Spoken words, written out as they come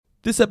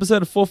This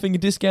episode of Four Finger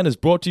Discount is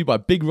brought to you by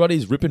Big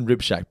Roddy's Rip and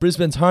Rib Shack,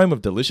 Brisbane's home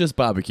of delicious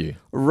barbecue.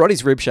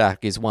 Roddy's Rib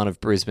Shack is one of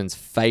Brisbane's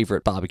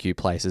favourite barbecue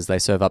places. They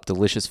serve up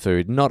delicious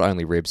food, not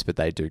only ribs, but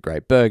they do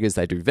great burgers.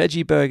 They do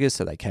veggie burgers,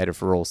 so they cater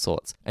for all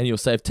sorts. And you'll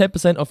save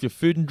 10% off your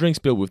food and drinks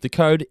bill with the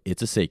code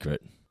It's a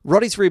Secret.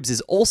 Roddy's Ribs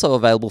is also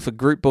available for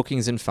group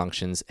bookings and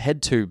functions.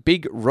 Head to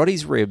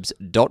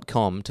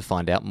BigRoddy'sRibs.com to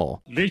find out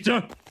more.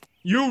 Lisa,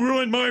 you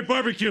ruined my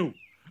barbecue.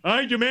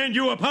 I demand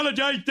you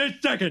apologize this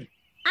second.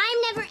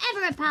 I'm never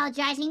ever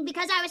apologizing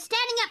because I was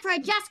standing up for a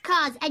just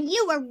cause and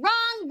you were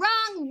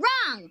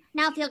wrong.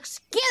 Now if you'll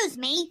excuse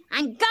me,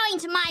 I'm going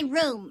to my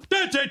room.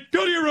 That's it.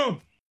 Go to your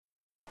room.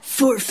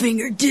 Four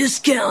Finger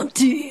Discount,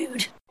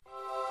 dude.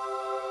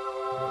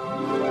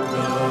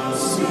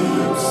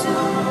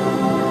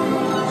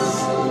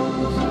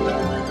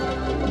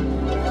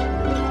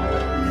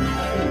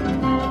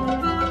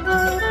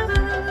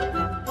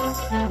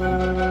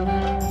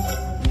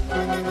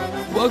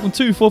 Welcome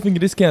to Four Finger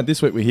Discount.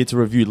 This week we're here to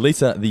review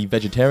Lisa the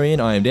Vegetarian.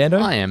 I am Dando.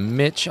 I am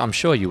Mitch. I'm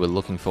sure you were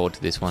looking forward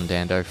to this one,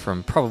 Dando,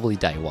 from probably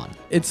day one.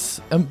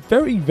 It's a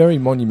very, very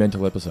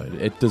monumental episode.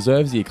 It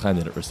deserves the acclaim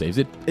that it receives.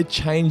 It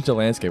changed the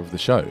landscape of the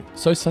show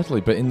so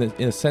subtly, but in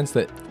a sense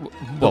that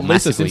Lisa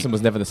massively. Simpson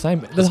was never the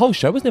same. The whole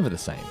show was never the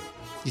same.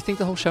 You think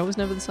the whole show was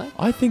never the same?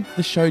 I think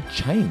the show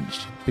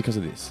changed because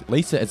of this.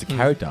 Lisa as a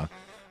character,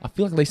 I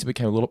feel like Lisa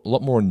became a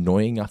lot more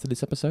annoying after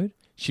this episode.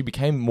 She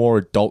became more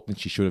adult than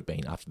she should have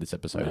been after this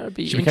episode.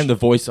 She became the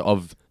voice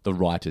of the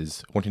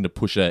writers wanting to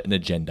push an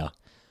agenda.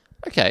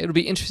 Okay, it'll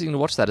be interesting to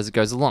watch that as it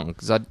goes along,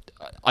 because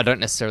I don't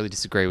necessarily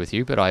disagree with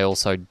you, but I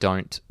also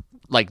don't,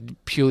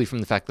 purely from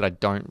the fact that I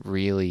don't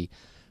really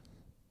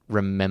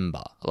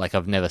remember.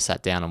 I've never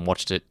sat down and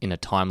watched it in a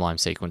timeline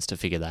sequence to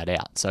figure that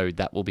out. So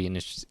that will be an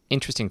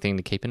interesting thing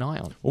to keep an eye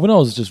on. Well, when I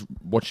was just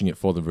watching it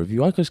for the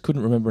review, I just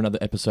couldn't remember another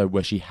episode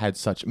where she had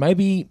such...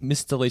 Maybe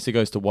Mr. Lisa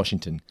Goes to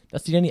Washington.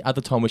 That's the only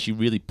other time where she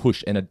really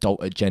pushed an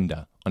adult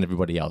agenda on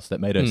everybody else that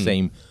made her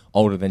seem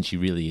older than she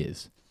really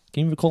is.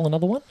 Can you recall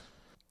another one?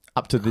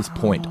 Up to this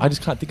point, I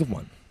just can't think of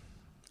one.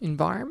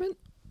 Environment?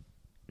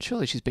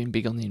 Surely she's been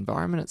big on the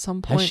environment at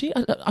some point. Has she?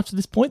 Up to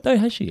this point, though,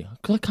 has she?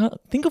 Because I can't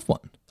think of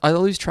one. I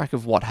lose track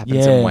of what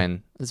happens and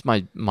when. That's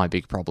my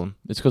big problem.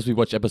 It's because we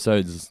watch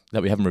episodes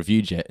that we haven't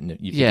reviewed yet, and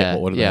you forget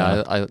what order they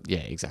are. Yeah,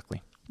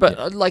 exactly. But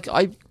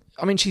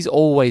I mean, she's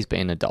always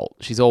been adult.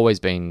 She's always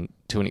been,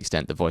 to an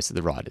extent, the voice of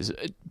the writers.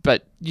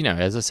 But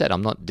as I said,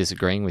 I'm not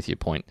disagreeing with your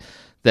point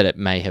that it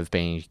may have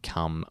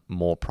become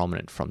more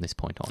prominent from this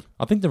point on.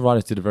 I think the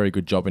writers did a very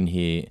good job in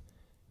here.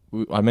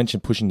 I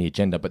mentioned pushing the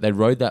agenda, but they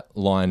rode that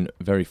line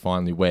very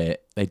finely where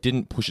they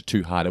didn't push it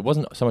too hard. It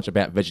wasn't so much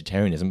about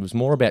vegetarianism. It was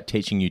more about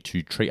teaching you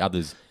to treat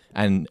others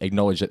and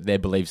acknowledge that their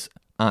beliefs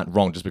aren't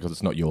wrong just because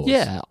it's not yours.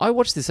 Yeah, I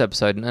watched this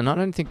episode, and I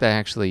don't think they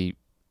actually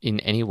in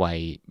any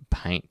way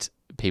paint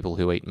people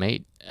who eat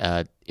meat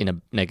in a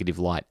negative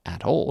light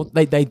at all.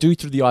 Well, they do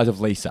through the eyes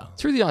of Lisa.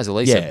 Through the eyes of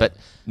Lisa, but...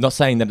 Not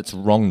saying that it's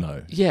wrong,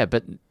 though. Yeah,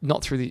 but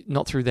not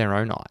through their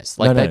own eyes.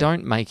 No. They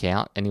don't make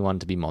out anyone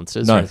to be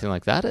monsters or anything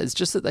like that. It's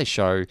just that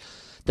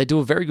they do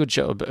a very good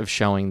job of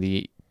showing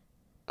the...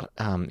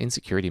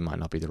 insecurity might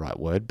not be the right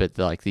word, but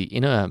the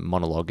inner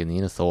monologue and the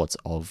inner thoughts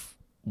of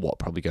what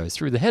probably goes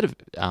through the head of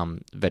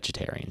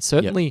vegetarians.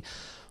 Certainly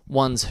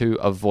ones who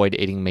avoid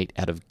eating meat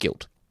out of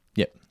guilt.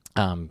 Yep.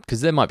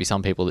 Because there might be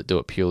some people that do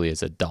it purely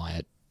as a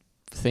diet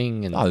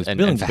thing and there's for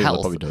billions of people health.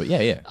 that probably do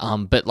it. Yeah.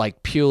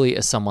 But purely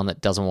as someone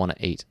that doesn't want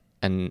to eat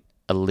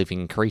a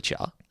living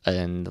creature,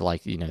 and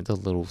the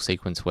little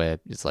sequence where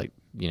it's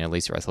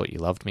Lisa, I thought you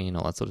loved me and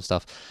all that sort of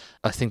stuff.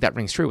 I think that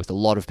rings true with a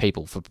lot of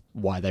people for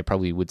why they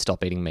probably would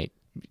stop eating meat,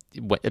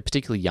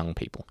 particularly young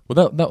people.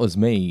 Well, that was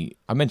me.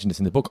 I mentioned this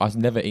in the book. I've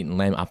never eaten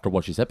lamb after I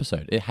watched this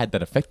episode. It had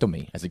that effect on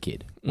me as a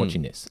kid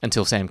watching this.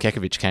 Until Sam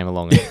Kekovich came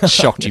along and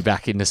shocked you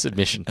back into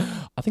submission.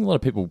 I think a lot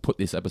of people put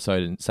this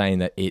episode in saying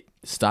that it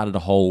started a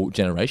whole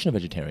generation of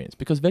vegetarians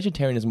because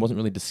vegetarianism wasn't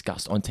really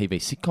discussed on TV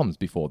sitcoms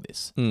before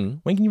this. When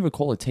can you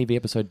recall a TV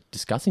episode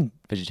discussing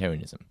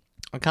vegetarianism?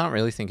 I can't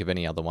really think of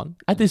any other one.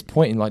 At this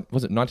point in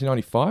was it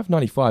 1995?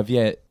 95,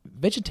 yeah.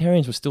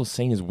 Vegetarians were still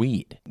seen as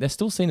weird. They're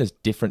still seen as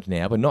different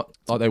now, but not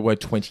like they were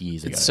 20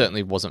 years ago. It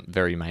certainly wasn't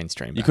very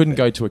mainstream. You couldn't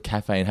go to a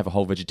cafe and have a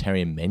whole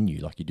vegetarian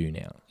menu like you do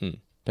now.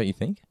 Don't you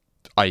think?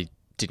 I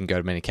didn't go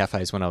to many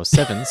cafes when I was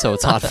 7, so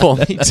it's hard for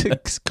me to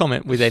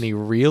comment with any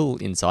real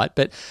insight.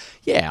 But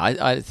yeah,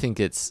 I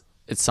think it's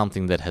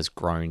something that has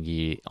grown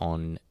year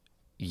on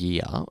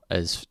year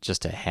as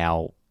just to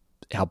how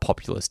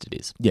populist it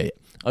is. Yeah.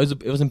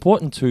 It was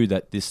important too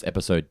that this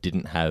episode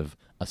didn't have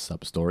a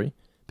sub-story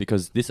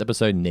because this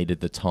episode needed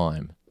the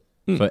time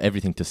for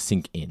everything to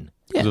sink in.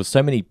 There were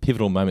so many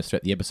pivotal moments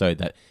throughout the episode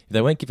that if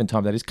they weren't given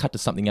time, they just cut to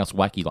something else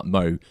wacky like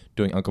Mo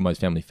doing Uncle Mo's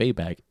family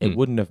feedback. It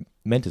wouldn't have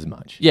meant as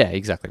much. Yeah,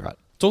 exactly right.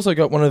 It's also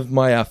got one of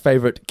my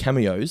favourite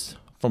cameos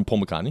from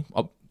Paul McCartney,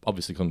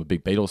 obviously because I'm a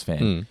big Beatles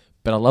fan.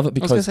 But I love it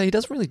because... I was going to say, he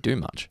doesn't really do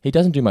much. He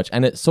doesn't do much.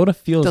 And it sort of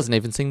feels... He doesn't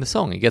even sing the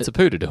song. He gets a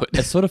poo to do it.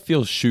 It sort of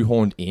feels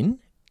shoehorned in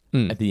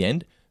at the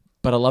end.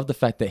 But I love the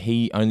fact that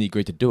he only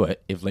agreed to do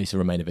it if Lisa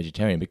remained a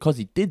vegetarian. Because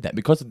he did that,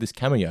 because of this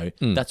cameo,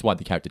 that's why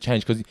the character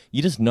changed. Because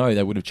you just know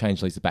they would have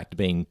changed Lisa back to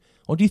being...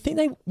 Or do you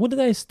think would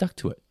they have stuck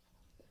to it?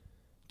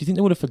 Do you think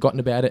they would have forgotten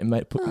about it and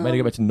made it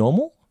go back to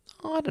normal?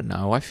 I don't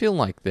know. I feel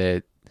like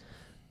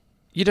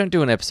you don't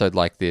do an episode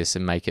like this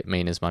and make it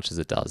mean as much as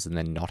it does and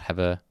then not have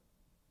her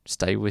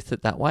stay with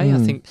it that way. I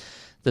think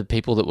the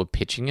people that were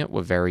pitching it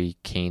were very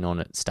keen on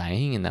it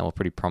staying, and they were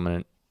pretty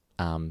prominent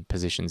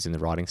positions in the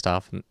writing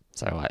staff, and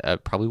so I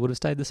probably would have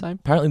stayed the same.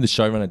 Apparently the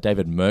showrunner,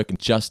 David Merck,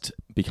 just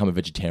become a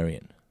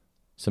vegetarian.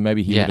 So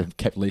maybe he would have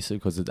kept Lisa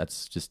because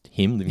that's just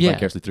him living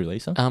vicariously through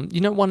Lisa.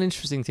 One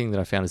interesting thing that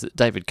I found is that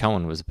David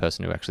Cohen was a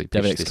person who actually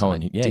pitched David X.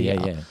 Cohen.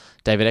 Yeah.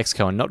 David X.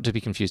 Cohen, not to be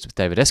confused with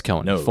David S.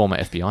 Cohen, former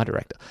FBI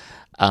director.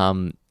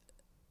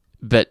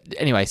 But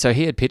anyway, so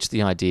he had pitched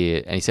the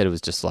idea, and he said it was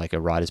just like a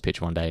writer's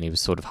pitch one day, and he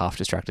was sort of half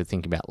distracted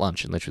thinking about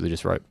lunch, and literally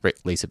just wrote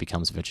 "Lisa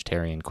becomes a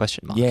vegetarian?" ?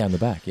 Yeah, on the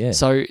back. Yeah.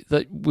 So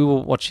we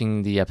were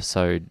watching the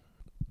episode.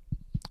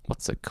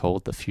 What's it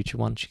called? The future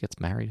one. She gets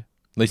married.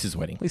 Lisa's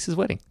wedding.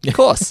 Of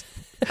course.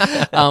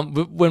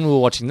 But when we were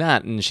watching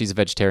that, and she's a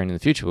vegetarian in the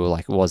future, we were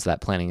like, was that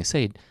planting a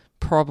seed?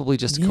 Probably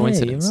just a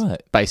coincidence. You're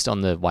right. Based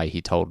on the way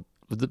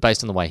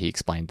he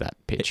explained that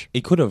pitch.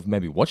 He could have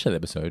maybe watched that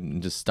episode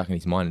and just stuck in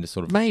his mind and just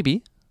sort of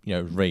maybe.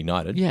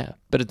 Reunited. Yeah,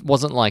 but it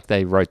wasn't like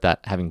they wrote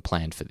that having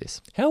planned for this.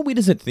 How weird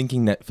is it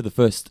thinking that for the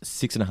first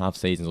 6.5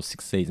 seasons or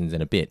 6 seasons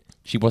and a bit,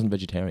 she wasn't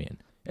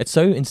vegetarian? It's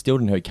so instilled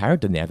in her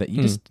character now that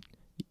you just...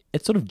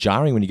 It's sort of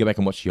jarring when you go back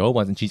and watch the old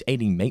ones and she's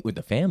eating meat with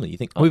the family. You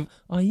think, oh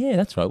yeah,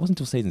 that's right. It wasn't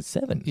until season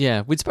 7.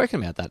 Yeah, we'd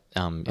spoken about that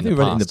I think we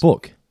read it in the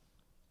book.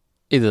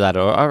 Either that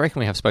or I reckon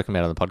we have spoken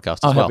about it on the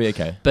podcast as well.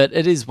 Okay. But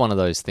it is one of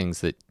those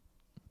things that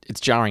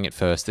it's jarring at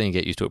first, then you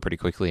get used to it pretty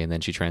quickly, and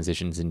then she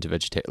transitions into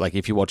vegetarian. Like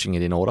if you're watching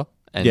it in order,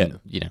 and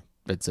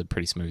it's a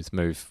pretty smooth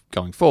move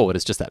going forward.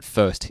 It's just that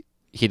first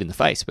hit in the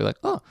face. We're like,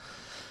 oh,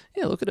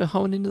 yeah, look at her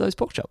hoeing into those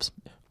pork chops.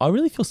 I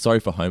really feel sorry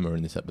for Homer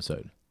in this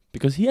episode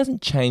because he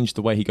hasn't changed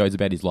the way he goes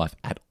about his life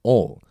at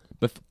all.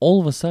 But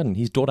all of a sudden,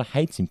 his daughter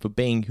hates him for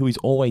being who he's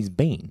always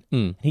been.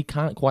 He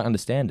can't quite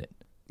understand it.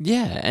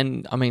 Yeah,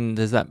 and I mean,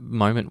 there's that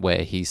moment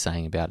where he's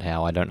saying about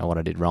how I don't know what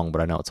I did wrong,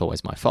 but I know it's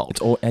always my fault.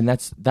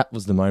 That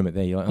was the moment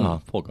there. You're like,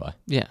 oh, poor guy.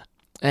 Yeah,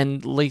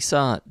 and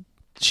Lisa,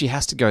 she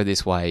has to go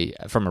this way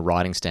from a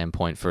writing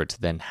standpoint for it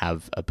to then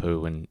have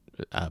Apu and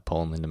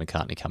Paul and Linda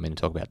McCartney come in and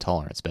talk about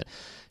tolerance. But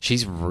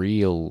she's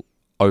real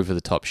over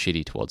the top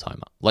shitty towards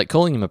Homer, like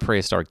calling him a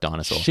prehistoric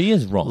dinosaur. She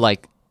is wrong.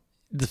 Like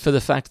for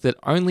the fact that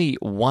only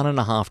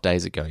 1.5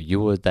 days ago you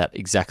were that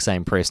exact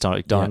same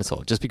prehistoric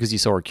dinosaur. Just because you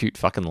saw a cute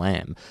fucking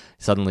lamb,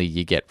 suddenly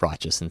you get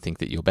righteous and think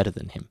that you're better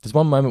than him. There's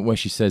one moment where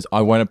she says,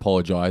 I won't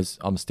apologise.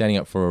 I'm standing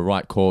up for a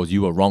right cause.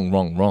 You were wrong.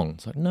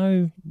 It's like,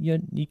 no,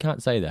 you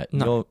can't say that.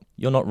 No.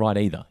 You're not right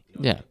either.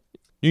 Yeah.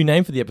 New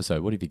name for the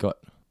episode. What have you got?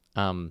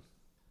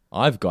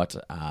 I've got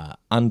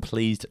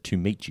Unpleased to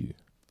Meet You.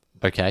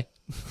 Okay.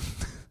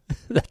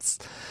 That's...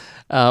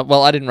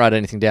 well, I didn't write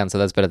anything down, so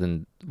that's better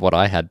than what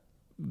I had.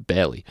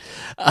 Barely.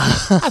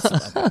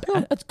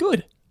 That's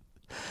good.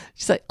 Did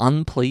you say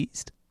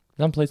unpleased?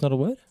 Is unpleased not a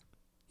word?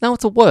 No,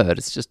 it's a word.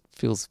 It just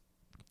feels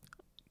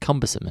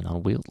cumbersome and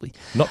unwieldy.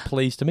 Not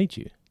pleased to meet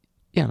you.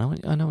 Yeah,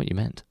 I know what you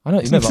meant. I know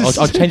what you meant, but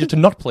I'll change it to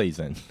not pleased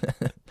then.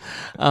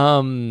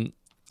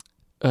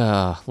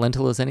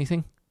 Lentil as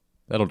anything?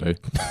 That'll do.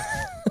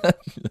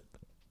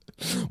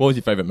 What was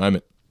your favourite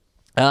moment?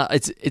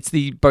 It's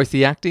both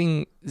the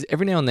acting.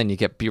 Every now and then you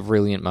get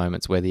brilliant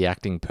moments where the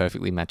acting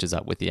perfectly matches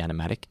up with the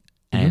animatic.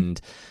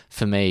 And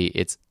for me,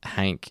 it's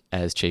Hank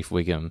as Chief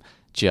Wiggum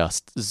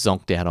just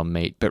zonked out on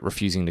meat, but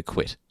refusing to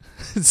quit.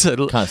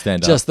 So can't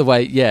stand up. Just the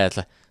way, it's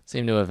like,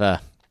 seem to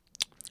have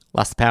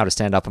lost the power to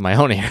stand up on my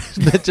own here.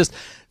 But just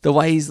the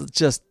way he's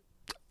just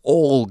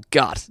all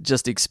gut,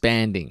 just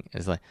expanding.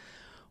 It's like,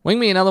 wing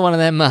me another one of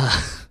them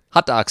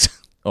hot dogs.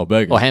 Or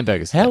burgers. Or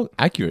hamburgers. How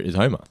accurate is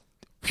Homer?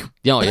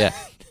 Oh, yeah.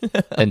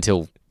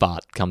 Until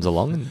Bart comes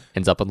along and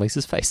ends up on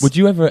Lisa's face. Would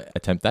you ever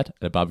attempt that at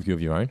a barbecue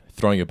of your own?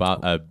 Throwing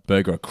a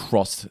burger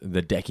across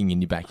the decking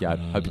in your backyard,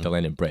 hoping to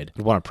land in bread?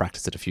 You'd want to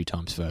practice it a few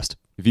times first.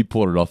 If you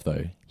pulled it off,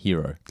 though,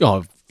 hero.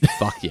 Oh,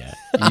 fuck yeah.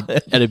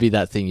 It'd be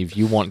that thing if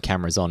you want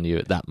cameras on you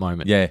at that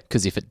moment. Yeah.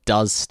 Because if it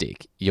does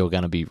stick, you're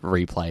going to be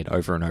replayed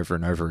over and over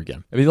and over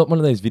again. It'd be like one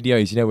of those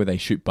videos, where they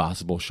shoot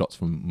basketball shots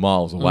from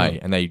miles away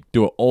and they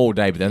do it all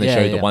day, but then they show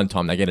you the one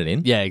time they get it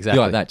in. Yeah, exactly.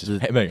 You're like that,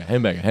 just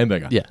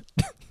hamburger. Yeah.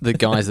 The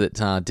guys that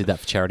did that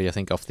for charity, I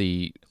think, off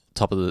the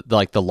top of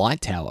the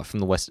light tower from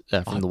the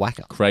from the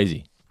Wacker.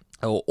 Crazy.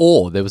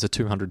 Or there was a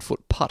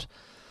 200-foot putt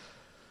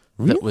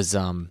really? that was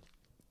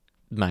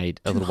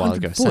made a little while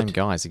ago. Same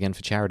guys, again,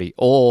 for charity.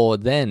 Or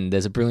then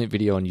there's a brilliant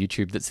video on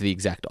YouTube that's the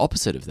exact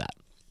opposite of that,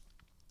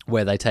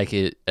 where they take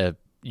a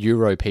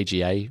Euro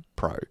PGA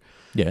pro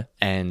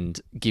and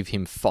give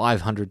him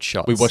 500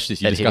 shots. We watched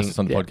this. You discussed this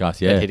on the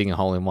podcast, at hitting a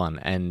hole-in-one,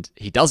 and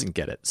he doesn't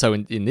get it. So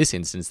in this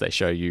instance, they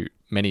show you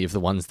many of the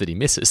ones that he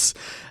misses,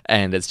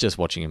 and it's just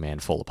watching a man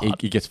fall apart.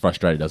 He gets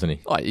frustrated, doesn't he?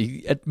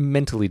 It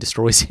mentally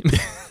destroys him.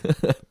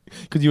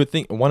 Because you would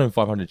think 1 in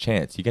 500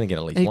 chance you're going to get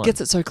at least He one.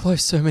 gets it so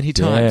close so many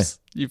times.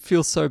 You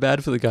feel so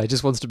bad for the guy. He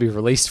just wants to be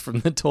released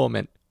from the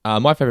torment.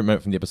 My favourite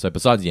moment from the episode,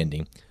 besides the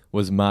ending,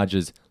 was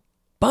Marge's,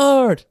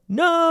 Bart,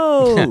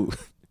 no!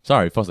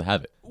 Sorry, forced to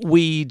have it.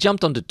 We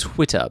jumped onto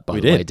Twitter, by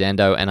the way,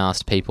 Dando, and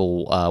asked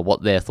people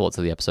what their thoughts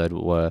of the episode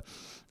were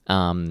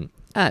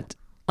at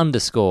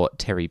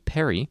 _Terry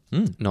Perry,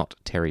 not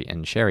Terry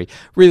and Sherry.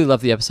 Really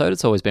love the episode.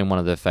 It's always been one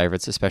of their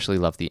favourites, especially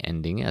love the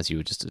ending, as you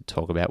were just to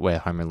talk about, where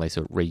Homer and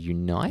Lisa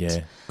reunite.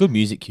 Yeah. Good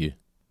music cue.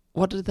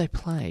 What did they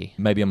play?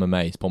 Maybe I'm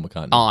Amazed, Paul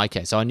McCartney. Oh,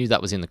 okay. So I knew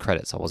that was in the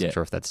credits. I wasn't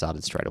sure if that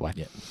started straight away.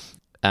 Yeah.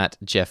 At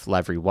Jeff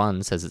Lavery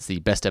 1 says it's the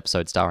best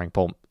episode starring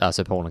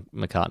Sir Paul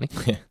McCartney.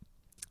 He's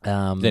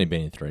only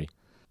been in 3.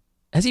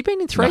 Has he been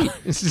in 3? I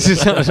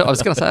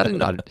was going to say, I didn't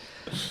know.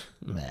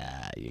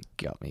 Nah, you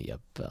got me, you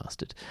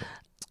bastard.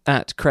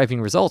 At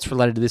Craving Results,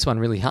 related to this one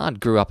really hard,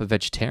 grew up a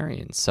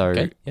vegetarian.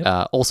 So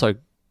also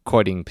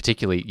quoting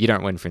particularly, you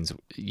don't win friends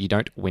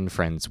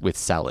with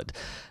salad.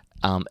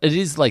 It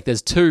is like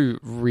there's 2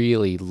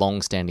 really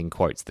long-standing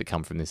quotes that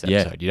come from this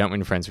episode. You don't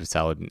win friends with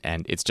salad,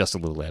 and it's just a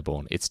little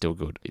airborne. It's still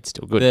good. It's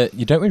still good.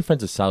 You don't win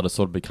friends with salad has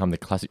sort of become the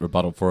classic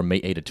rebuttal for a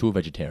meat eater to a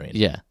vegetarian.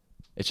 Yeah.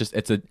 It's just,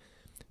 it's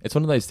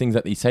one of those things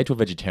that you say to a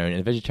vegetarian,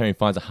 and a vegetarian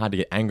finds it hard to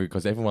get angry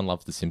because everyone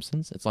loves The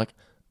Simpsons. It's like,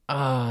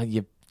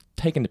 you're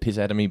taking the piss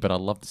out of me, but I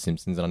love The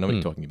Simpsons, and I know what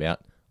you're talking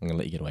about. I'm going to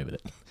let you get away with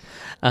it.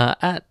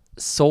 At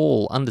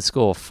Saul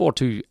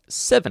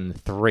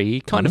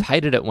 _4273 kind of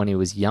hated it when he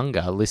was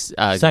younger.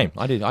 Same.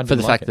 I did. For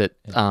the fact that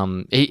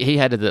he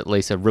hated that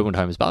Lisa ruined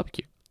Homer's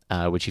barbecue,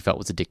 which he felt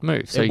was a dick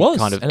move. So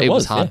it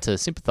was hard to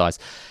sympathise.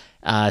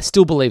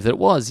 Still believe that it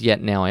was,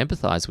 yet now I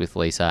empathise with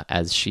Lisa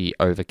as she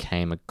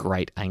overcame a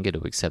great anger to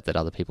accept that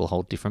other people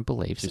hold different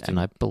beliefs, and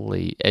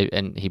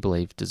he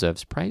believed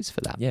deserves praise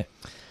for that. Yeah.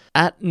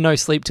 At No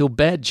Sleep Till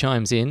Bed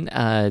chimes in,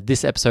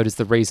 this episode is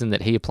the reason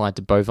that he applied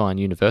to Bovine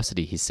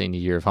University his senior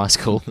year of high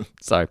school.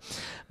 So,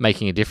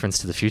 making a difference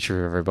to the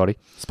future of everybody.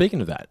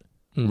 Speaking of that,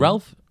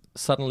 Ralph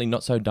suddenly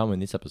not so dumb in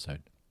this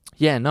episode.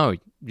 Yeah, no,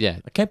 yeah.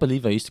 I can't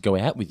believe I used to go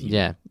out with you.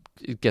 Yeah,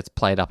 it gets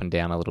played up and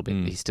down a little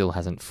bit. He still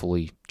hasn't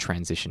fully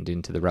transitioned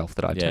into the Ralph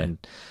that I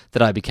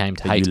became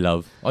to hate. You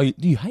love. Oh,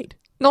 do you hate?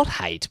 Not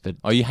hate, but...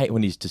 Oh, you hate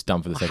when he's just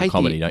dumb for the sake of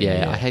comedy, don't you?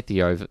 Yeah, I hate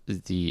the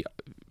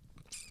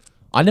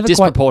I never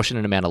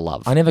disproportionate amount of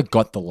love. I never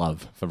got the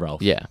love for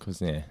Ralph. Yeah.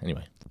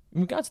 Anyway.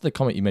 In regards to the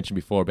comment you mentioned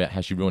before about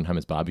how she ruined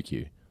Homer's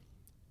barbecue,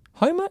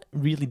 Homer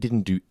really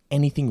didn't do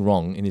anything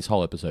wrong in this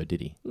whole episode, did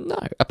he? No,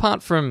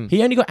 apart from...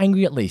 He only got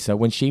angry at Lisa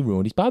when she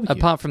ruined his barbecue.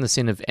 Apart from the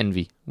sin of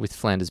envy with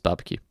Flanders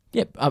barbecue.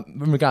 Yeah,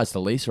 in regards to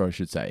Lisa, I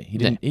should say. He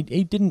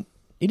didn't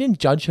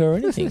judge her or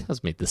anything. That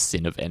was me, the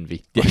sin of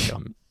envy.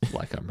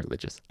 Like I'm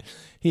religious.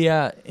 He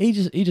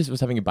just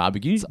was having a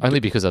barbecue. It's only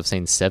because I've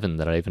seen Seven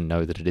that I even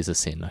know that it is a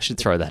sin. I should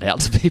throw that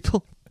out to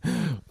people.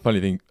 Funny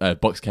thing,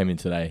 Box came in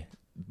today.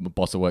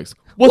 Boss at works.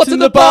 What's in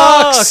the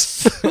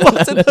box?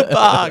 What's in the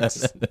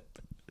box?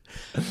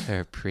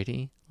 Her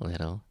pretty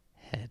little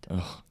head.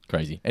 Oh,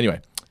 crazy.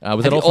 Anyway,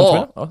 was that all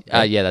from Twitter?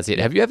 Oh, yeah, that's it.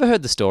 Have you ever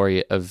heard the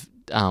story of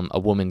a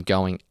woman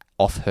going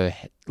off her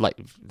head? Like,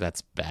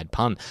 that's bad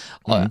pun.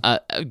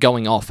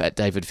 Going off at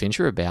David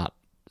Fincher about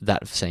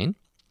that scene?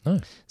 No.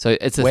 So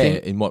it's a Where?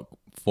 thing. In what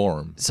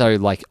forum? So,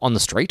 like, on the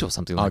street or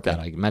something like Okay. that,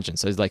 I imagine.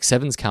 So, like,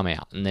 Seven's come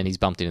out, and then he's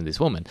bumped into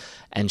this woman,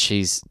 and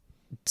she's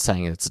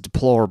saying it's a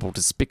deplorable,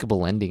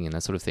 despicable ending and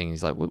that sort of thing.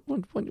 He's like,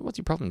 what's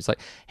your problem? He's like,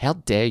 how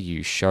dare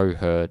you show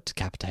her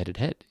decapitated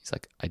head? He's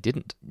like, I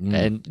didn't.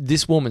 And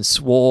this woman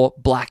swore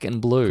black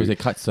and blue. Because it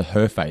cuts to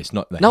her face,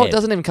 not the head. No, it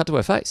doesn't even cut to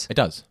her face. It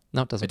does.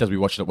 No, it doesn't. It does. We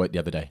watched it the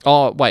other day.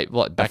 Oh, wait,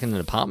 what, back in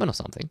an apartment or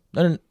something?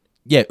 No.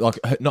 Yeah, like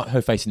not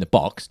her face in the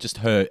box, just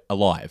her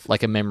alive.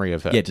 Like a memory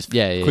of her. Yeah, just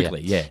quickly,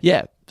 yeah.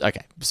 Yeah,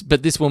 okay.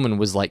 But this woman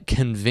was like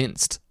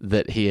convinced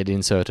that he had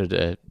inserted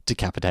a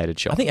decapitated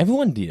shot. I think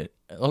everyone did it.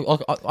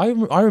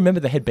 I remember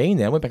the head being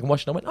there. I went back and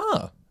watched it and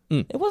I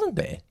went, it wasn't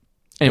there.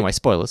 Anyway,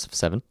 spoilers for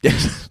Seven.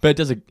 But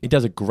it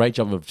does a great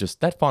job of just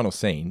that final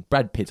scene.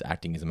 Brad Pitt's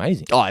acting is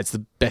amazing. Oh, it's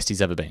the best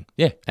he's ever been.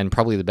 Yeah. And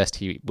probably the best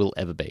he will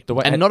ever be.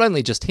 And not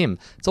only just him,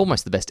 it's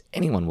almost the best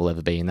anyone will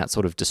ever be in that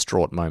sort of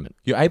distraught moment.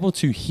 You're able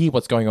to hear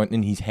what's going on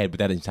in his head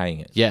without him saying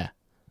it. Yeah.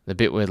 The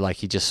bit where like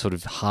he just sort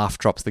of half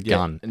drops the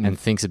gun and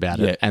thinks about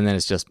it, and then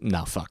it's just,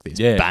 no, fuck this.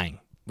 Yeah. Bang.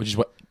 Which is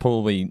what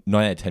probably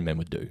 9 out of 10 men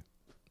would do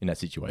in that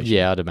situation.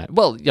 Yeah, I'd imagine.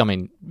 Well, I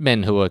mean,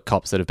 men who are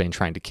cops that have been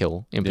trained to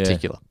kill in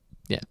particular.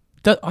 Yeah.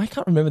 I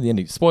can't remember the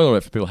ending. Spoiler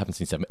alert for people who haven't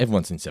seen Seven.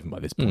 Everyone's seen Seven by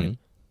this point.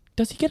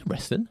 Does he get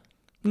arrested?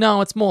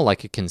 No, it's more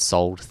like a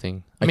consoled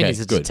thing. I mean, Okay,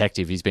 he's a good.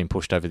 detective. He's been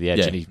pushed over the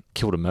edge and he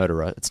killed a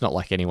murderer. It's not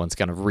like anyone's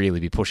going to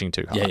really be pushing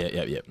too hard.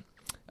 Yeah.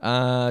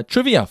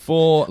 Trivia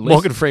for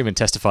Morgan Freeman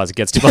testifies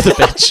against him on the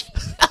bench.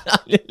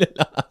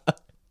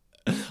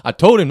 I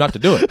told him not to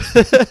do it.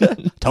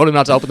 Told him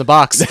not to open the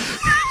box.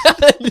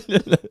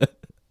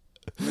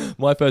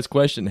 My first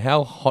question: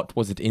 how hot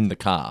was it in the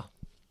car?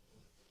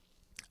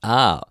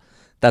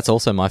 That's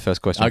also my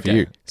first question for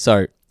you.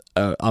 So,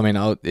 I mean,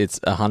 it's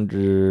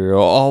 100...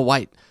 Oh,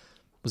 wait.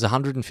 Was it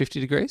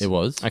 150 degrees? It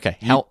was. Okay.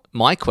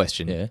 My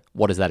question,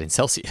 what is that in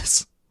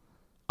Celsius?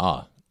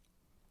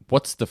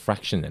 What's the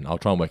fraction then? I'll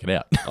try and work it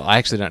out. I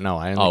actually don't know.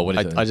 What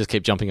is it? I just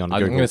keep jumping on I'm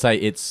Google. going to say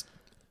it's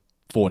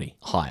 40.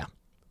 Higher.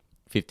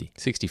 50.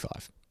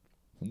 65.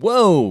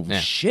 Whoa, Yeah.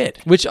 shit.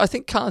 Which I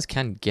think cars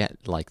can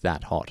get like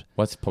that hot.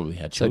 Well, that's probably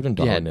how So, children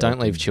die. yeah, when they're don't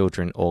like- leave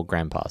children or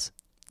grandpas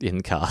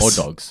in cars. Or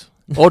dogs.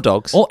 Or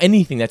dogs. Or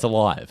anything that's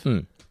alive.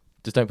 Mm.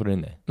 Just don't put it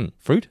in there.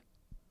 Fruit?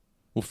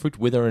 Will fruit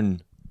wither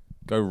and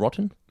go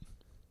rotten?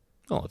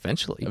 Oh,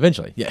 eventually.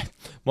 Eventually, yeah.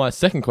 My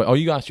second question... Oh,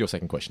 you asked your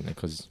second question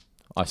because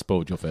I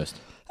spoiled your first.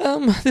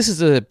 This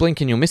is a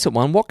blink and you'll miss it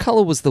one. What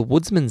colour was the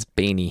woodsman's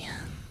beanie?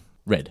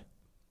 Red.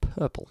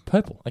 Purple.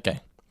 Purple, okay.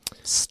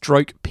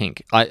 Stroke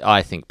pink.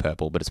 I think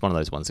purple, but it's one of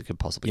those ones that could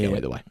possibly go Yeah.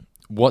 either way.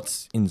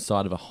 What's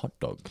inside of a hot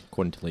dog,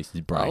 according to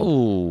Lisa's brain?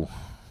 Oh,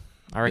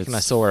 I reckon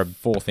There's I saw a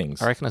 4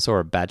 things. I reckon I saw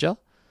a badger,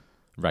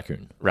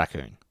 Raccoon.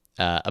 raccoon,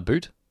 a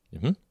boot.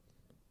 Mm-hmm.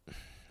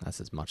 That's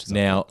as much as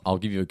Now, I'll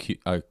give you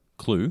a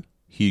clue.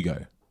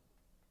 Hugo.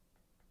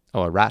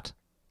 a rat,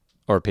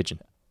 or a pigeon.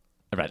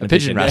 A rat. A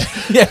pigeon rat.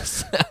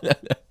 Yes.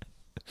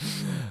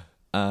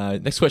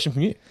 Next question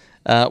from you.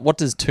 What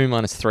does 2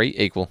 minus 3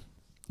 equal?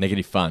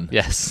 Negative fun.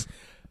 Yes.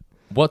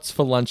 What's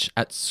for lunch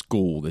at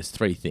school? There's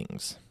 3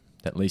 things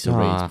that Lisa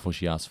reads Ah. before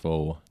she asks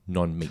for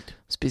non-meat. I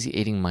was busy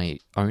eating my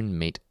own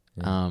meat.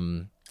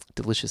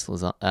 Delicious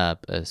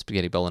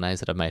spaghetti bolognese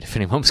that I made, if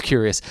anyone was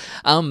curious.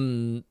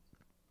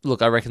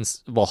 Look, I reckon,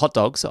 hot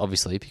dogs,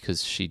 obviously,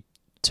 because she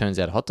turns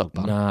out a hot dog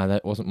bun. Nah,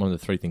 that wasn't one of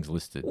the 3 things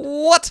listed.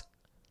 What?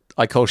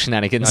 I call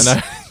shenanigans.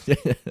 I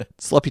know.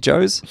 Sloppy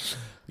Joes.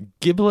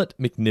 Giblet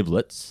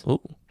McNiblets.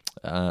 Ooh.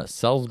 I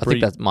Salisbury...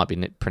 think that might be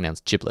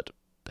pronounced giblet.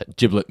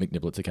 Giblet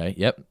McNiblets, okay,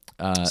 yep.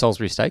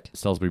 Salisbury steak.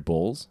 Salisbury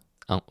balls.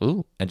 Oh,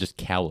 ooh. And just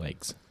cow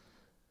legs.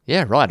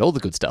 Yeah, right. All the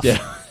good stuff. Yeah,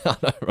 I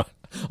know, right.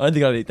 I don't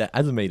think I'd eat that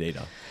as a meat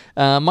eater.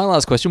 My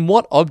last question.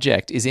 What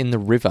object is in the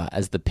river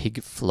as the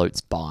pig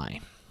floats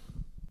by?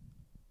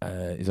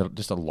 Is it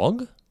just a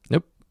log?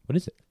 Nope. What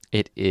is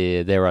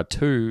it? There are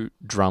 2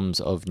 drums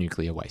of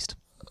nuclear waste.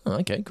 Oh,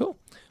 okay, cool.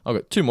 I've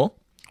got 2 more.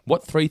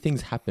 What 3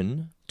 things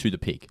happen to the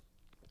pig?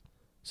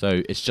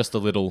 So it's just a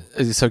little...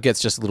 So it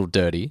gets just a little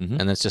dirty,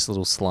 and it's just a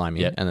little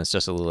slimy, Yep. and it's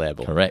just a little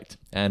airborne. Correct.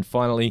 And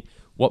finally,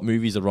 what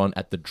movies are on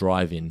at the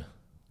drive-in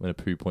when a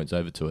poo points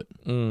over to it?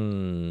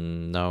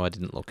 No, I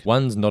didn't look.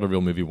 One's not a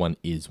real movie, one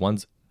is.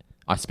 One's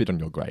I Spit on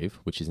Your Grave,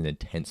 which is an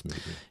intense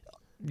movie.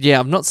 Yeah,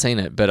 I've not seen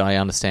it, but I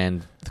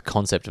understand the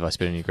concept of I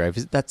Spit on Your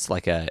Grave. That's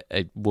like a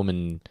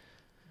woman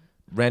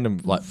Random,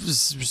 like,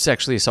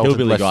 sexually assaulted,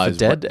 hillbilly left guys for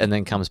dead, and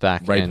then comes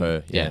back. rape and,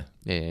 her, yeah.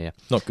 Yeah.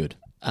 not good.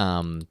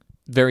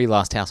 Very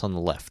Last House on the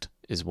Left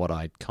is what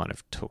I kind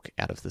of took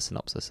out of the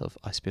synopsis of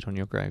I Spit on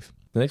Your Grave.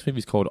 The next movie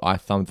is called I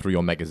Thumb Through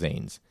Your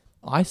Magazines.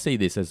 I see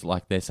this as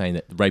like they're saying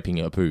that raping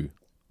a poo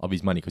of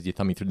his money because you're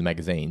thumbing through the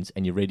magazines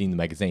and you're reading the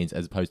magazines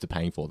as opposed to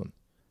paying for them.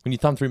 When you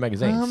thumb through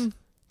magazines,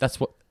 that's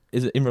what...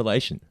 Is it in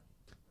relation?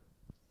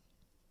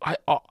 Or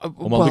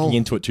am I looking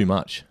into it too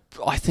much?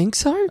 I think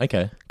so.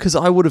 Okay. Because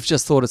I would have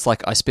just thought it's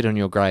like I spit on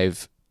your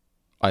grave,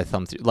 I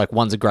thumb through. Like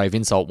one's a grave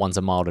insult, one's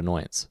a mild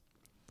annoyance.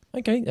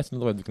 Okay, that's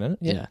another way of looking at it.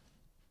 Yeah.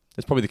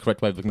 That's probably the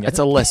correct way of looking at It's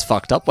it. a less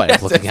fucked up way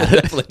of looking at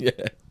it. Definitely,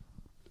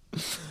 yeah.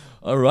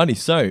 Alrighty,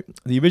 so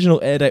the original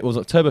air date was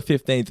October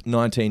 15th,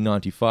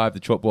 1995. The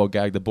chalkboard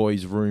gag, The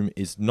Boys' Room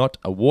is not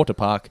a water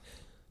park.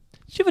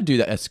 Did you ever do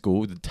that at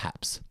school with the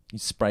taps? You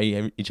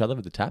spray each other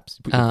with the taps?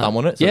 You put your thumb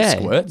on it so it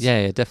squirts?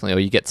 Yeah, definitely. Or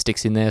you get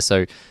sticks in there,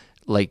 so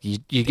like you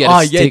get Oh,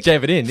 a yeah, stick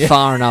jab it in, yeah.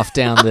 far enough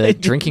down the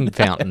drinking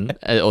fountain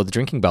or the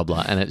drinking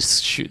bubbler, and it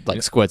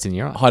squirts in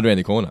your eye. Hide around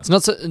the corner. It's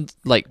not so,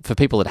 like for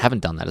people that haven't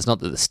done that. It's not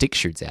that the stick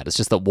shoots out. It's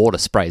just that water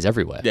sprays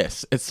everywhere.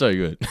 Yes, it's so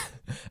good.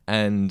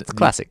 And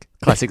Classic.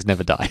 Classics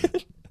never die.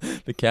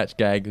 the couch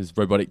gag is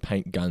robotic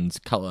paint guns,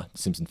 colour,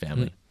 Simpson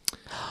family.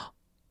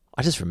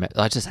 I just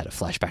had a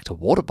flashback to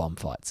water bomb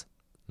fights.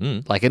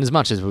 Like, in as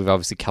much as we've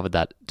obviously covered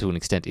that to an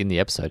extent in the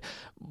episode,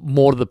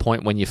 more to the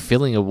point when you're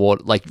filling a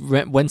water, like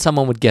when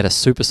someone would get a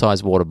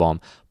supersized water bomb,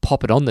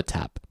 pop it on the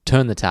tap,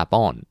 turn the tap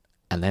on,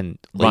 and then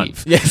Run.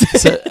 leave.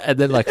 Yes. And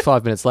then like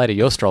 5 minutes later,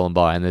 you're strolling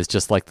by and there's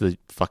just like the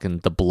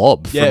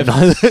blob. Yeah.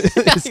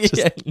 It's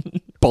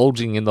just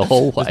bulging in the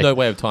hallway. There's no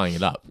way of tying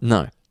it up.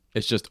 No.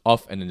 It's just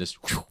off and then just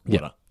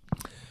water.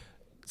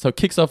 So it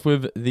kicks off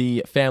with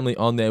the family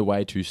on their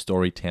way to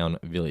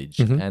Storytown Village.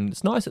 And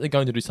it's nice that they're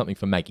going to do something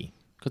for Maggie.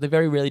 Because they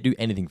very rarely do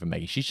anything for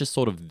Maggie. She's just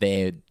sort of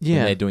there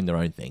when they're doing their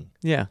own thing.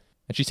 Yeah.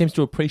 And she seems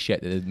to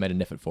appreciate that they've made an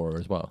effort for her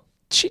as well.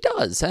 She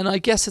does. And I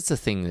guess it's a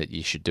thing that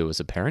you should do as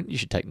a parent. You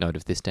should take note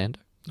of this, Dando.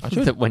 I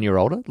should. That when you're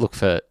older,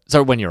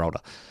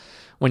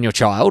 when your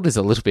child is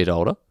a little bit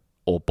older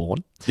or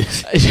born,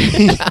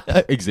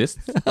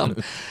 Exists.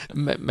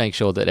 make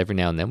sure that every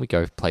now and then we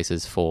go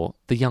places for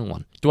the young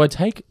one. Do I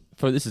take,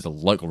 this is a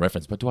local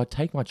reference, but do I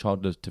take my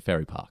child to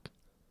Ferry Park?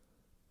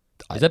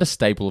 Is that a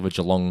staple of a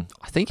Geelong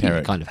I think parent?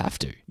 you kind of have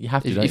to. You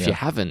have to, If, don't if you? you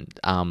haven't,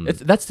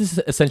 This is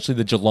essentially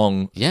the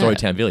Geelong Yeah.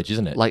 Storytown Village,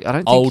 isn't it? Like, I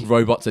don't Old think-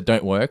 robots that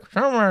don't work.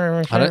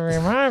 I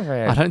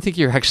don't think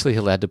you're actually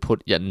allowed to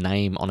put your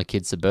name on a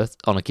kid's birth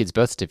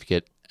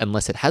certificate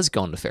unless it has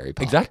gone to Ferry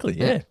Park. Exactly,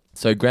 yeah.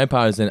 So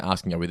Grandpa is then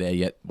asking, are we there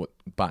yet? What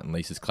Bart and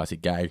Lisa's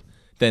classic gag.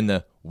 Then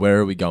the, where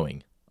are we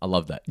going? I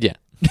love that. Yeah.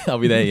 Are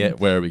we there yet?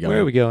 Where are we going?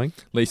 Where are we going?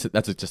 Lisa,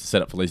 that's just a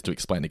setup for Lisa to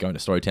explain they're going to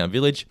Storytown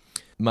Village.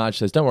 Marge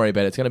says, don't worry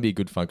about it. It's going to be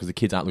good fun because the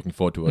kids aren't looking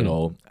forward to it at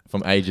all.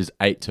 From ages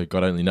 8 to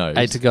God only knows.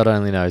 8 to God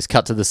only knows.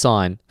 Cut to the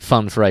sign.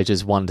 Fun for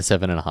ages 1 to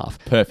 7.5.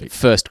 Perfect.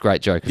 First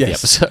great joke of the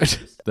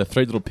episode. The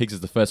Three Little Pigs is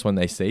the first one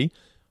they see.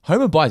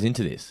 Homer buys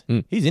into this.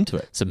 He's into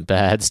it. Some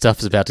bad stuff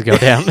is about to go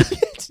down.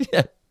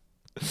 Yeah.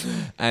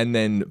 And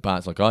then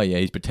Bart's like, oh yeah,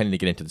 he's pretending to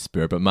get into the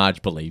spirit, but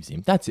Marge believes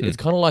him. That's it. It's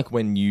kind of like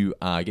when you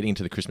are getting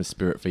into the Christmas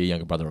spirit for your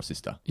younger brother or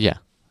sister. Yeah.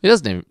 He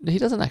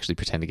doesn't actually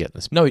pretend to get in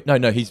the spirit.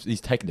 No,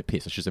 he's taking the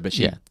piss, I should say, but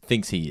she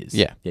thinks he is.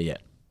 Yeah. Yeah.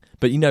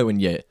 But you know when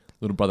your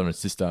little brother and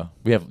sister,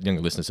 we have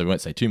younger listeners, so we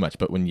won't say too much,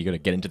 but when you got to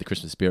get into the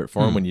Christmas spirit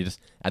for them, when you're just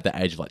at the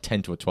age of like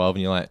 10 to 12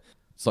 and you're like,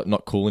 it's like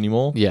not cool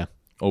anymore. Yeah.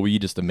 Or were you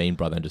just a mean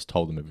brother and just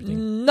told them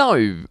everything?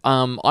 No.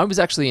 I was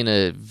actually in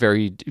a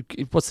very...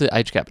 What's the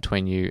age gap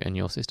between you and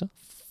your sister?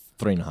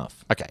 3.5.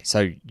 Okay,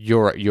 so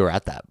you're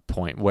at that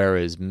point,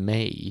 whereas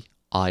me,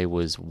 I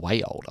was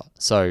way older.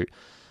 So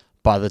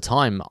by the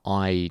time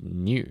I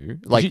knew...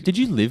 Did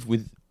you live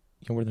with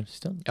your brother and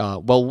sister?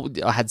 Well,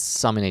 I had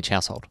some in each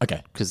household.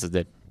 Okay. Because of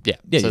the...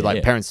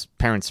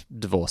 parents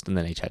divorced and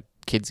then each had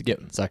kids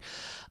again. So,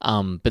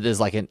 but there's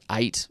like an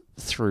 8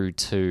 through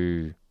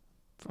to,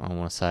 I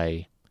want to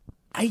say...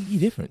 8 year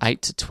difference.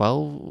 8 to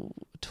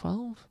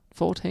 12,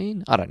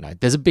 14? I don't know.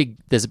 There's a big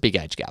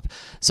age gap.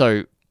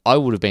 So I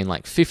would have been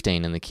like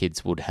 15 and the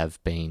kids would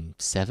have been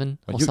 7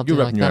 or something like that.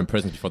 You're wrapping your own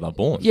presents before they're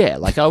born. Yeah,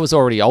 like I was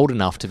already old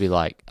enough to be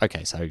like,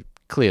 okay, so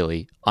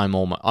clearly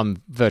I'm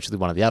virtually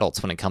one of the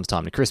adults when it comes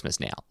time to Christmas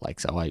now.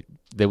 Like, so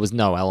there was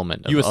no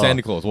element of... You were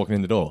Santa Claus walking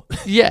in the door.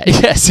 Yeah,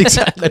 yes,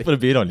 exactly. They put a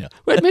beard on you.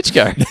 Where'd Mitch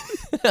go?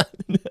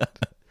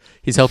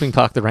 He's helping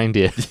park the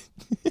reindeer.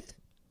 You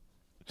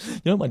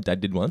know what my dad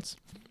did once?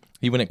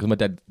 He went, because my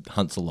dad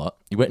hunts a lot,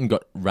 he went and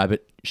got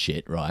rabbit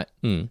shit, right?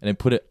 And then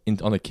put it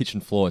on the kitchen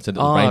floor and said it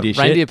was reindeer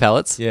shit. Reindeer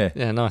pellets? Yeah.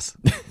 Yeah, nice.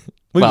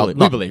 We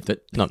believed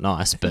it. Not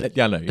nice, but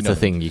yeah, I know, it's a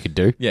thing you could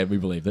do. Yeah, we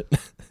believed it.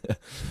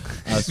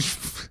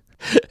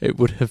 It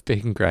would have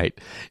been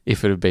great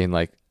if it had been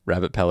like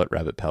rabbit pellet,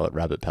 rabbit pellet,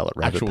 rabbit pellet,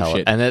 rabbit Actual pellet.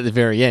 shit. And at the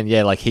very end,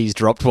 yeah, like he's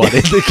dropped one in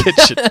the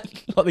kitchen.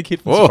 Like the kid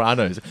from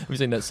Sopranos. Have you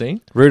seen that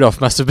scene? Rudolph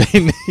must have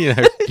been,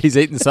 he's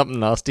eaten something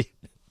nasty.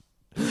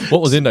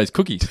 What was in those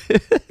cookies?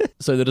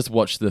 So they just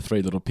watch the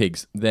Three Little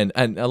Pigs. Then,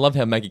 and I love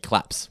how Maggie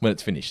claps when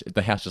it's finished.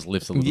 The house just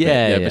lifts a little bit.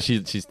 Yeah. But she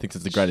thinks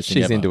it's the greatest thing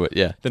ever. She's into it,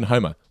 yeah. Then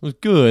Homer, it was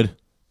good,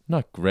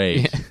 not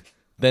great. Yeah.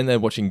 Then they're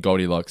watching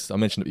Goldilocks. I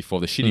mentioned it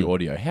before, the shitty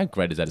audio. How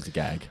great is that as a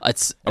gag?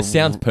 It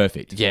sounds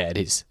perfect. Yeah, it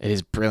is. It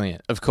is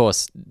brilliant. Of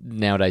course,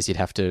 nowadays you'd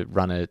have to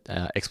run an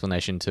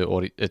explanation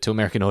to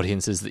American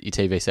audiences that your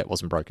TV set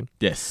wasn't broken.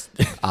 Yes.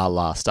 A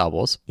la Star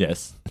Wars.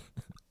 Yes.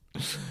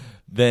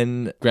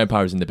 Then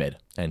Grandpa is in the bed,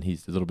 and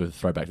he's a little bit of a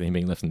throwback to him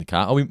being left in the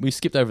car. Oh, we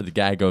skipped over the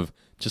gag of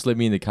just leave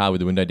me in the car with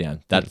the window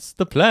down. That's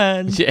the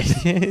plan.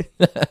 Yeah.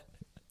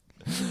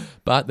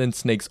 Bart then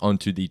sneaks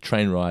onto the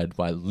train ride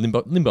by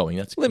limboing.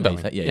 That's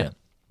limboing. Yeah.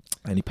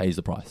 And he pays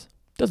the price.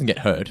 Doesn't get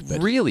hurt.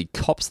 But really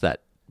cops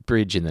that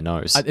bridge in the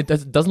nose. It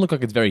doesn't look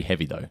like it's very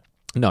heavy though.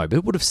 No, but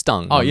it would have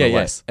stung. Oh yeah.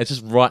 It's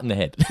just right in the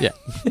head. Yeah.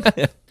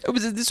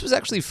 This was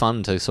actually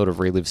fun to sort of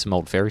relive some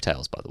old fairy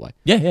tales, by the way.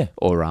 Yeah.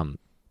 Or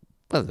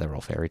well, they're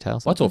all fairy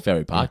tales. That's all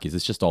Fairy Park is.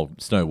 It's just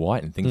old Snow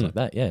White and things like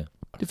that. Yeah.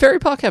 Did Fairy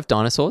Park have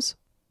dinosaurs?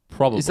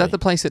 Probably. Is that the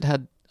place it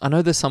had? I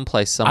know there's some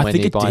place somewhere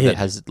nearby that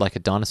has like a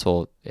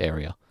dinosaur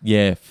area.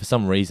 Yeah, for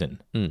some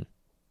reason. I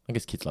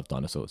guess kids love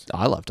dinosaurs.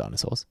 I love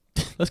dinosaurs.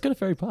 Let's go to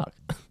Fairy Park.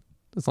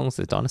 As long as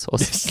they're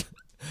dinosaurs.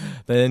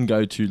 They then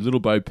go to Little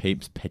Bo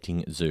Peep's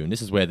petting zoo. And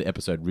this is where the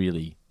episode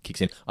really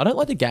kicks in. I don't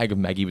like the gag of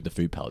Maggie with the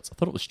food pellets. I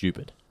thought it was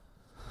stupid.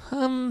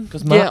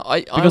 Because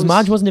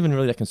Marge wasn't even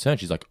really that concerned.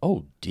 She's like,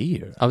 oh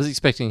dear. I was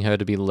expecting her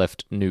to be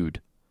left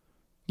nude.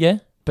 Yeah,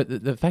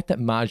 but the fact that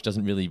Marge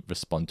doesn't really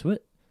respond to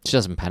it. She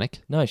doesn't panic.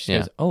 No, she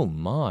goes, oh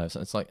my.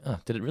 So it's like,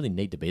 did it really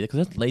need to be there? Because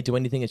it doesn't lead to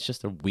anything. It's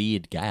just a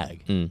weird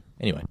gag.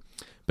 Anyway,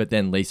 but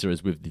then Lisa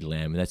is with the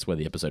lamb, and that's where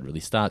the episode really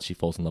starts. She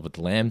falls in love with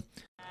the lamb.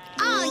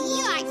 Oh,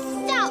 you are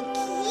so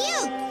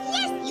cute.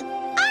 Yes, you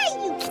are.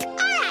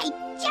 I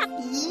just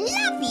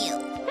love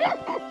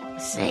you.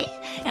 See,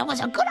 it was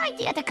a good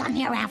idea to come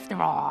here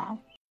after all.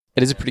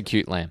 It is a pretty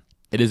cute lamb.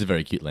 It is a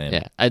very cute lamb.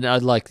 Yeah, and I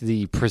like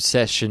the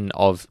procession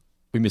of...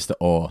 We missed the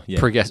awe. Yeah.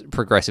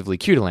 Progressively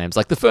cuter lambs.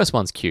 Like the first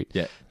one's cute.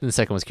 Yeah. Then the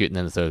second one's cute, and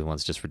then the third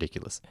one's just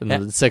ridiculous. And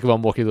then the second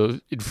one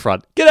walking in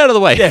front. Get out of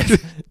the way. Yeah.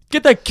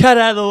 Get that cat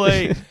out of the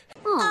way.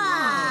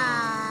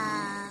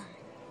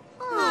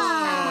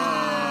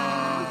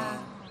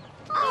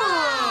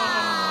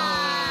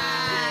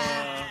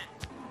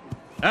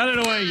 Out of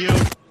the way, you.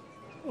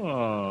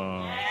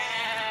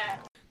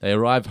 They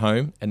arrive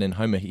home, and then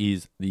Homer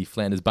hears the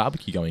Flanders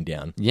barbecue going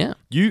down. Yeah.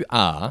 You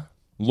are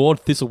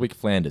Lord Thistlewick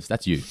Flanders.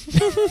 That's you.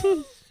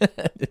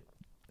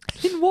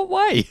 In what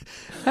way?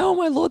 How am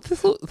I Lord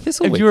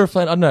Thistlewick? If you're a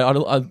Flanders, I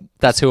don't know.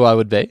 That's who I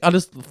would be. I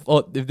just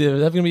thought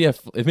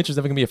if Mitchell's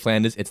ever going to be a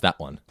Flanders, it's that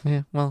one.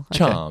 Yeah, well, okay.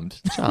 Charmed.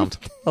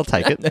 I'll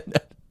take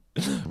it.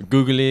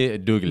 Googly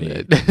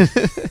doogly.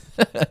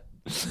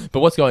 But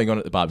what's going on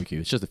at the barbecue?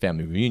 It's just a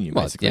family reunion,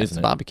 basically, it's isn't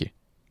a it? barbecue.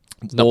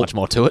 There's not much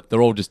more to it.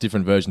 They're all just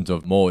different versions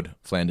of Maud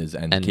Flanders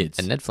and kids.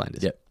 And Ned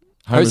Flanders. Yep.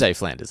 Jose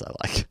Flanders, I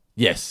like.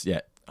 Yes, yeah.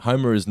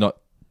 Homer is not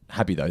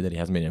happy, though, that he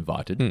hasn't been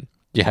invited.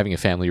 You're having a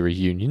family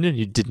reunion and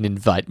you didn't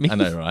invite me. I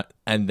know, right?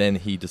 And then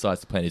he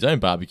decides to plan his own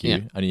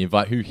barbecue and he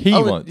invite who he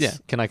wants. Yeah,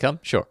 can I come?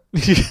 Sure.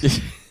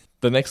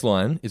 The next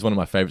line is one of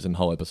my favorites in the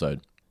whole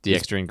episode. The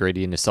extra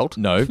ingredient is salt?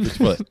 No,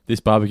 this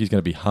barbecue is going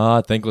to be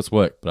hard, thankless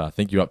work, but I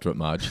think you're up to it,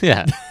 Marge.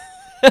 Yeah.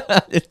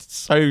 It's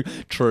so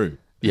true.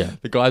 Yeah.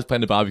 The guys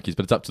plan the barbecues,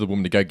 but it's up to the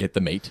woman to go get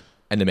the meat,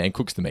 and the man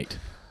cooks the meat.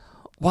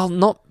 Well,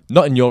 not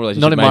in your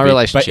relationship, Not in my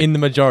relationship. but in the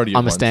majority of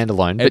I'm a ones.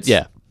 standalone, but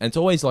yeah. And it's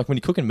always like when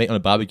you're cooking meat on a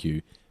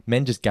barbecue,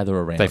 men just gather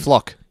around. They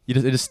flock. They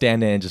just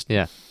stand there and just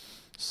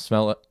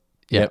smell it.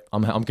 Yeah. Yep,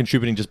 I'm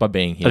contributing just by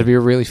being here. It'd be a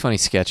really funny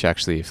sketch,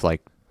 actually, if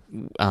like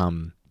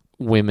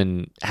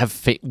women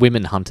have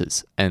women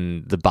hunters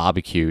and the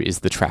barbecue is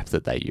the trap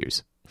that they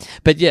use.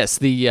 But yes,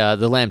 the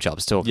lamb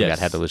chops, talking about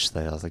how delicious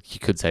they are. Like, you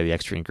could say the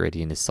extra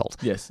ingredient is salt.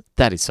 Yes.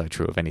 That is so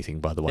true of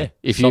anything, by the way. Yeah.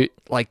 If Salt. you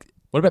like,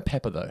 What about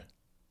pepper, though?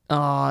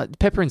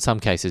 pepper in some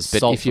cases, but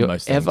Salt if for you're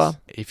most ever things.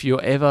 if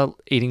you're ever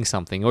eating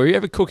something or you're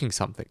ever cooking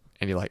something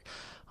and you're like,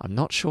 I'm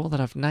not sure that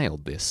I've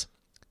nailed this,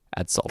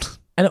 add salt.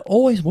 And it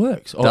always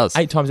works. Or does.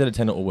 8 times out of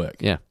 10 it will work.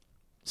 Yeah.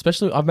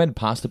 Especially, I've made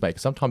pasta bake.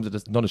 Sometimes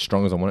it's not as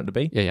strong as I want it to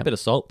be. Yeah. Bit of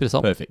salt.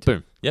 Perfect.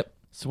 Boom. Yep.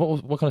 So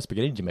what kind of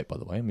spaghetti did you make, by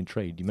the way? I'm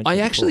intrigued. You mentioned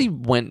I it actually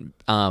before.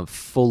 went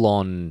full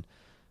on.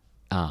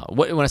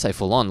 When I say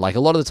full on, like a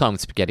lot of the time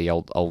with spaghetti,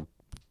 I'll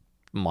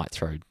might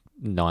throw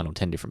 9 or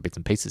 10 different bits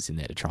and pieces in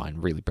there to try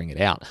and really bring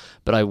it out.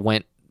 But I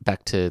went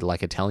back to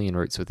like Italian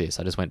roots with this.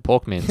 I just went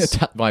pork mince.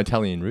 My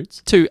Italian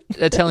roots. To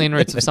Italian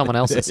roots of someone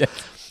else's.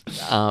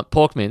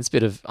 Pork mince,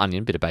 bit of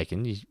onion, bit of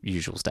bacon,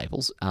 usual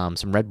staples.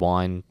 Some red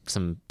wine,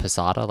 some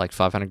passata, like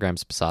 500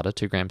 grams of passata,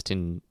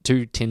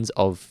 2 tins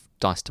of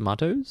diced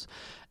tomatoes,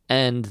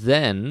 and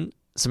then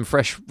some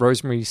fresh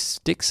rosemary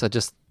sticks. I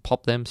just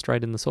popped them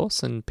straight in the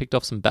sauce and picked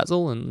off some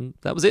basil, and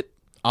that was it.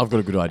 I've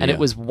got a good idea. And it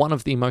was one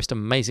of the most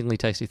amazingly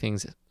tasty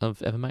things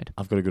I've ever made.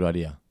 I've got a good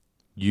idea.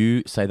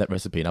 You say that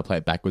recipe and I'll play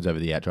it backwards over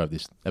the outro of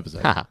this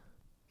episode. Haha.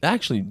 That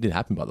actually did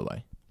happen, by the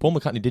way. Paul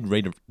McCartney did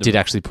read Did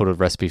actually put a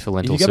recipe for If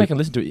lentil you go soup. back and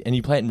listen to it and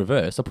you play it in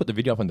reverse, I put the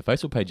video up on the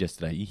Facebook page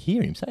yesterday. You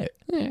hear him say it.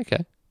 Yeah,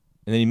 okay.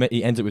 And then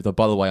he ends it with,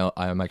 by the way,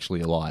 I am actually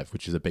alive,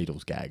 which is a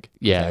Beatles gag.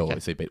 Yeah, They okay.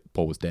 always say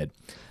Paul was dead.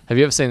 Have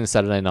you ever seen the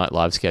Saturday Night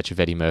Live sketch of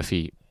Eddie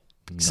Murphy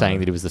saying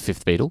that he was the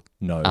fifth Beatle?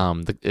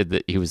 No.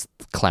 He was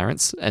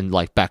Clarence, and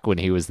like back when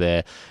he was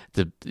there,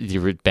 the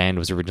band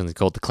was originally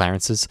called the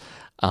Clarences.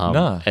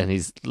 No. And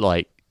he's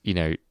like,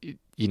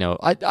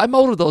 I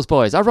molded those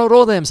boys. I wrote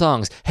all them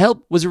songs.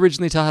 Help was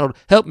originally titled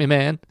 "Help Me,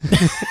 Man."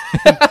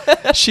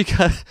 She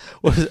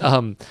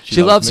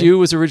loves me. you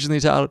was originally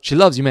titled "She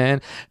Loves You,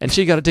 Man," and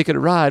She Got a Ticket to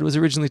Ride was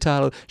originally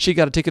titled "She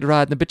Got a Ticket to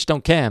Ride and the Bitch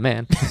Don't Care,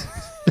 Man."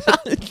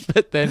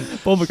 But then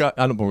Paul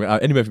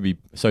McCartney, Eddie Murphy would be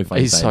so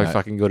funny. he's so that.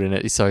 fucking good in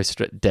it. He's so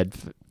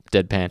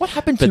deadpan. What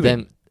happened to But then,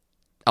 him?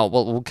 oh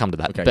well, we'll come to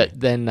that. Okay, but yeah.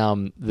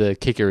 then the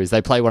kicker is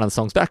they play one of the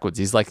songs backwards.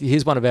 He's like,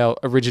 here's one of our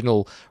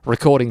original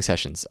recording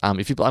sessions.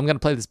 If I'm going to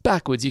play this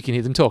backwards, you can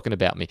hear them talking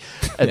about me.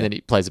 And then he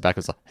plays it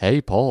backwards like,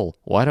 hey Paul,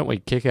 why don't we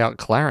kick out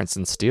Clarence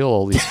and steal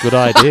all these good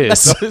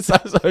ideas? That's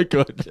so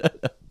good.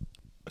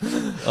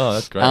 Oh,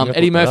 that's great. I'm gonna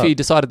Eddie put that Murphy up.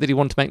 decided that he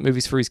wanted to make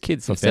movies for his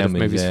kids instead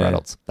families, of movies for yeah.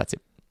 adults. That's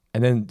it.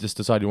 And then just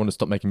decided you want to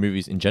stop making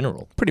movies in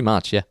general. Pretty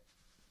much, yeah.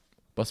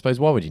 But I suppose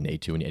why would you need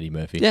to when you're Eddie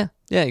Murphy? Yeah,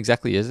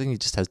 exactly. I think he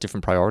just has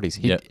different priorities.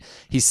 Yep.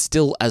 He's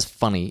still as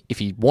funny if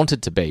he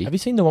wanted to be. Have you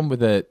seen the one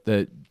with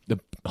the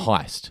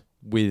heist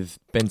with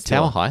Ben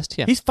Tower Stiller? Heist,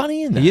 yeah. He's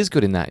funny in that. He is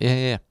good in that.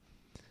 Yeah.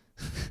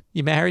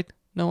 You married?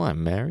 No,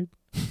 I'm married.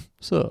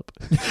 What's up?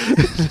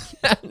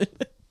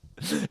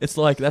 It's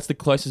like that's the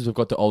closest we've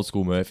got to old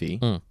school Murphy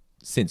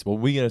since. Well,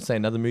 we're going to say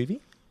another movie.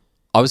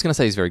 I was going to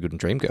say he's very good in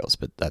Dreamgirls,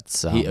 but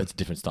that's... It's a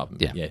different stuff.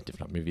 yeah. Different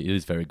type of movie. It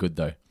is very good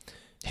though.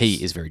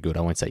 he is very good.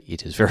 I won't say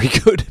it is very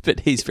good,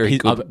 but he's very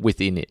good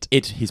within it.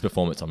 His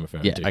performance I'm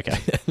referring to. Okay.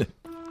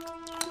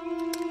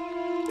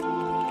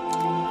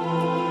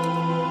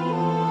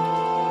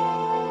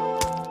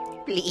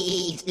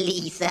 Please,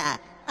 Lisa,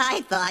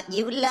 I thought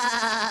you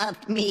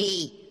loved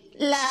me.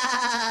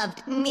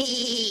 Loved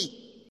me.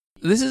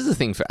 This is the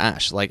thing for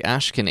Ash. Like,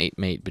 Ash can eat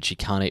meat, but she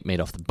can't eat meat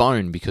off the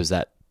bone because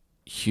that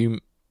I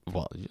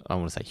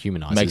want to say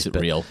humanizes. Makes it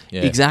but real.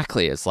 Yeah.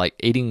 Exactly. It's like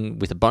eating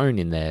with a bone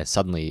in there.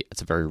 Suddenly,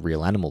 it's a very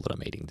real animal that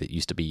I'm eating that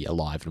used to be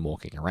alive and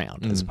walking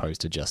around, as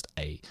opposed to just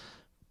a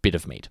bit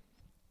of meat.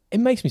 It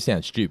makes me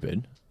sound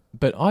stupid,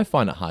 but I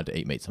find it hard to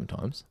eat meat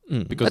sometimes.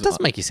 Because That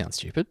doesn't make you sound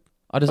stupid.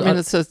 I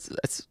just-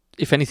 it's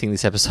if anything,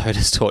 this episode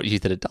has taught you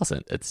that it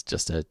doesn't. It's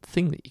just a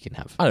thing that you can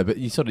have. I know, but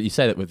you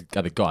say that with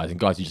other guys, and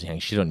guys usually hang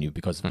shit on you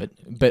because of it.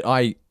 But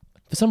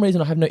for some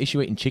reason, I have no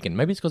issue eating chicken.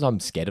 Maybe it's because I'm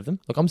scared of them.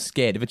 Like, I'm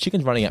scared. If a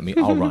chicken's running at me,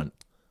 I'll run.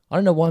 I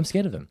don't know why I'm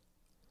scared of them.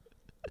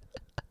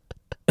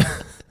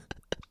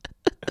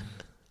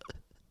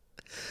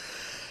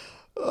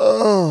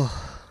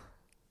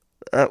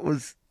 That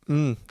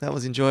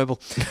was enjoyable.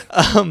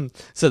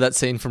 So that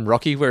scene from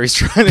Rocky where he's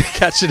trying to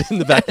catch it in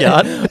the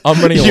backyard.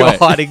 I'm running You're away.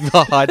 hiding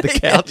behind the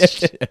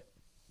couch.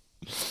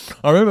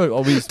 I remember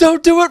always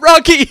Don't do it,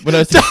 Rocky!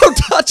 Don't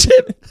touch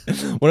it!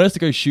 when I used to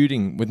go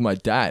shooting with my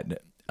dad.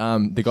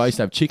 The guy used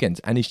to have chickens,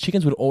 and his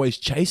chickens would always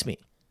chase me.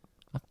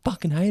 I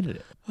fucking hated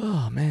it.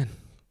 Oh, man.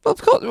 Well,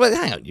 of course. Well,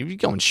 hang on. You're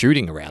going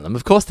shooting around them.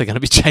 Of course they're going to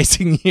be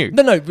chasing you.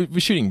 No, we're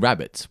shooting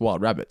rabbits,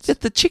 wild rabbits.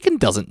 The chicken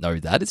doesn't know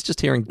that. It's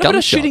just hearing No, we're not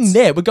gunshots. shooting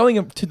there. We're going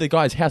up to the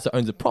guy's house that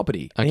owns the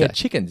property. And he had Okay.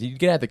 chickens. You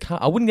get out of the car.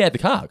 I wouldn't get out of the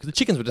car because the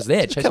chickens were just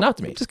there chasing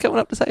after me. Just coming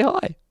up to say hi.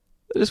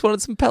 I just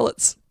wanted some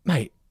pellets.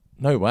 Mate,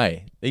 no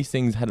way. These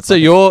things had a So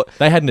fucking-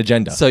 they had an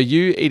agenda. So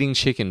you eating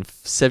chicken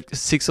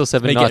 6 or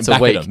 7 Me nights getting a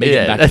back at week. them, me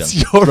getting back at that's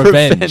them. your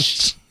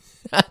Revenge.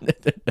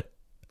 revenge.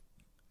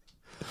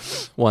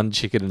 One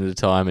chicken at a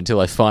time until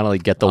I finally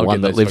get the I'll one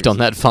get that those lived on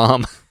that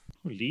farm.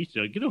 Oh,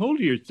 Lisa, get a hold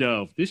of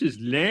yourself. This is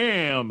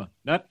lamb,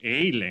 not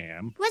a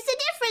lamb. What's the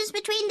difference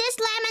between this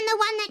lamb and the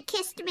one that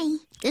kissed me?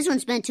 This one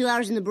spent 2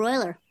 hours in the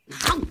broiler.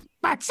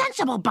 But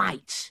sensible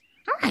bites.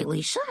 All right,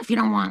 Lisa, if you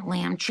don't want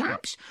lamb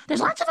chops, there's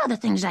lots of other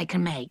things I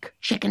can make.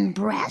 Chicken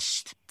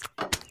breast,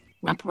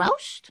 rump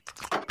roast,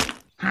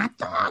 hot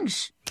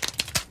dogs.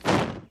 No,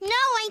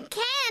 I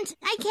can't.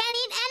 I can't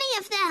eat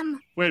any of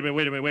them. Wait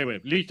a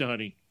minute. Lisa,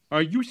 honey,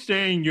 are you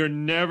saying you're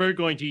never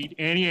going to eat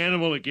any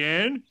animal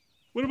again?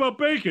 What about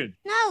bacon?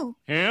 No.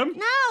 Ham?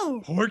 No.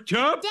 Pork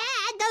chop?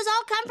 Dad, those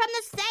all come from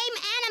the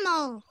same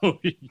animal. Oh,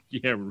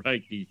 yeah,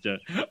 right, Lisa.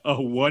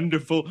 A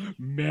wonderful,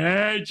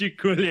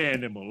 magical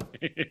animal.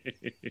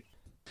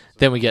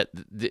 Then we get,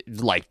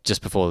 like,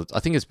 just before, I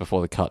think it's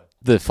before the cut,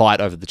 the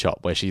fight over the chop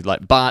where she,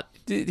 like, Bart,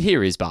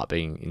 here is Bart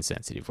being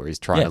insensitive where he's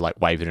trying to, like,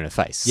 wave it in her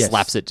face. Yes.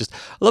 Slaps it. Just, I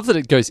love that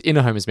it goes in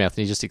Homer's mouth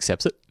and he just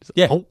accepts it.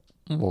 Yeah. Oh,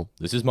 well,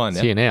 This is mine now.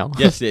 it's here now.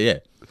 Yes, yeah.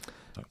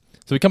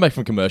 So we come back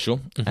from commercial,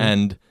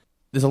 and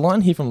there's a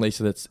line here from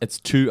Lisa that's it's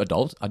too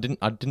adult. I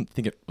didn't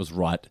think it was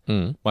right.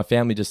 My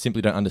family just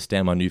simply don't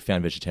understand my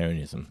newfound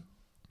vegetarianism.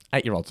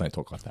 8-year-olds don't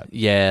talk like that.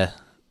 Yeah.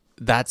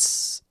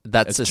 That's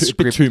It's a a bit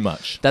script. too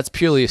much. That's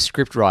purely a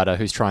script writer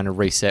who's trying to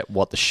reset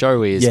what the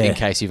show is Yeah. in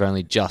case you've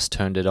only just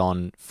turned it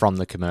on from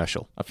the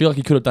commercial. I feel like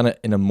he could have done it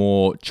in a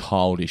more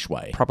childish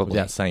way. Probably.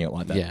 Without saying it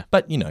like that. Yeah.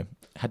 But,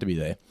 had to be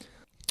there.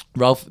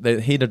 Ralph, they're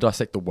here to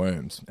dissect the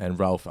worms, and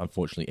Ralph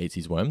unfortunately eats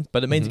his worms,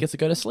 but it means he gets to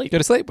go to sleep. Go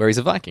to sleep where he's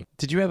a Viking.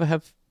 Did you ever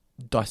have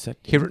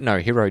Dissect.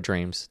 hero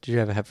dreams? Did you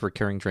ever have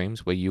recurring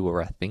dreams where you were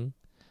a thing?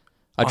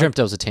 I dreamt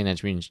I was a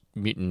Teenage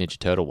Mutant Ninja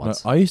Turtle No,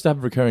 once. I used to have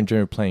a recurring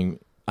dream of playing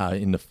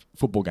in the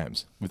football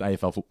games with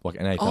AFL, like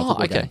an AFL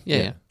football game.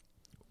 Yeah.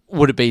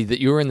 Would it be that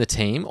you were in the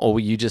team or were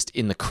you just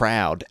in the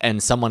crowd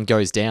and someone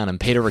goes down and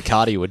Peter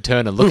Riccardi would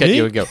turn and look Who, at me?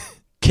 you and go,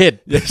 kid.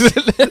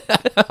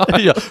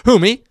 Yeah, who,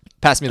 me?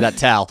 Pass me that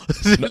towel.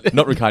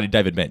 Not Riccardi,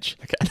 David Mensch.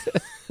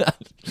 Okay.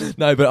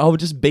 No, but I would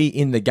just be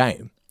in the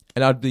game,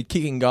 and I'd be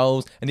kicking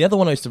goals. And the other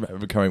one I used to have, a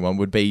recurring one,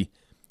 would be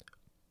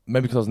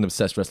maybe because I was an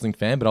obsessed wrestling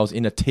fan, but I was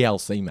in a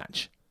TLC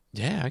match.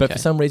 Yeah, okay. But for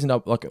some reason,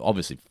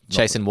 obviously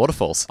Chasing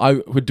waterfalls.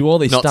 I would do all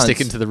these Not stunts.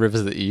 sticking to the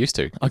rivers that you used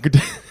to. I could.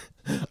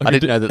 I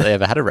didn't know that they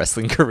ever had a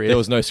wrestling career. There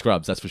was no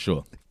scrubs, that's for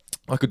sure.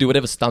 I could do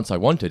whatever stunts I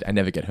wanted and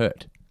never get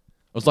hurt.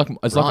 It's like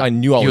Right. I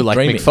knew I was You were like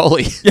dreaming. Mick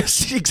Foley.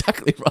 Yes,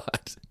 exactly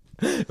right.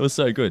 It was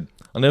so good.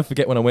 I'll never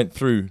forget when I went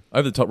through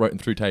over the top rope and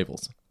through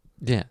tables.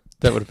 Yeah,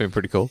 that would have been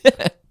pretty cool.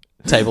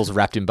 Tables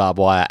wrapped in barbed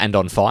wire and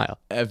on fire.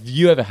 Have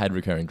you ever had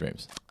recurring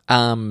dreams?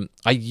 I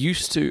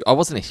used to. I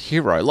wasn't a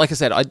hero. Like I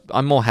said,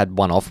 I more had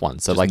one-off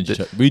ones. So Just like, Ninja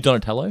Turtle- were you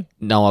Donatello?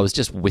 no, I was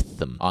just with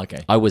them. Oh,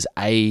 okay. I was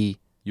a.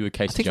 You were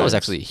Casey I think Jones. I was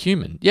actually a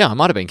human. Yeah, I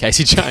might have been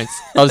Casey Jones.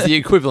 I was the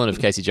equivalent of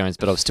Casey Jones,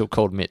 but I was still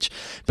called Mitch.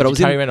 But Did I you was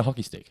carry in. around a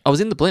hockey stick. I was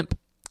in the blimp.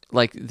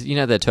 Like, you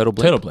know, the turtle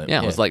blimp? Turtle blimp,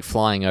 Yeah, I was yeah. like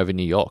flying over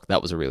New York.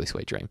 That was a really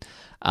sweet dream.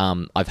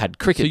 I've had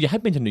So cricket. you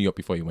had been to New York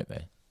before you went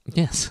there.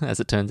 Yes, as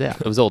it turns out.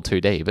 It was all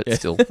 2D, but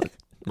still,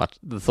 much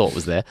the thought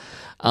was there.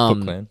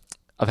 Foot Clan.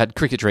 I've had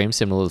cricket dreams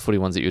similar to the footy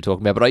ones that you were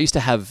talking about, but I used to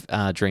have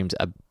dreams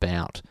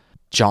about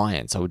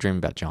giants. I would dream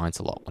about giants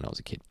a lot when I was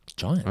a kid.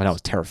 Giants. I mean, I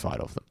was terrified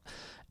of them.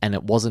 And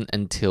it wasn't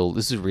until,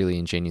 this is a really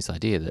ingenious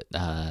idea,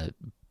 that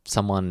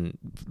someone,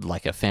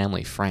 like a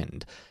family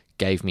friend,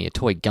 gave me a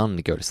toy gun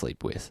to go to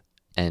sleep with.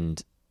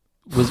 And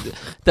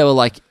they were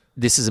like,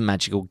 this is a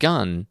magical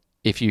gun.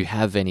 If you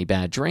have any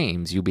bad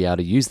dreams, you'll be able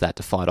to use that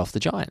to fight off the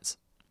giants.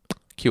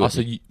 Cured Oh,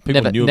 so me.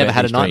 people knew never about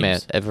had a these nightmare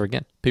dreams. ever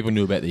again. People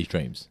knew about these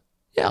dreams.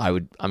 Yeah, I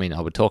would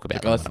talk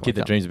about Like, I was them the when I kid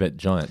that woke dreams about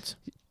giants.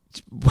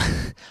 up.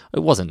 It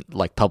wasn't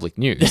like public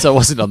news, so I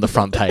wasn't on the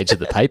front page of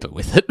the paper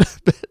with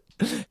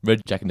it.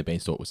 Red Jack and the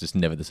Beanstalk was just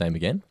never the same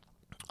again.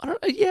 I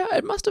don't know. Yeah,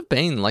 it must have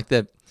been like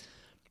the.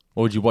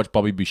 Or would you watch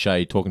Bobby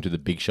Boucher talking to the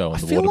Big Show on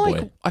the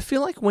Waterboy? I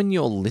feel like when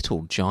you're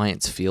little,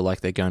 giants feel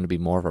like they're going to be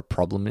more of a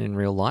problem in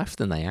real life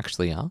than they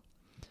actually are.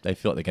 They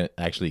feel like they can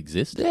actually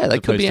exist. Yeah, they as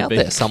could opposed be to out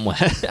being- there somewhere.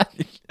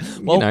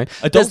 Well, know,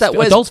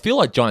 adults feel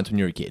like giants when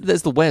you're a kid.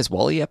 There's the Where's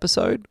Wally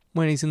episode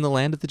when he's in the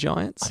land of the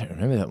giants. I don't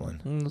remember that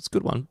one. It's a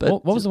good one.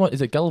 But What was the one?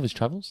 Is it Gulliver's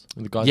Travels?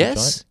 With the guy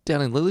yes,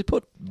 down in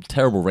Lilliput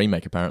terrible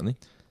remake apparently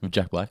with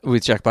Jack Black.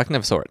 with Jack Black.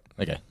 Never saw it.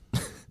 Okay,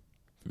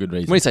 for good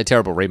reason. When you say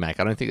terrible remake,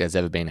 I don't think there's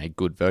ever been a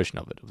good version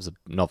of it. It was a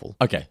novel.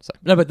 Okay, So-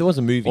 no, but there was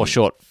a movie Or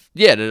short.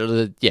 Yeah,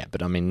 yeah,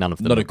 but I mean, none of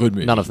them. Not a good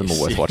movie. None of them are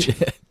worth watching.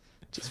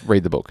 Just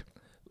read the book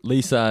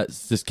Lisa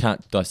just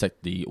can't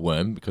dissect the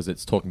worm because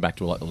it's talking back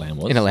to her like the lamb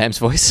was. in a lamb's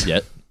voice.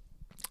 Yep.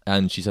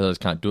 And she says, I just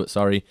can't do it,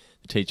 sorry.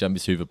 The teacher,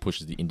 Miss Hoover,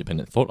 pushes the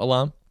independent thought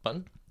alarm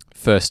button.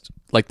 First,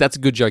 like that's a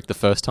good joke the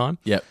first time,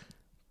 Yep,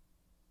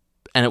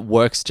 and it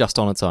works just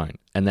on its own,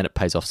 and then it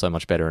pays off so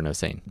much better in her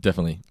scene.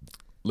 definitely.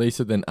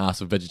 Lisa then asks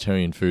for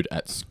vegetarian food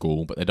at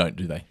school, but they don't,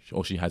 do they?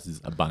 All she has is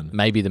a bun.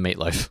 Maybe the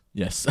meatloaf.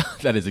 Yes,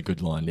 that is a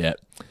good line, yeah.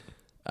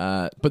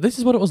 But this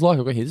is what it was like.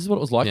 Okay, here, this is what it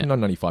was like in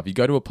 1995. You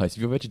go to a place,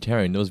 if you're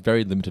vegetarian, there was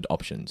very limited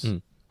options.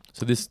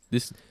 So this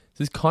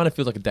kind of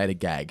feels like a dated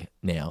gag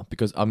now,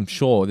 because I'm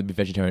sure there'd be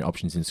vegetarian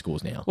options in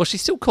schools now. Well, she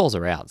still calls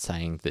her out,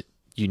 saying that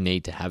you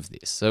need to have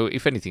this. So,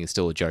 if anything, it's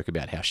still a joke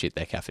about how shit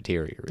their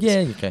cafeteria is.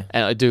 Yeah, okay.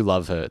 And I do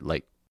love her.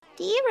 Like,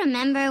 Do you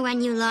remember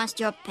when you lost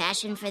your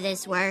passion for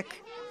this work?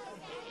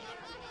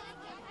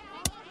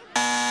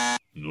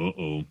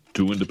 Uh-oh.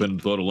 2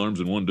 independent thought alarms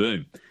in one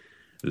day.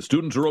 The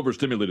students are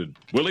overstimulated.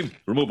 Willie,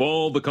 remove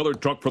all the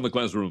colored chalk from the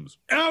classrooms.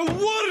 I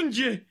warned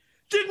you!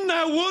 Didn't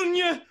I warn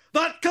you?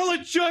 That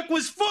colored chalk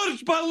was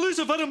forged by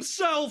Lucifer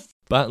himself!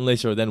 Bart and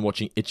Lisa are then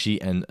watching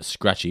Itchy and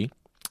Scratchy.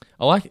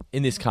 I like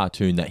in this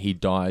cartoon that he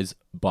dies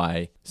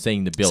by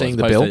seeing the bill Seeing as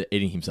the opposed bill? to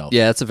eating himself.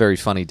 yeah, that's a very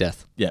funny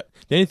death. Yeah.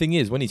 The only thing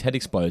is, when his head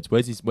explodes,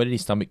 where did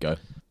his stomach go?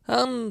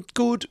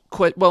 Good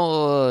question.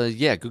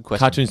 Good question.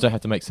 Cartoons don't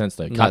have to make sense,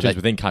 though. No, Cartoons they-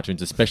 within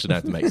cartoons especially don't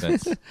have to make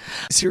sense.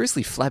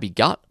 Seriously flabby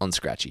gut on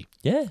Scratchy.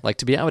 Yeah. Like,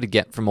 to be able to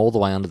get from all the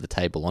way under the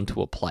table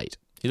onto a plate.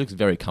 He looks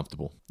very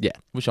comfortable. Yeah.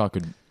 Wish I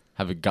could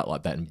have a gut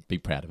like that and be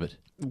proud of it.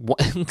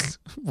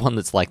 One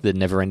that's like the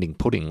never-ending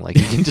pudding. Like,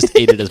 you can just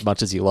eat it as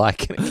much as you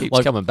like, and it keeps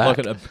coming back.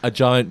 Like a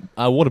giant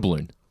water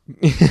balloon.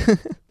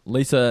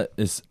 Lisa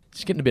is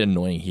she's getting a bit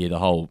annoying here,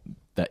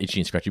 that Itchy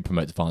and Scratchy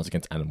promotes violence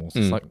against animals.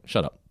 It's like,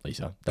 shut up,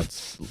 Lisa.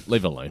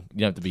 Leave it alone. You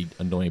don't have to be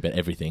annoying about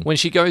everything. When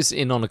she goes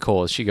in on a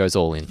cause, she goes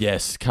all in.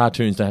 Yes,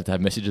 cartoons don't have to have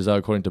messages, though,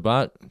 according to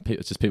Bart.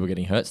 It's just people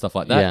getting hurt, stuff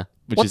like that. Yeah.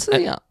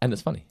 And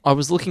it's funny. I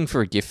was looking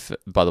for a GIF,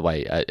 by the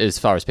way, as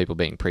far as people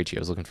being preachy. I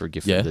was looking for a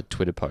GIF Yeah. for the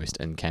Twitter post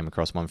and came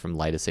across one from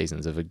later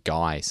seasons of a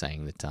guy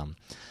saying that,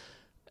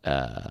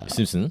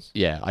 Simpsons.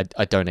 yeah,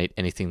 I don't eat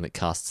anything that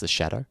casts a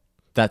shadow.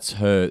 That's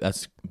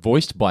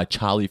voiced by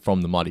Charlie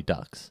from the Mighty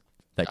Ducks.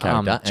 That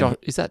character.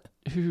 Is that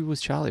who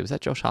was Charlie? Was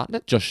that Josh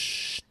Hartnett?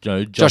 Joshua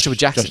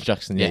Jackson. Josh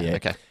Jackson, yeah.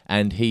 Okay.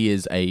 And he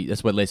is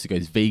that's where Lisa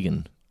goes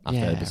vegan after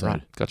that episode.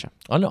 Right. Gotcha.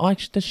 I know.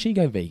 Does she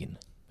go vegan?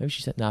 Maybe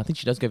she said no. I think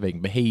she does go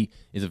vegan, but he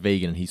is a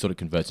vegan and he sort of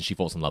converts and she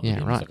falls in love with Yeah,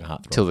 him. right. He's like a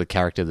heartthrob. Till the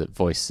character that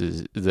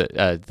voices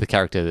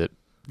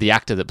the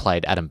actor that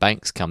played Adam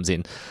Banks comes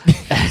in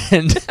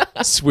and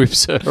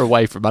swoops her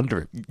away from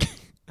under him.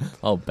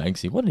 Oh,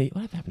 Banksy, what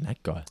happened to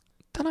that guy?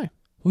 Don't know.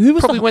 Who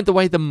was Probably went the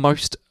way the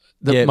most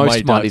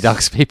Mighty Mighty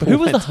Ducks people. Who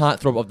was went. the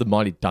heartthrob of the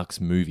Mighty Ducks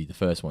movie, the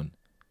first one?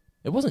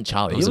 It wasn't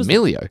Charlie. It was the-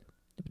 Emilio.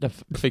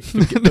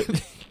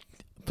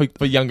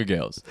 for younger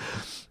girls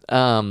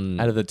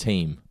out of the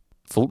team.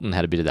 Fulton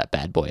had a bit of that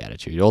bad boy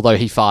attitude, although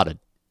he farted,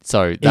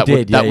 so that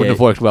did, wouldn't have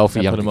worked well for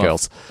That put younger him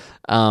girls.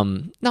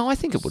 No, I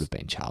think it would have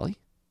been Charlie.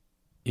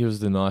 He was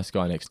the nice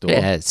guy next door.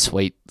 Yeah,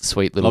 sweet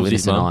little Loves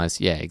his innocent mum. eyes.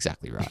 Yeah,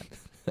 exactly right.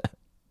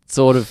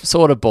 sort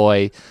of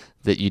boy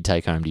that you'd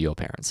take home to your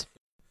parents.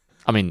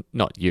 I mean,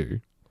 not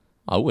you.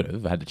 I would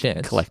have had a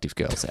chance. Collective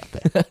girls out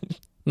there.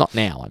 Not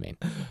now, I mean.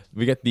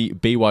 We get the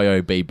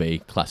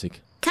BYOBB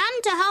classic.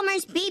 Come to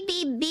Homer's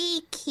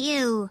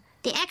BBBQ.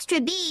 The extra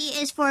B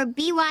is for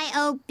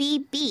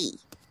BYOBB.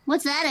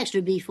 What's that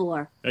extra B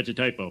for? That's a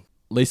typo.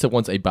 Lisa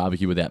wants a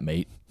barbecue without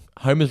meat.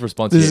 Homer's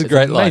response This here is a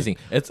great line. amazing.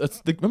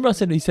 Remember I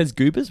said he says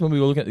goobers when we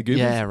were looking at the goobers?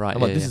 Yeah, right,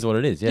 I'm like, yeah, this yeah. is what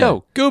it is. Yeah.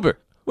 Yo, Goober,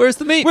 where's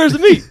the meat? Where's the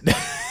meat?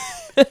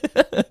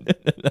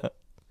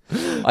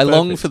 I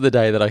long for the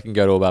day that I can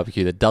go to a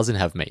barbecue that doesn't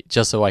have meat,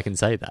 just so I can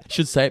say that.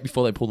 Should say it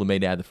before they pull the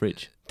meat out of the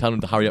fridge. Tell them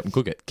to hurry up and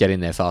cook it. Get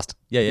in there fast.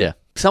 Yeah.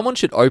 Someone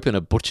should open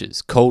a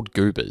butcher's called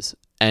Goobers,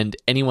 and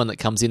anyone that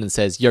comes in and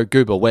says, "Yo,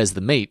 Goober, where's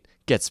the meat?"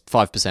 gets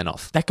 5%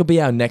 off. That could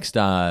be our next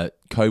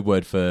code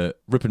word for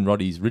Rip and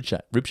Roddy's Rib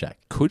Shack.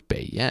 Could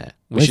be, yeah.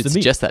 We Where's should the meat?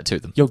 suggest that to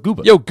them. Yo,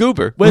 Goober. Yo,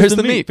 Goober, where's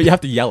the meat? But you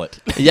have to yell it.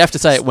 You have to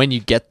say it when you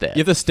get there.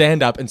 You have to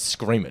stand up and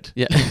scream it.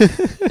 Yeah.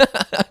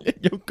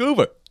 Yo,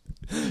 Goober.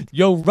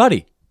 Yo,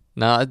 Ruddy.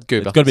 Nah,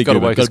 Goober. It's got to be gotta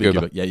Goober. work Gotta as be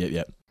Goober. Goober.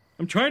 Yeah.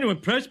 I'm trying to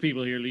impress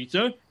people here,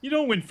 Lisa. You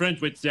don't win friends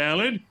with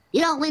salad.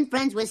 You don't win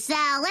friends with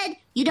salad.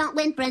 You don't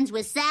win friends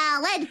with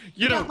salad.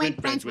 You don't win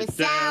friends with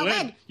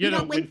salad. You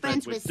don't win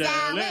friends with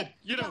salad.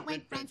 You don't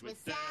win friends with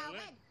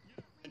salad.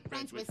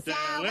 Friends with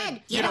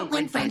salad. You don't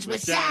win friends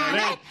with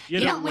salad. You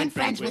don't win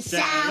friends with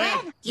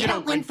salad. You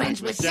don't win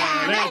friends with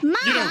salad.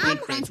 You don't win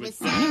friends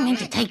with I didn't mean to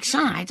salad. take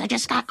sides. I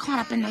just got caught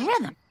up in the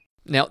rhythm.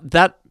 Now,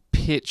 that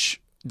pitch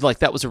like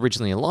that was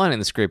originally a line in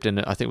the script, and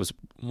I think it was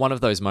one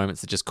of those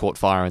moments that just caught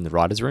fire in the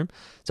writer's room.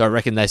 So I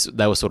reckon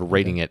they were sort of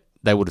reading it.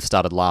 They would have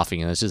started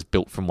laughing, and it's just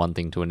built from one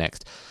thing to the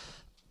next.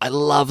 I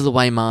love the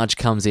way Marge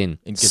comes in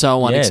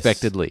so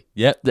unexpectedly.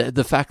 Yep.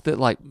 The fact that,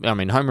 like, I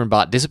mean, Homer and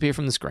Bart disappear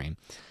from the screen.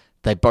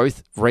 They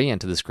both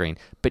re-enter the screen,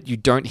 but you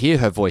don't hear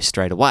her voice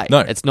straight away.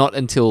 No. It's not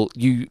until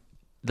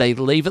they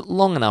leave it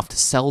long enough to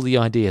sell the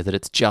idea that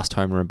it's just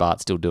Homer and Bart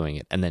still doing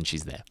it, and then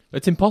she's there.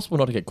 It's impossible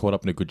not to get caught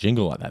up in a good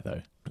jingle like that,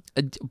 though.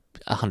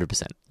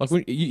 100%. Like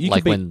when, you like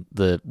could be, when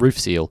the Roof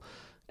Seal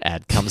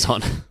ad comes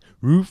on.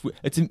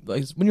 like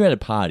when you're at a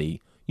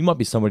party, you might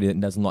be somebody that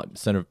doesn't like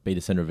be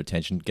the center of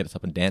attention, gets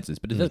up and dances,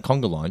 but if there's a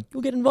conga line,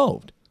 you'll get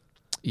involved.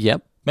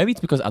 Yep. Maybe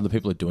it's because other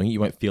people are doing it, you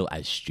won't feel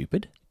as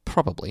stupid.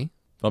 Probably.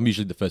 But I'm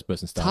usually the first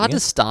person It's starting hard it. to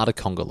start a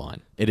conga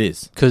line. It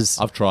is. Because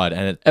I've tried,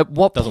 and it at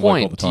what doesn't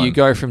work all the point do you time.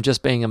 go from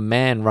just being a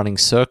man running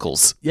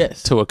circles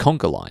Yes. to a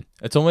conga line?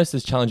 It's almost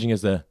as challenging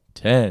as the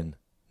 10,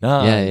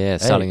 9, Yeah,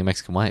 8. starting a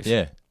Mexican wave.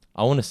 Yeah.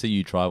 I want to see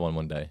you try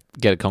one day.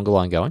 Get a conga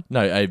line going?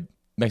 No, a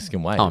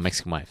Mexican wave. Oh, a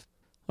Mexican wave.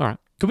 All right.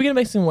 Could we get a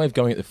Mexican wave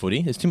going at the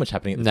footy? There's too much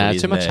happening at the footy. Nah, too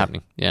isn't much there?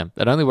 happening. Yeah.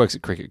 It only works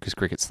at cricket because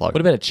cricket's slow. What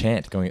about a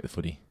chant going at the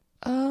footy?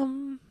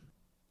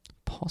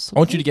 Possibly. I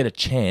want you to get a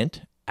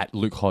chant at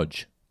Luke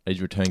Hodge at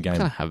his return game.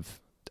 I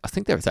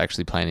think they're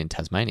actually playing in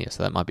Tasmania,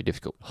 so that might be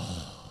difficult.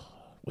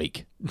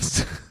 Weak.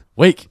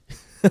 Weak.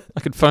 I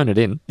could phone it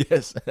in.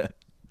 Yes.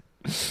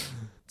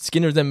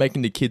 Skinner is then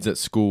making the kids at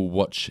school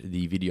watch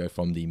the video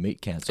from the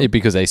meat council.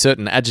 Because a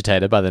certain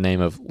agitator by the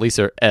name of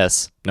Lisa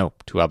S. No,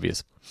 too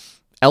obvious.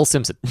 L.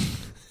 Simpson.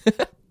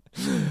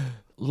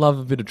 Love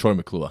a bit of Troy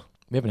McClure.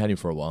 We haven't had him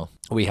for a while.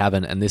 We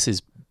haven't, and this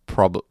is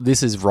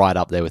right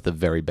up there with the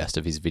very best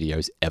of his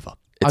videos ever.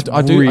 It's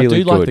I do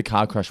really like good. the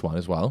car crash one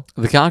as well.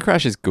 The car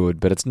crash is good,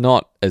 but it's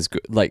not as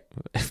good. Like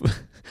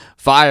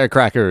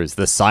Firecrackers,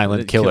 the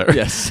silent killer.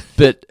 Yes.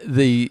 But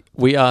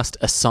we asked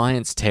a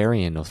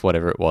science-tarian or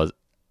whatever it was.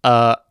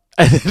 That's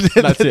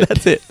it.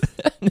 That's it.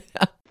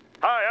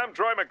 Hi, I'm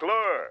Troy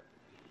McClure.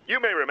 You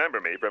may remember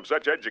me from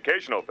such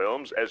educational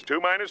films as 2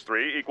 minus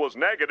 3 equals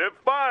negative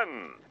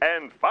fun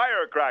and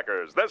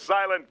Firecrackers, the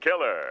silent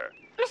killer.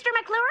 Mr.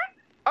 McClure?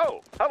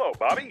 Oh, hello,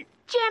 Bobby.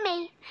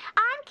 Jimmy,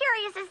 I'm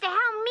curious as to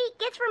how meat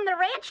gets from the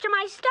ranch to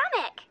my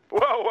stomach.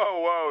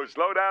 Whoa,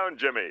 slow down,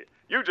 Jimmy.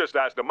 You just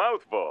asked a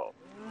mouthful.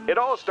 It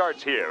all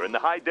starts here in the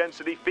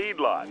high-density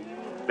feedlot.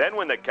 Then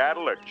when the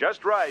cattle are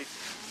just right,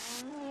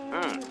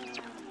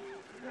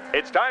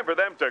 it's time for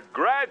them to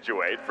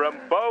graduate from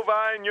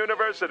Bovine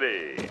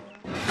University.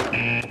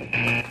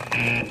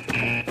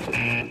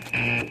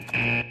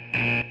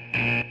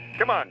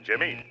 Come on,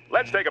 Jimmy.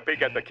 Let's take a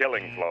peek at the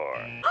killing floor.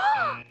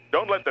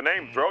 Don't let the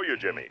name throw you,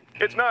 Jimmy.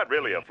 It's not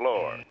really a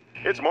floor.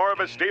 It's more of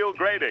a steel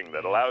grating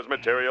that allows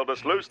material to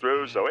sluice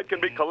through so it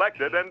can be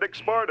collected and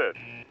exported.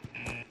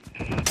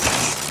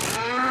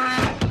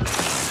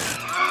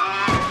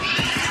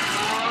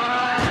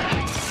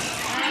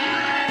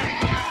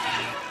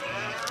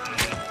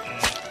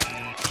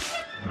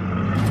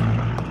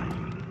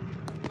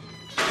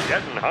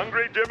 Getting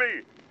hungry,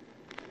 Jimmy?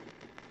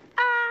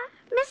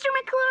 Mr.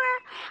 McClure,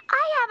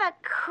 I have a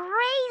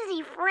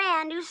crazy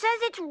friend who says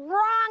it's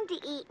wrong to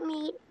eat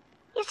meat.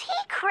 Is he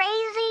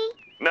crazy?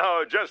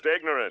 No, just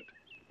ignorant.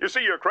 You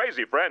see, your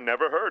crazy friend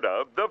never heard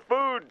of the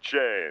food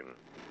chain.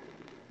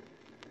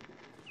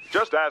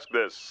 Just ask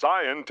this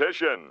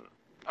scientician.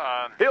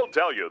 He'll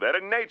tell you that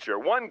in nature,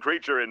 one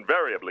creature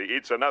invariably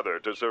eats another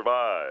to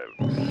survive.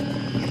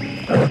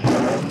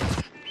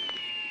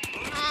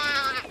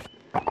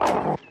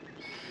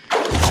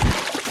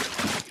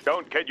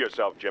 Don't kid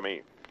yourself,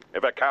 Jimmy.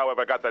 If a cow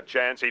ever got the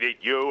chance, he'd eat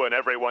you and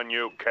everyone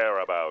you care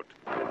about.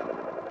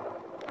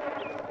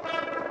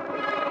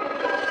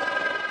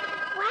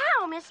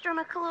 Wow, Mr.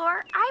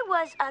 McClure, I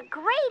was a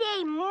grade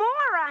A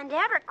moron to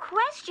ever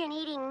question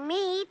eating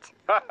meat.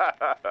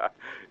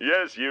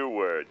 Yes, you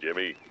were,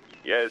 Jimmy.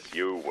 Yes,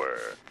 you were.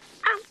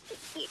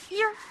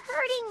 You're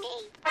hurting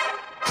me.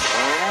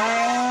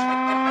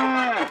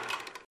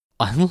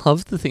 I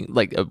love the thing,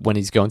 like, when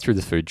he's going through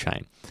the food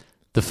chain.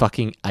 The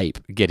fucking ape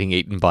getting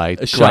eaten by a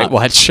great shark.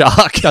 white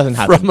shark Doesn't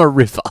happen. from a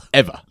river.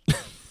 Ever.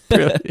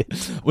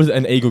 Was it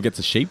an eagle gets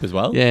a sheep as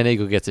well? Yeah, an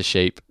eagle gets a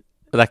sheep.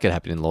 That could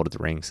happen in Lord of the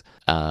Rings.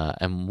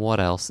 And what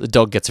else? The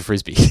dog gets a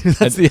frisbee.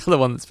 That's the other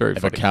one that's very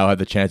If funny. a cow had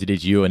the chance, it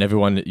is you and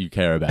everyone that you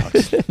care about.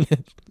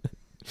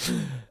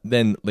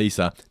 Then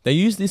Lisa, they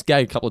use this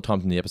gag a couple of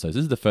times in the episodes.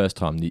 This is the first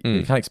time. You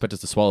can't expect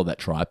us to swallow that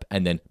tripe.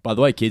 And then, by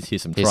the way, kids,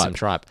 here's some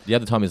tripe. The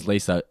other time is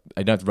Lisa,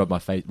 I don't have to rub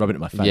it in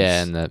my face.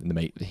 Yeah, and the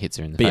meat hits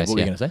her in the But yeah, face. what were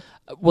you going to say?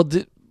 Well,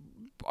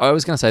 I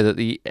was going to say that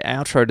the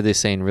outro to this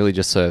scene really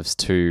just serves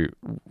to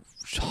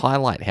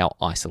highlight how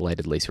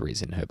isolated Lisa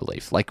is in her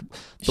belief. Like,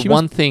 the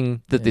one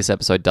thing that this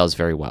episode does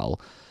very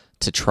well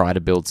to try to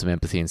build some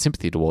empathy and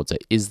sympathy towards her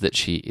is that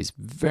she is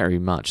very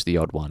much the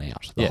odd one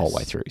out the whole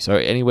way through. So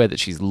anywhere that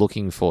she's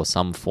looking for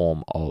some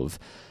form of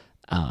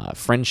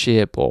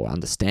friendship or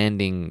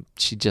understanding,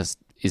 she just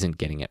isn't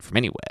getting it from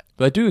anywhere.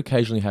 But I do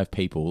occasionally have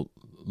people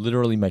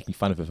literally making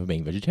fun of her for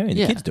being vegetarian.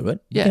 Yeah. The kids do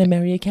it. Yeah. You're going to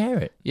marry a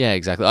carrot. Yeah,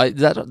 exactly.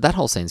 That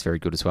whole scene's very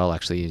good as well,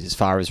 actually, as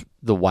far as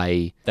the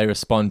way... They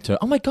respond to,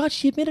 oh my God,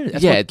 she admitted it.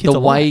 That's yeah, what kids the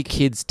are way like.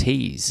 kids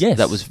tease. Yes.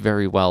 That was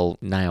very well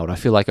nailed. I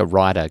feel like a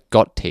writer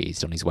got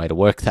teased on his way to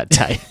work that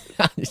day.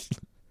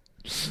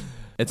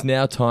 It's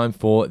now time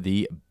for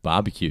the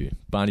barbecue.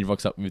 Barney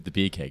rocks up with the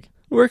beer keg.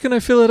 Where can I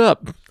fill it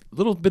up? A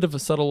little bit of a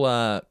subtle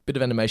bit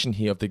of animation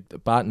here of the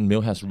Bart and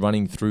Milhouse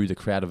running through the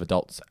crowd of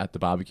adults at the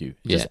barbecue.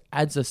 It just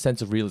adds a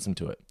sense of realism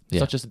to it. It's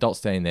not just adults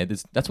standing there.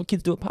 That's what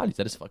kids do at parties.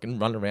 They just fucking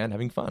run around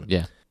having fun.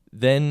 Yeah.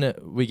 Then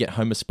we get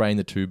Homer spraying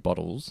the 2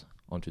 bottles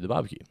onto the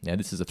barbecue. Now,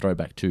 this is a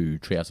throwback to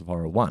Treehouse of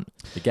Horror 1.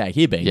 The gag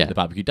here being the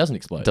barbecue doesn't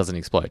explode. Doesn't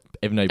explode.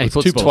 Even though he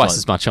puts 2 bottles twice on.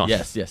 as much on.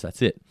 Yes,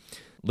 that's it.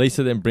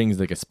 Lisa then brings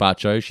the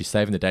gazpacho. She's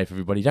saving the day for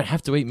everybody. You don't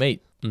have to eat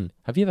meat.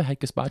 Have you ever had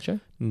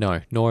gazpacho? No,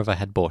 nor have I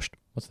had borscht.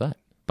 What's that?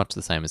 Much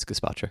the same as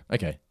gazpacho.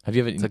 Okay. Have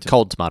you ever... It's a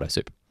cold tomato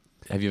soup.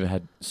 Have you ever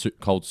had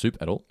cold soup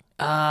at all?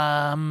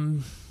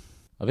 I've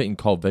eaten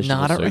cold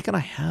vegetable soup. No, I don't reckon I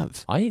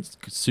have. I eat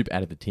soup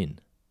out of the tin.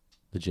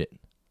 Legit.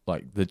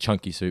 Like the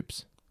chunky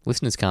soups.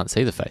 Listeners can't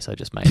see the face I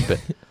just made, but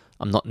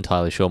I'm not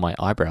entirely sure my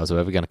eyebrows are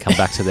ever going to come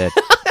back to their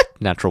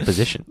natural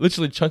position.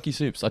 Literally chunky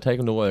soups. I take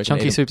them to work.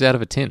 Chunky soups out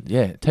of a tin.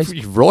 Yeah. It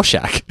tastes...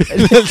 Rorschach.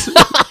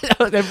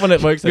 Everyone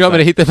at work says You want me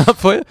to heat them up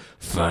for you?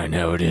 Fine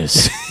how it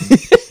is.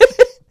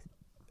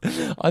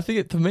 I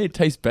think to me it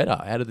tastes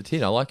better out of the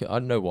tin. I like it. I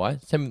don't know why.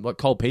 Same like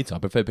cold pizza. I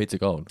prefer pizza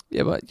cold.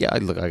 Yeah, but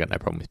look, I got no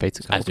problem with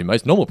pizza cold. As do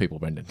most normal people,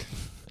 Brendan.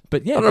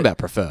 But yeah, I don't know about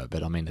prefer,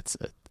 but I mean it's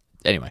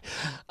anyway.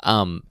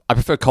 I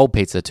prefer cold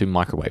pizza to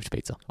microwaved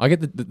pizza. I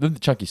get the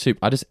chunky soup.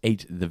 I just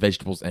eat the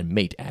vegetables and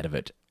meat out of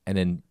it, and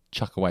then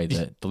chuck away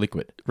the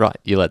liquid. Right,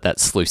 you let that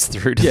sluice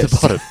through to the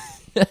bottom.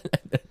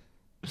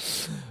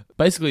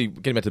 Basically,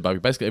 getting back to the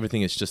barbecue, basically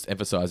everything is just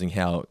emphasizing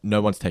how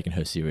no one's taken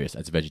her serious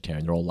as a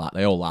vegetarian.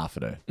 They all laugh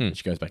at her.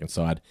 She goes back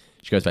inside.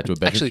 She goes back to her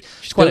bedroom. Actually,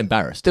 she's quite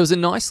embarrassed. There was a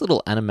nice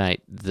little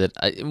animate that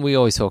we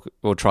always talk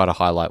or try to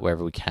highlight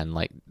wherever we can,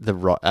 like the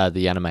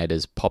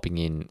animators popping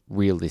in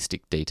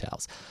realistic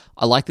details.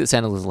 I like that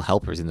Santa Little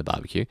Helper is in the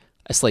barbecue,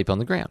 asleep on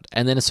the ground,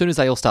 and then as soon as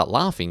they all start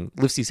laughing,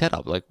 lifts his head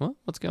up, like, what?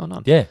 What's going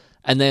on? Yeah.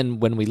 And then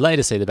when we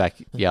later see the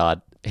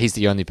backyard, he's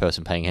the only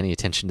person paying any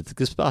attention to the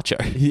gazpacho.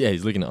 Yeah,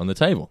 he's looking at it on the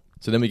table.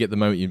 So then we get the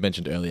moment you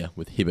mentioned earlier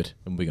with Hibbert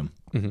and Wiggum.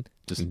 Mm-hmm.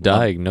 Just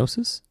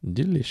Diagnosis?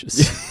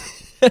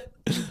 Delicious.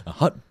 A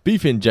hot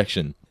beef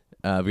injection.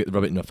 We get the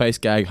Robert in the face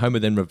gag. Homer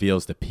then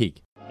reveals the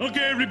pig.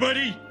 Okay,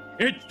 everybody,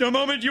 it's the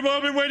moment you've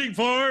all been waiting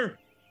for.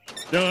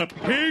 The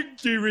pig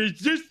de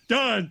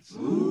resistance.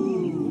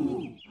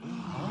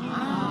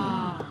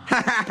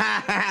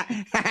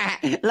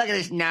 Look at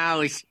his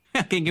nose.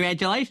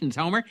 Congratulations,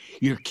 Homer.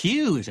 Your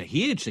cue is a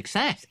huge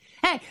success.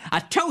 Hey, a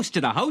toast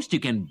to the host who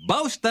can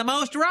boast the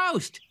most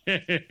roast.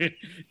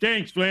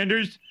 Thanks,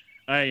 Flanders.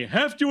 I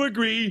have to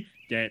agree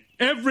that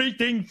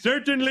everything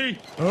certainly...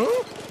 Huh?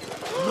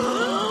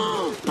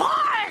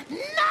 Bart,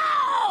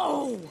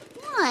 no!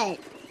 What?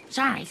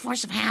 Sorry,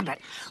 force of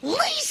habit.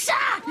 Lisa,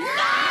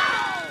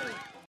 no!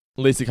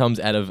 Lisa comes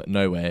out of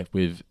nowhere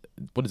with,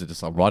 what is it,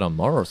 just a ride-on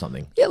mower or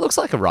something? Yeah, it looks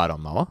like a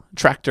ride-on mower.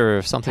 Tractor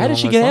or something. How did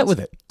she get out with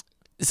it?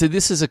 So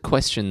this is a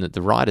question that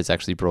the writers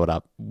actually brought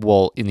up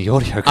in the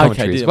audio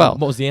commentary as well.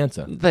 What was the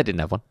answer? They didn't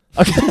have one.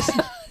 Okay.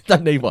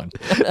 Don't need one.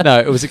 No,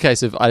 it was a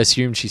case of, I'd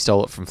assumed she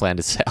stole it from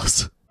Flanders'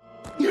 house.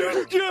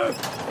 It's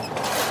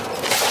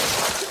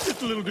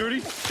just a little dirty.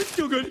 It's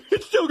still good.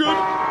 It's still good.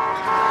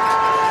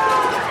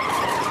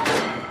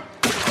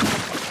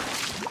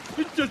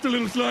 It's just a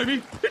little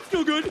slimy. It's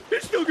still good.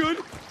 It's still good.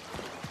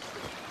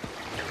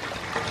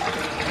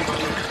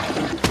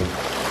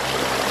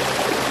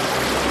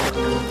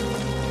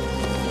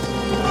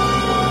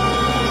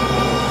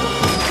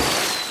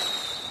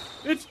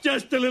 It's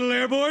just a little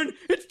airborne.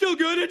 It's still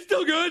good. It's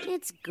still good.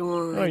 It's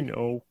gone. I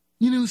know.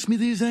 You know,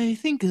 Smithers, I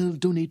think I'll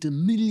donate $1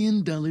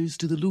 million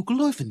to the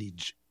local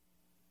orphanage.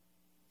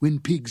 When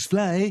pigs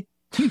fly.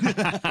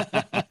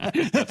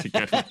 That's a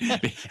good one.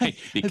 Hey,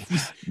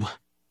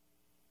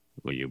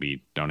 will you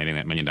be donating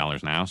that $1 million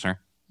now, sir?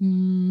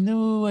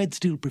 No, I'd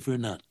still prefer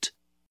not.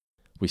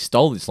 We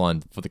stole this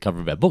line for the cover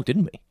of our book,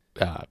 didn't we?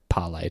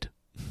 Parlayed.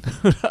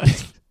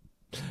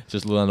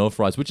 Just a little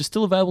unauthorized, which is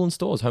still available in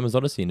stores. Homer's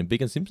Odyssey and a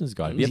Big and Simpsons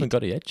Guide. If you haven't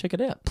got it yet, check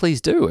it out. Please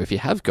do. If you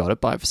have got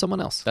it, buy it for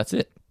someone else. That's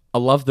it. I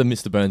love the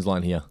Mr. Burns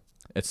line here.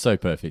 It's so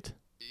perfect.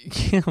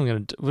 Yeah, I'm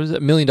going to... What is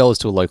it? $1 million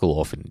to a local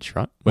orphanage,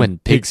 right? When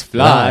pigs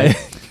fly.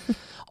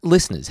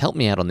 Listeners, help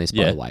me out on this,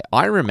 by the way.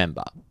 I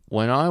remember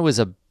when I was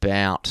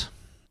about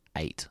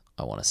 8,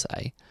 I want to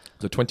say.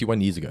 So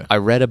 21 years ago. I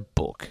read a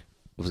book.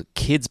 It was a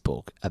kid's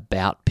book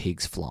about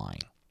pigs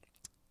flying.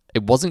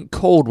 It wasn't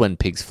called When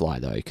Pigs Fly,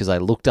 though, because I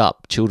looked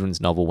up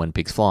children's novel When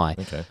Pigs Fly,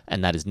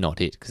 and that is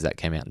not it, because that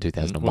came out in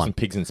 2001. Wasn't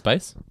Pigs in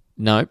Space?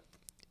 No.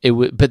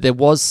 But there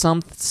was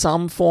some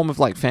form of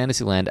like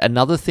Fantasyland.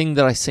 Another thing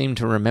that I seem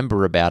to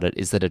remember about it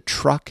is that a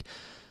truck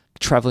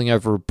traveling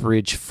over a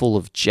bridge full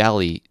of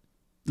jelly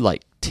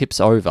like tips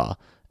over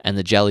and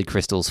the jelly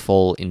crystals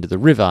fall into the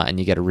river and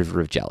you get a river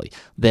of jelly.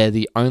 They're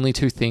the only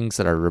two things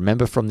that I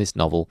remember from this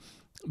novel.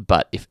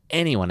 But if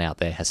anyone out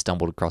there has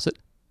stumbled across it,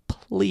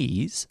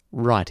 please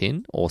write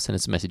in or send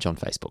us a message on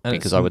Facebook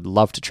because I would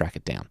love to track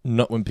it down.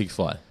 Not When Pigs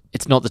Fly.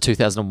 It's not the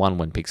 2001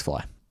 When Pigs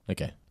Fly.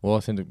 Okay. All I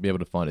seem to be able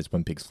to find is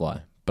When Pigs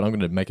Fly. But I'm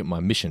going to make it my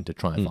mission to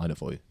try and find it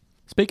for you.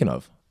 Speaking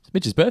of, it's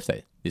Mitch's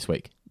birthday this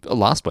week.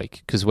 Last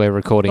week, because we're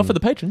recording... Not for the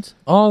patrons.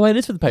 Oh, wait, it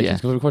is for the patrons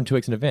because we're recording 2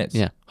 weeks in advance.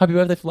 Yeah. Happy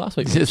birthday for last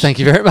week. Thank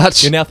you very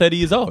much. You're now 30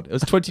 years old. It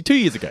was 22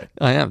 years ago.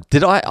 I am.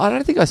 I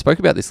don't think I spoke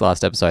about this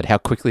last episode, how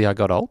quickly I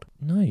got old.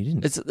 No, you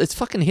didn't. It's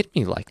fucking hit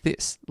me like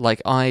this.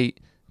 Like,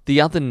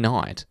 the other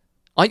night,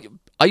 I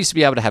used to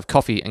be able to have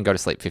coffee and go to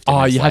sleep 15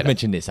 minutes you later. have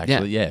mentioned this,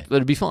 actually, yeah. But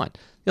it'd be fine.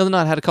 The other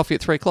night I had a coffee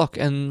at 3 o'clock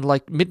and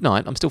like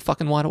midnight, I'm still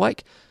fucking wide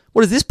awake.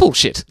 What is this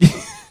bullshit?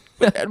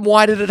 And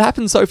why did it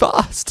happen so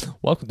fast?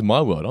 Welcome to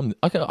my world.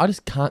 I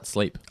just can't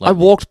sleep. I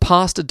walked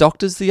past a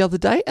doctor's the other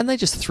day and they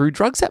just threw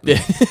drugs at me.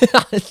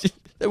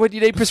 They went,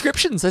 you need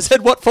prescriptions. I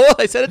said, what for?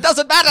 They said, it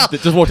doesn't matter. They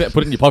just walked out and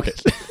put it in your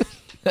pocket.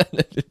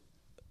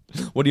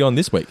 What are you on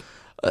this week?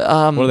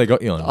 What have they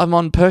got you on? I'm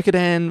on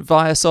Percodan,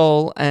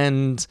 Viasol,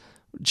 and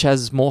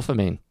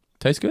Chasmorphamine.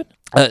 Tastes good?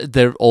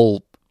 They're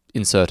all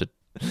inserted.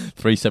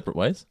 3 separate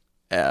ways?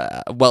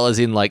 Well, as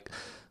in like,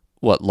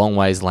 what, long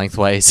ways,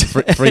 lengthways,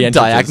 free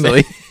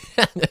diagonally.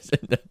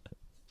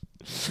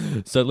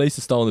 So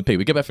Lisa's stolen the pig.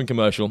 We get back from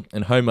commercial,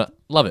 and Homer,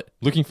 love it,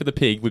 looking for the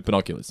pig with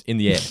binoculars in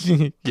the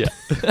air. Yeah.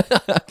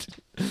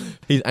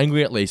 He's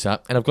angry at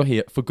Lisa, and I've got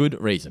here, for good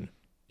reason.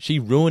 She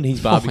ruined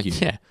his barbecue.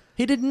 Yeah.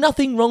 He did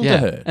nothing wrong to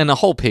her. And a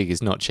whole pig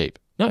is not cheap.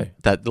 No.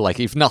 That, like,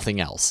 if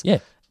nothing else. Yeah.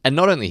 And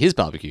not only his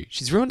barbecue,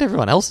 she's ruined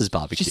everyone else's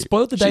barbecue. She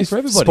spoiled the day for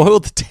everybody.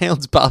 Spoiled the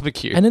town's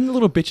barbecue. And then the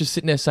little bitch is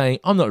sitting there saying,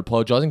 I'm not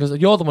apologising because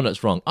you're the one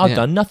that's wrong. I've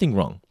done nothing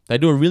wrong. They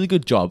do a really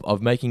good job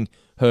of making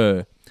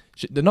her...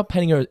 They're not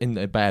painting her in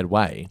a bad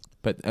way,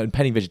 but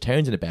painting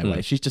vegetarians in a bad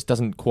way. She just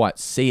doesn't quite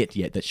see it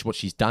yet that what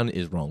she's done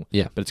is wrong.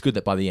 Yeah. But it's good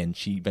that by the end,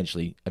 she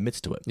eventually admits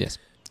to it. Yes.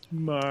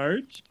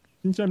 Marge,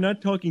 since I'm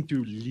not talking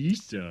to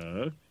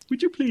Lisa,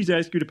 would you please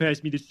ask her to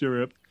pass me the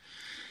syrup?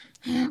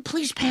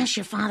 Please pass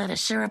your father the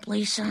syrup,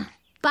 Lisa.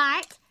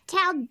 Bart,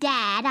 tell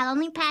Dad I'll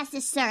only pass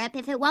the syrup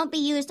if it won't be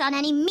used on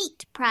any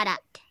meat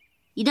product.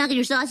 You dunking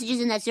your sausages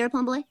in that syrup,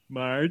 homeboy?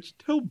 Marge,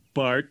 tell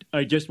Bart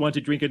I just want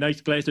to drink a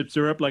nice glass of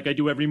syrup like I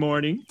do every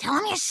morning. Tell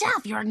him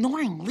yourself. You're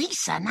ignoring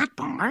Lisa, not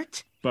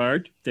Bart.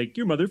 Bart, thank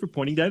your mother for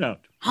pointing that out.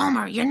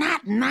 Homer, you're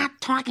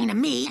not talking to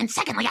me. And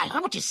secondly, I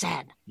heard what you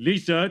said.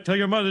 Lisa, tell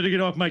your mother to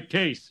get off my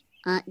case.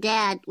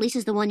 Dad,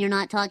 Lisa's the one you're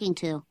not talking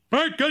to.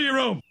 Bart, go to your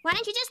room. Why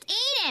don't you just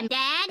eat him,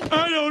 Dad?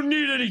 I don't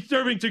need any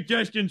serving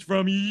suggestions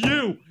from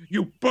you,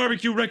 you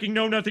barbecue-wrecking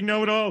know-nothing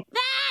know-it-all.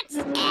 That's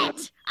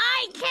it!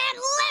 I can't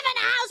live in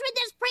a house with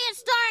this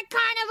prehistoric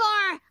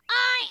carnivore!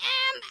 I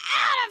am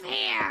out of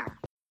here!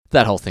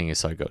 That whole thing is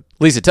so good.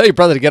 Lisa, tell your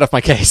brother to get off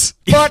my case.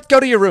 Bart, go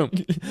to your room.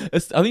 I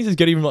think he says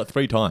get him like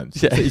 3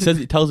 times. Yeah.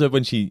 He tells her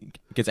when she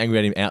gets angry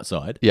at him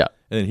outside. Yeah.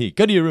 And then he,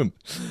 go to your room.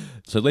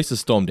 So Lisa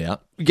stormed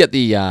out. We get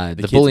the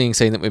bullying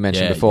scene that we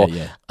mentioned before.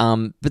 Yeah.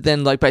 But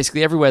then, like,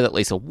 basically everywhere that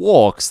Lisa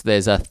walks,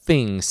 there's a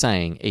thing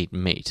saying eat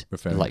meat.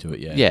 Referring like, to it,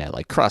 yeah. Yeah,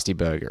 like Krusty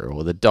Burger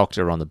or the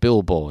doctor on the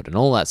billboard and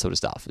all that sort of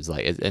stuff. Is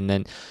like, and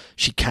then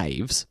she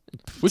caves.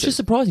 Which is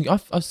surprising.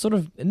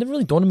 It never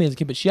really dawned on me as a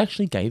kid, but she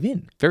actually gave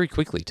in. Very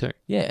quickly, too.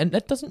 Yeah, and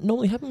that doesn't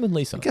normally happen with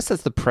Lisa. I guess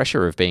that's the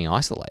pressure of being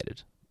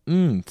isolated.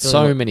 So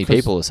So many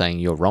people are saying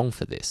you're wrong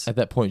for this. At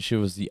that point, she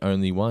was the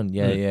only one.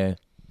 Yeah.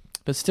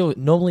 But still,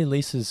 normally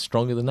Lisa's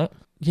stronger than that.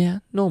 Yeah,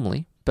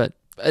 normally. But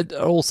it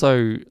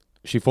also...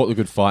 She fought the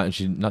good fight and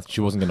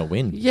she wasn't going to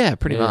win. Yeah,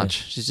 pretty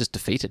much. She's just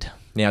defeated.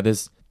 Now,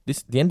 there's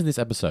the end of this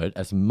episode,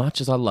 as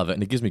much as I love it,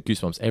 and it gives me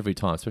goosebumps every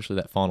time, especially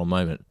that final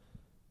moment,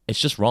 it's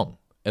just wrong.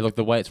 Like,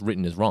 the way it's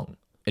written is wrong.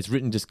 It's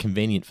written just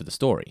convenient for the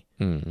story.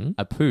 Mm-hmm.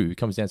 Apu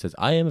comes down and says,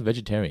 I am a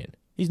vegetarian.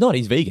 He's not.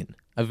 He's vegan.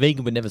 A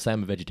vegan would never say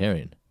I'm a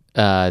vegetarian.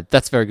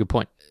 That's a very good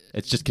point.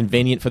 It's just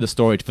convenient for the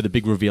story, for the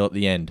big reveal at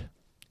the end.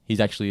 He's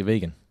actually a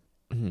vegan.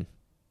 Mm-hmm.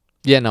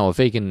 Yeah, no, a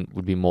vegan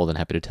would be more than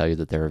happy to tell you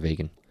that they're a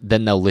vegan.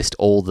 Then they'll list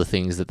all the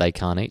things that they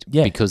can't eat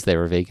because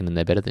they're a vegan and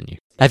they're better than you.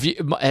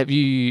 Have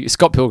you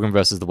Scott Pilgrim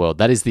versus the World?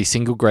 That is the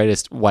single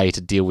greatest way to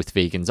deal with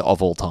vegans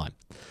of all time.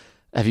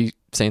 Have you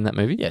seen that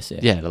movie? Yes, yeah.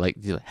 Yeah, like,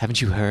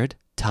 haven't you heard?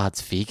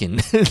 Todd's vegan.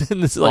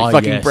 And this is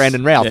like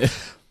Brandon Routh. Yeah.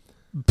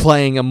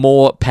 Playing a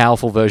more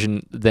powerful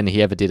version than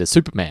he ever did as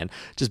Superman,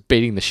 just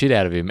beating the shit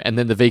out of him, and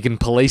then the vegan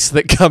police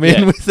that come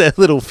in with their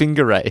little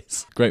finger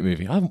rays. Great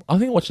movie. I think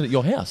I watched it at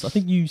your house. I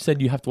think you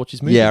said you have to watch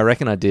this movie. Yeah, I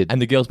reckon I did.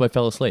 And the girls both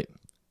fell asleep.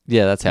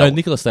 Yeah, that's how... No,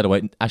 Nicholas stayed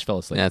awake. Ash fell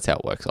asleep. Yeah, that's how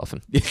it works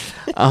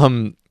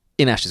often.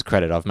 In Ash's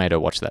credit, I've made her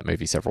watch that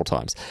movie several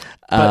times.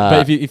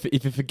 But if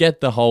you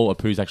forget the whole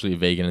Apu's actually a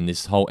vegan and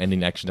this whole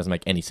ending action doesn't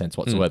make any sense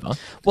whatsoever.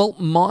 Well,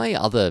 my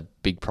other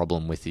big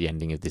problem with the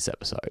ending of this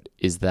episode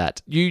is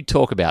that you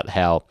talk about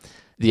how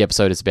the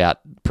episode is about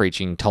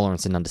preaching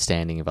tolerance and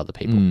understanding of other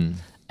people.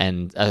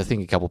 And I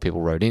think a couple of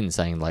people wrote in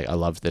saying, like, I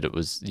love that it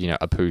was,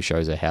 Apu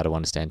shows her how to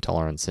understand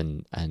tolerance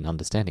and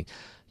understanding.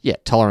 Yeah,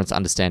 tolerance,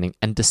 understanding,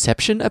 and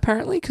deception,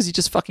 apparently, because you're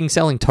just fucking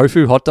selling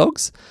tofu hot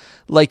dogs.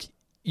 Like,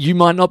 you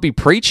might not be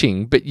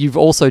preaching, but you've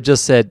also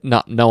just said,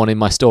 no one in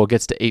my store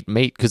gets to eat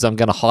meat because I'm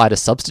going to hide a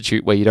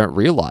substitute where you don't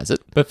realize it.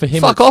 But for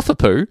him, fuck off,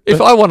 Apu.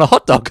 If I want a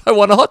hot dog, I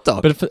want a hot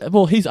dog.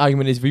 But his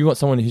argument is, if you want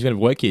someone who's going to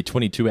work here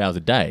 22 hours a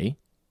day,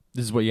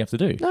 this is what you have to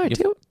do. No,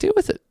 deal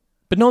with it.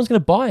 But no one's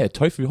going to buy a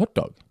tofu hot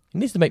dog. He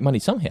needs to make money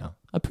somehow.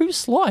 Apu's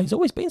sly. He's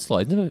always been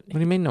sly. What do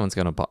you mean no one's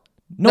going to buy?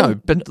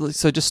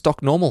 So just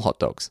stock normal hot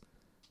dogs.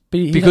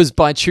 Because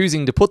by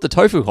choosing to put the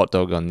tofu hot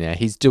dog on there,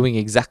 he's doing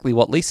exactly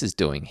what Lisa's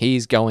doing.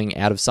 He's going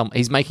out of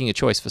he's making a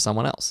choice for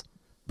someone else.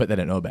 But they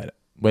don't know about it.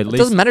 It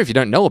doesn't matter if you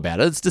don't know about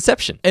it. It's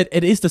deception.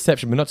 It is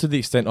deception, but not to the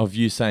extent of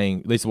you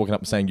saying, Lisa walking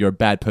up and saying, you're a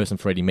bad person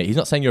for eating meat. He's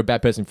not saying you're a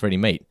bad person for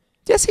eating meat.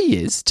 Yes, he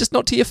is. Just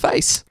not to your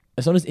face.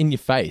 It's not as in your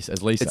face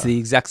as Lisa. It's the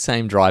exact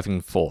same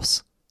driving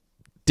force.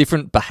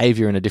 Different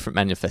behavior and a different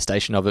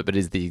manifestation of it, but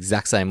is the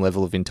exact same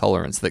level of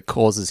intolerance that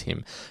causes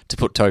him to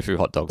put tofu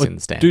hot dogs in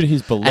the stand. Due to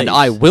his beliefs. And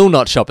I will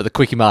not shop at the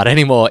Quickie Mart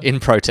anymore in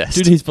protest.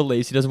 Due to his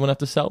beliefs, he doesn't want to have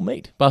to sell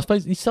meat. But I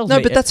suppose he sells meat.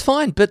 No, but that's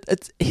fine. But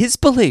it's his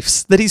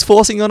beliefs that he's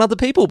forcing on other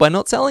people by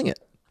not selling it.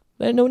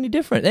 They don't know any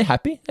different. They're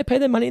happy. They pay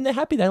their money and they're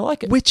happy. They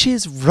like it. Which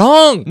is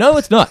wrong. No,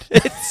 it's not.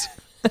 It's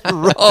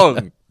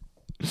wrong.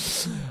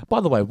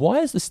 By the way, why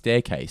is the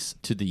staircase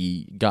to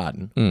the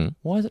garden,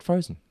 why is it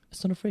frozen?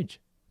 It's not a fridge.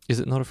 Is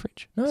it not a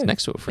fridge? No. It's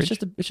next to a fridge.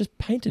 It's just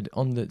painted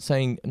on the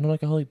saying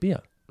non-alcoholic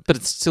beer. But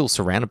it's still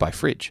surrounded by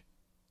fridge,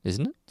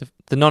 isn't it?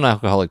 The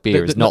non-alcoholic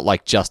beer is not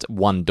like just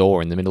one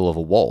door in the middle of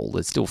a wall.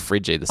 There's still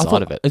fridge either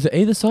side of it. Is it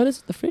either side? Is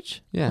it the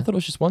fridge? Yeah. I thought it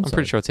was just one side. I'm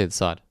pretty sure it's either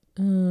side.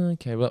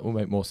 Okay, well, that will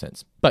make more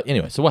sense. But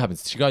anyway, so what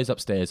happens? She goes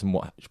upstairs and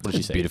what does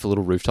she see? Beautiful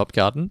little rooftop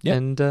garden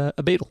and a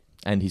beetle.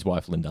 And his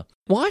wife, Linda.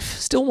 Wife?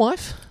 Still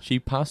wife? She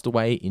passed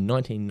away in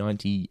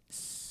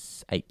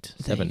 1998.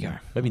 There you go.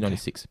 Maybe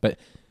 96. But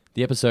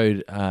the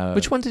episode...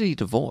 Which one did he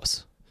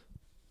divorce?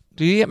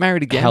 Did he get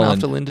married again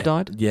after Linda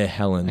died? Yeah,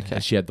 Helen. Okay.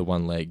 She had the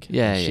one leg.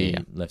 She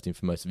left him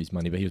for most of his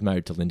money, but he was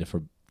married to Linda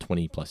for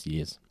 20 plus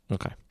years.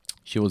 Okay.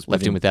 She was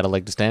left him without a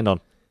leg to stand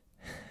on.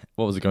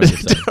 What was it going to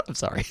say? I'm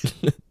sorry.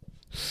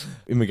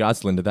 In regards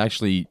to Linda, they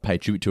actually pay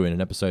tribute to her in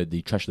an episode,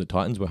 The Trash of the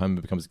Titans, where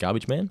Homer becomes a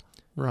garbage man.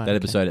 Right. That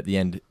episode at the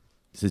end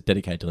is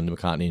dedicated to Linda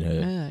McCartney,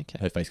 and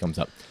her face comes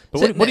up. But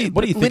So, what do you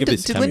think Linda, of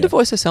this Did cameo? Linda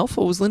voice herself,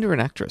 or was Linda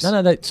an actress?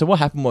 No. So what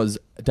happened was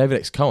David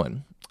X.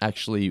 Cohen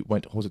actually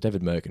went, or was it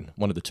David Merkin?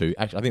 One of the two.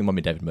 Actually, I think it might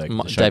be David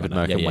Merkin. David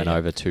Merkin went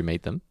over to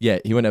meet them. Yeah,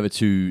 he went over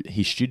to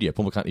his studio,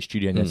 Paul McCartney's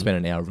studio, and they spent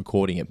an hour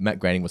recording it. Matt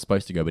Groening was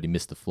supposed to go, but he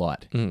missed the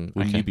flight.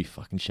 Wouldn't you be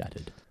fucking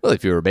shattered? Well,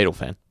 if you're a Beatle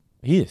fan.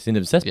 He is, an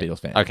obsessed Beatles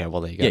fan. Okay,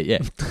 well, there you go. Yeah.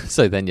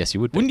 So then, yes, you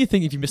would be. Wouldn't you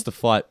think if you missed the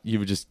flight, you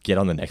would just get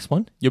on the next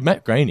one? You're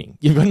Matt Groening.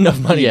 You've got enough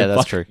money. Yeah,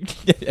 that's true.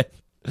 Yeah.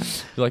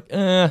 You're like,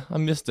 I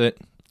missed it.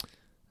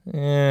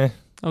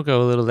 I'll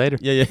go a little later.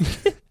 Yeah.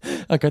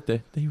 I got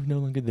there. They were no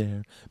longer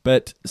there.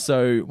 But,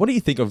 so, what do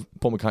you think of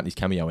Paul McCartney's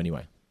cameo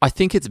anyway? I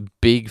think it's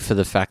big for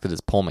the fact that it's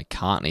Paul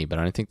McCartney, but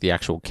I don't think the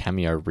actual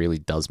cameo really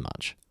does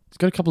much. It's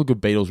got a couple of good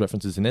Beatles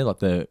references in there,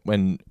 like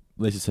when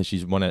Lisa says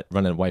she's running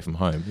away from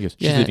home. He goes,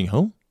 she's leaving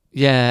home?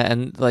 Yeah,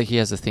 and like he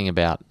has a thing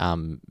about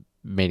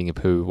meeting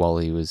Apu while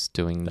he was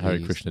doing the Hare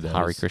Krishna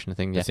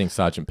thing. They Yeah, sing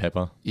Sgt.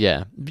 Pepper.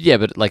 Yeah,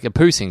 but like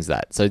Apu sings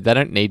that, so they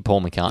don't need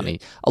Paul McCartney.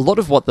 Yeah. A lot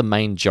of what the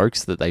main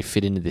jokes that they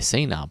fit into this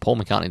scene are, Paul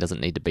McCartney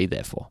doesn't need to be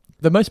there for.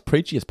 The most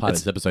preachiest part of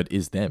this episode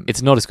is them.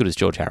 It's not as good as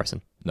George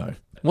Harrison. No.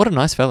 What a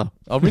nice fellow.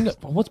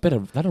 What's better?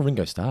 That or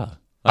Ringo Starr?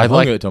 I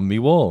like it on me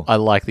wall. I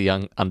like the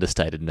young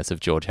understatedness of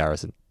George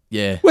Harrison.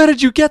 Yeah. Where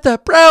did you get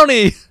that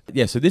brownie?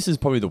 Yeah, so this is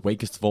probably the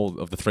weakest of all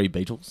of the three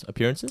Beatles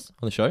appearances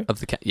on the show.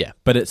 Yeah.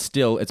 But it's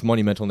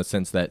monumental in the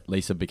sense that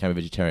Lisa became a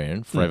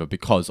vegetarian forever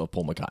because of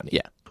Paul McCartney.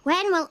 Yeah.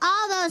 When will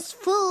all those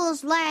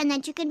fools learn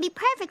that you can be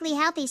perfectly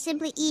healthy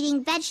simply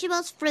eating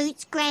vegetables,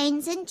 fruits,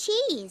 grains, and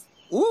cheese?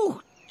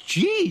 Ooh,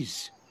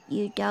 cheese.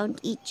 You don't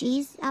eat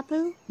cheese,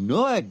 Apu?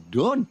 No, I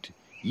don't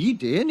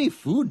eat any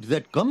food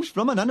that comes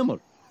from an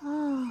animal.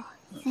 Oh,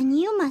 then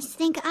you must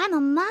think I'm a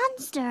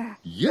monster.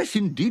 Yes,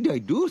 indeed, I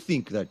do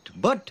think that.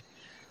 But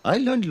I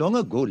learned long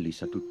ago,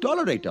 Lisa, to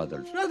tolerate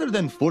others rather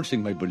than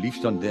forcing my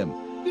beliefs on them.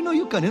 You know,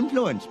 you can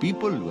influence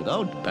people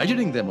without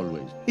badgering them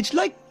always. It's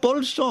like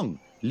Paul's song,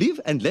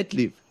 live and let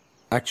live.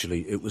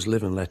 Actually, it was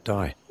live and let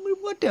die.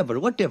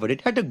 Whatever.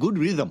 It had a good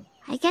rhythm.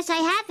 I guess I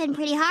have been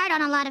pretty hard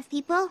on a lot of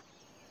people.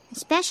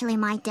 Especially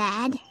my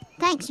dad.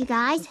 Thanks, you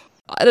guys.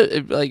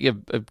 Like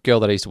a girl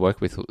that I used to work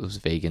with was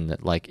vegan.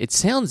 That like it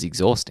sounds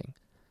exhausting,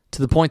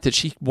 to the point that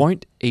she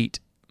won't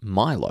eat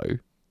Milo,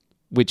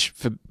 which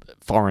for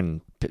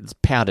foreign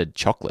powdered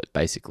chocolate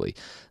basically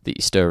that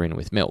you stir in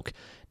with milk.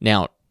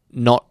 Now,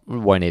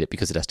 won't eat it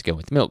because it has to go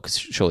with milk. Because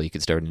surely you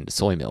could stir it into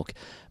soy milk,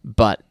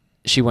 but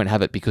she won't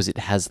have it because it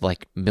has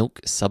like milk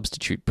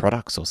substitute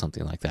products or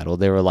something like that, or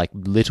there are like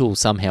little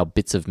somehow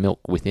bits of milk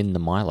within the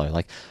Milo.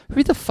 Like,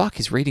 who the fuck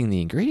is reading the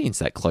ingredients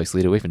that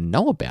closely to even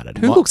know about it?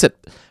 Who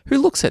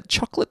looks at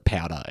chocolate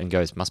powder and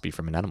goes, must be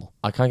from an animal?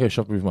 I can't go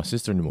shopping with my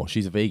sister anymore.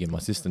 She's a vegan, my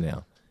sister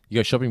now. You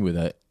go shopping with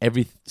her,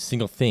 every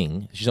single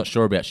thing she's not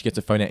sure about, she gets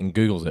her phone out and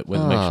Googles it.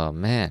 Oh,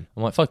 man.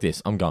 I'm like, fuck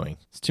this, I'm going.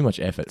 It's too much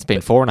effort. It's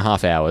been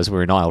 4.5 hours.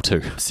 We're in aisle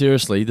 2.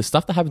 Seriously, the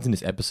stuff that happens in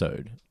this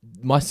episode,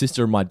 my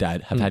sister and my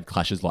dad have had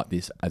clashes like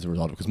this as a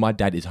result, because my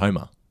dad is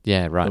Homer.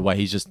 Yeah, right. The way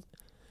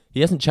he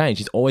hasn't changed.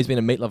 He's always been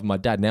a meat lover, my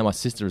dad. Now my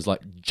sister is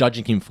like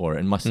judging him for it,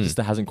 and my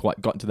sister hasn't quite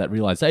gotten to that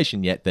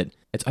realization yet that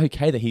it's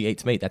okay that he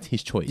eats meat. That's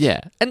his choice. Yeah,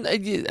 and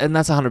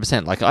that's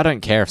 100%. Like, I don't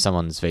care if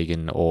someone's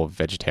vegan or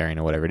vegetarian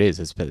or whatever it is.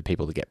 It's for the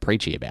people to get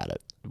preachy about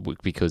it,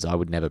 because I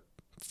would never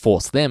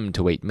force them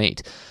to eat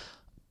meat.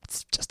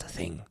 It's just a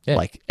thing. Yeah.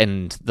 Like,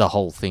 and the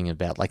whole thing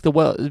about like the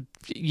world,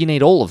 you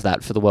need all of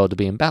that for the world to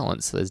be in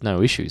balance. There's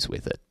no issues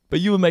with it.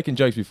 But you were making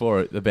jokes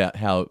before about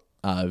how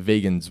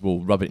vegans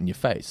will rub it in your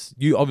face.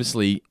 You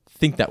obviously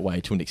think that way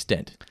to an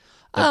extent.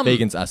 That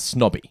vegans are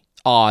snobby.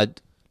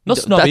 Not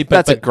snobby,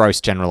 that's but a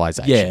gross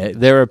generalization. Yeah.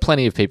 There are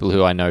plenty of people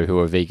who I know who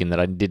are vegan that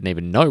I didn't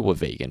even know were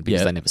vegan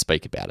because they never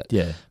speak about it.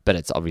 Yeah. But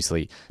it's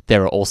obviously,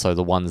 there are also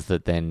the ones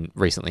that then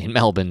recently in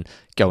Melbourne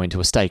go into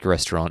a steak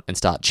restaurant and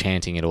start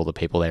chanting at all the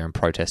people there and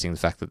protesting the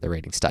fact that they're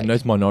eating steak. And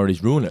those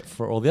minorities ruin it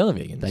for all the other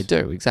vegans. They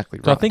do, exactly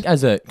right. So I think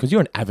because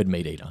you're an avid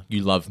meat eater,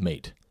 you love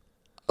meat.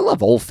 I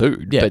love all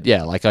food, Yeah. but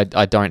yeah, like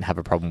I don't have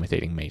a problem with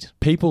eating meat.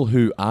 People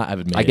who are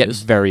avid meat I get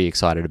eaters, very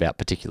excited about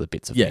particular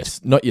bits of meat.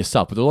 yes, not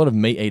yourself, but a lot of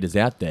meat eaters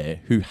out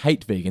there who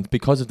hate vegans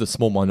because of the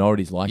small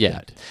minorities like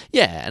that.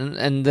 Yeah,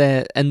 and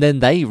then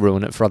they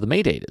ruin it for other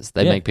meat eaters.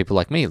 They make people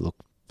like me look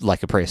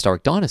like a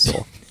prehistoric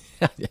dinosaur.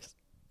 Yes.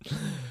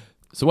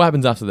 So what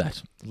happens after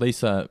that?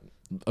 Lisa,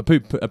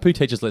 Apu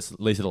teaches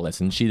Lisa the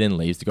lesson. She then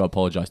leaves to go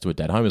apologise to her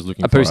dad. Homer's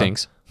looking for her. Apu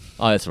sings.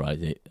 Oh, that's right.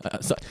 Yeah.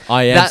 So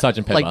I am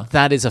Sergeant Pepper. Like,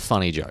 that is a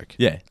funny joke.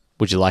 Yeah.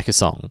 Would you like a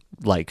song?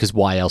 Like, because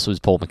why else was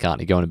Paul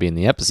McCartney going to be in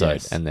the episode?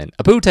 Yes. And then,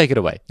 Apu, take it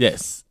away.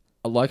 Yes.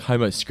 I like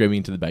Homer screaming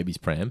into the baby's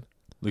pram,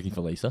 looking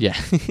for Lisa. Yeah.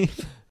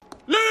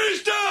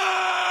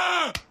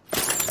 Lisa!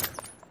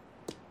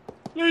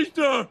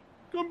 Lisa!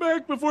 Come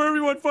back before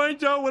everyone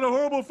finds out what a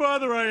horrible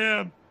father I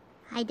am.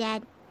 Hi,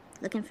 Dad.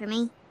 Looking for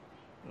me?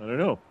 I don't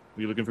know.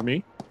 Were you looking for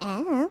me?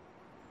 Oh.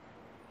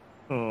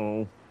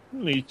 Oh,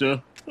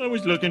 Lisa, I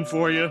was looking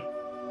for you.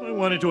 I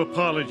wanted to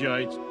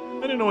apologize.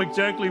 I don't know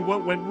exactly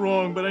what went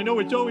wrong, but I know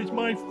it's always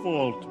my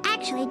fault.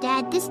 Actually,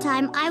 Dad, this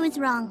time I was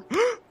wrong.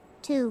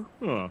 Too.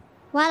 Huh.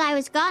 While I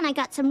was gone, I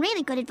got some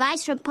really good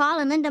advice from Paul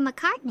and Linda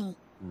McCartney.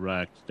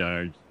 Rock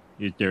stars.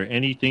 Is there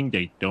anything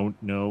they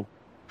don't know?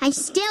 I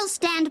still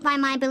stand by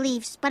my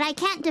beliefs, but I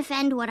can't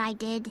defend what I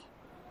did.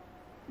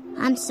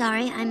 I'm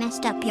sorry I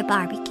messed up your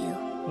barbecue.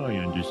 I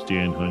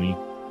understand, honey.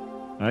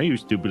 I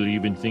used to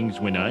believe in things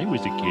when I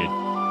was a kid.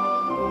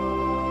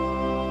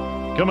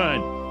 Come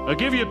on. I'll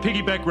give you a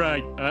piggyback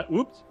ride. A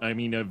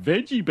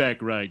veggie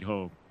back ride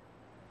home.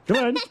 Come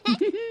on.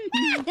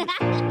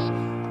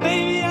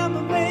 Baby, I'm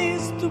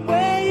amazed the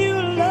way you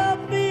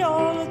love me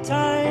all the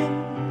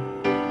time.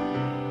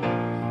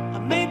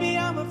 Maybe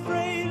I'm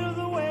afraid of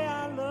the way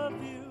I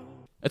love you.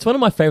 It's one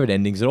of my favourite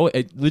endings.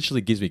 It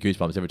literally gives me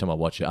goosebumps every time I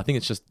watch it. I think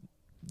it's just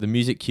the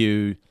music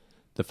cue,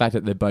 the fact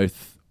that they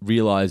both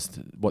realised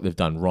what they've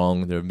done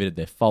wrong, they've admitted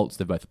their faults,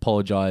 they've both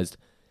apologised.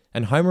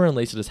 And Homer and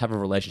Lisa just have a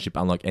relationship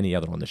unlike any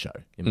other on the show,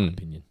 in my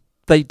opinion.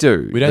 They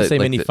do. We don't see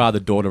many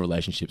father-daughter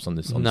relationships on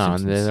this. On no, The and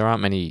Simpsons. there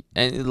aren't many,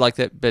 and like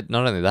that. But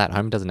not only that,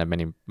 Homer doesn't have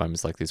many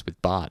moments like this with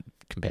Bart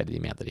compared to the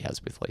amount that he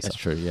has with Lisa. That's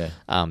true. Yeah.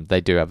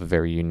 They do have a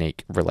very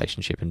unique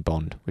relationship and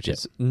bond, which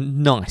is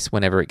nice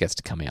whenever it gets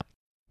to come out.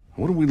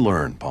 What did we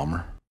learn,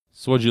 Palmer?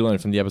 So what did you learn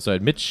from the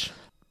episode, Mitch?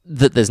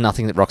 That there's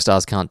nothing that rock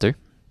stars can't do.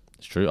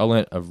 It's true. I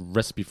learned a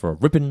recipe for a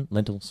rippin'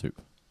 lentil soup.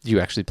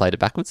 You actually played it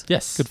backwards?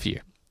 Yes. Good for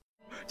you.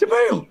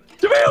 Jamil!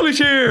 Jamil is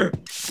here!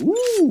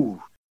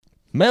 Ooh.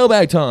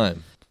 Mailbag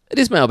time. It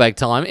is mailbag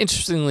time.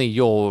 Interestingly,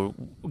 your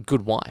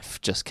good wife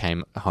just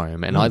came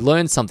home, and I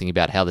learned something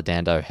about how the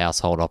Dando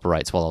household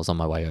operates while I was on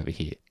my way over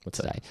here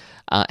today.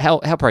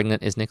 How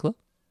pregnant is Nicola?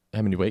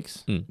 How many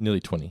weeks?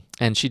 Nearly 20.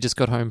 And she just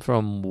got home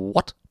from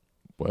what?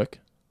 Work.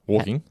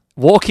 Walking.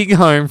 Walking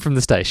home from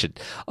the station.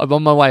 I'm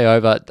on my way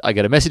over. I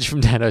get a message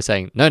from Dando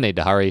saying, no need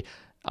to hurry.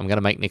 I'm going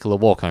to make Nicola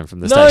walk home from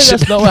the station. No,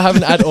 that's not what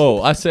happened at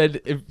all. I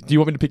said, do you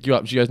want me to pick you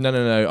up? She goes,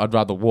 no, I'd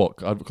rather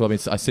walk.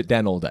 Because I sit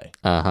down all day.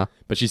 Uh-huh.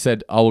 But she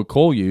said, I will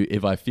call you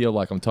if I feel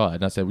like I'm tired.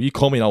 And I said, well, you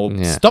call me and I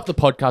will stop the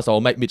podcast. I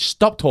will make Mitch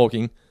stop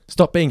talking,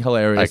 stop being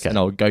hilarious, and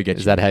I'll go get you.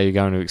 Is that how you're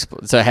going to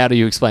explain? So how do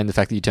you explain the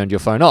fact that you turned your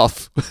phone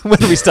off when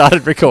we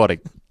started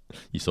recording?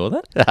 You saw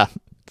that?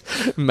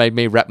 Made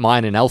me wrap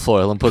mine in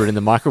alfoil and put it in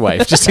the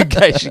microwave just in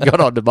case you got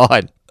onto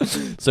mine.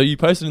 So you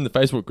posted in the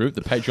Facebook group,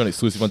 the Patreon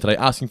exclusive one today,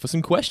 asking for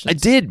some questions. I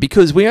did,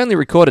 because we only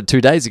recorded 2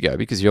 days ago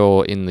because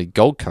you're in the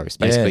Gold Coast,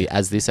 basically,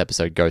 as this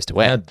episode goes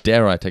to air. How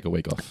dare I take a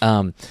week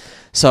off?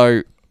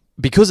 So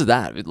because of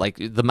that, like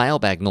the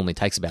mailbag normally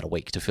takes about a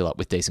week to fill up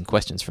with decent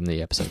questions from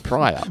the episode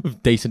prior.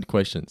 With decent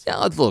questions. Yeah,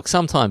 look,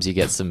 sometimes you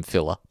get some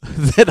filler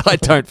that I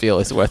don't feel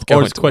is worth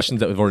going Or it's to. questions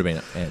that we've already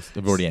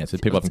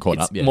answered. People haven't caught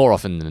up yet. More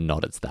often than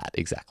not, it's that,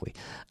 exactly.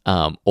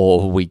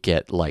 Or we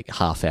get like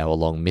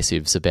half-hour-long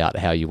missives about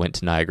how you went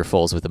to Niagara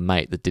Falls with a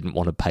mate that didn't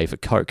want to pay for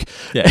Coke.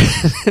 Yeah.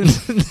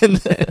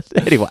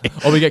 Anyway.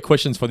 Or we get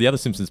questions for the other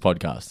Simpsons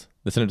podcast.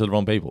 They send it to the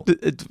wrong people.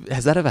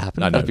 Has that ever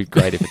happened? I know. That'd be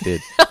great if it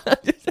did.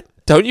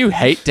 Don't you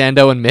hate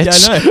Dando and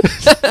Mitch? Yeah,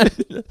 I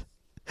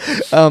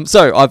know.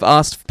 So I've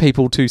asked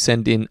people to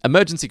send in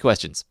emergency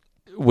questions,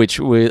 which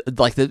were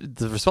like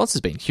the response has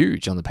been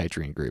huge on the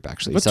Patreon group,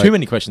 actually. Got too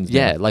many questions.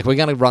 Yeah, like we're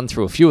going to run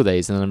through a few of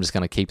these and then I'm just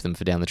going to keep them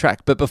for down the track.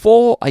 But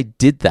before I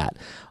did that,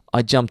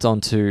 I jumped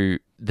onto,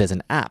 there's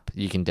an app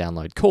you can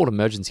download called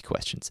Emergency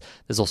Questions.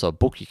 There's also a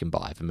book you can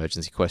buy of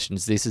emergency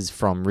questions. This is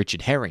from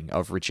Richard Herring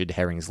of Richard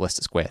Herring's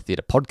Leicester Square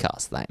Theatre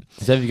podcast name.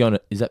 Is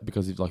that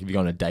because if you go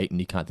on a date and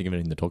you can't think of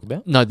anything to talk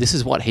about? No, this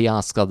is what he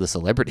asks other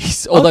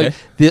celebrities. Although,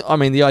 the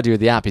idea of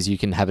the app is you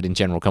can have it in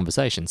general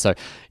conversation. So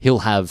he'll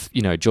have,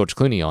 George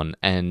Clooney on,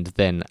 and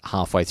then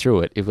halfway through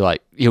it,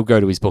 he'll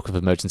go to his book of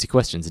emergency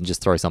questions and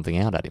just throw something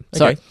out at him.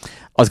 Okay. So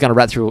I was going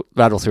to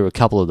rattle through a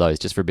couple of those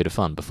just for a bit of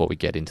fun before we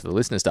get into the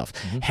listener stuff.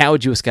 Mm-hmm. How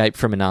would you escape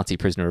from a Nazi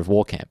prisoner of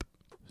war camp?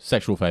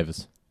 Sexual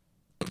favours.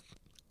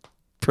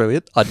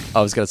 Brilliant. I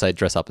was going to say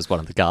dress up as one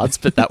of the guards,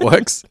 but that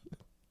works.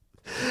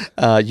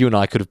 You and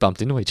I could have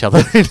bumped into each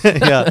other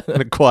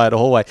in a quiet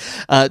hallway.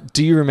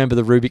 Do you remember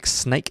the Rubik's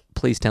Snake?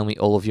 Please tell me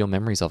all of your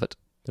memories of it.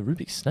 The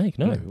Rubik's Snake?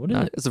 No. What is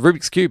it? It's a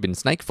Rubik's Cube in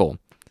snake form.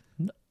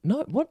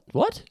 No,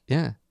 what?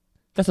 Yeah.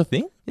 That's a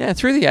thing? Yeah,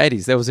 through the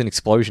 80s, there was an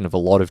explosion of a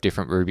lot of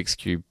different Rubik's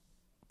Cube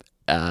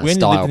we only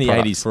style lived in the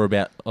products. 80s for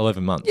about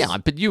 11 months. Yeah,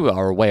 but you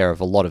are aware of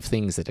a lot of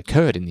things that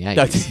occurred in the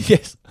 80s.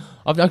 Yes.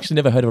 I've actually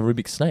never heard of a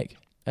Rubik's Snake,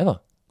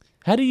 ever.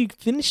 How do you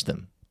finish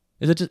them?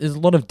 Is a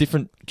lot of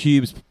different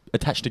cubes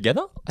attached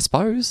together? I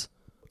suppose.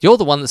 You're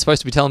the one that's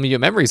supposed to be telling me your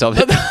memories of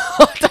it.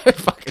 I don't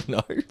fucking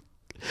know.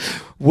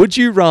 Would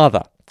you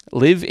rather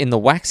live in the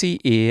waxy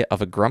ear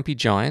of a grumpy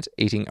giant,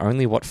 eating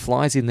only what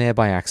flies in there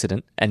by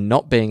accident and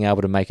not being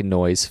able to make a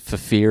noise for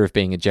fear of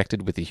being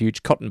ejected with a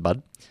huge cotton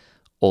bud,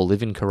 or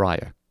live in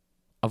Corio?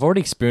 I've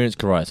already experienced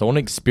Corio, so I want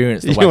to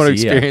experience the waxy You want to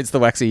ear. experience the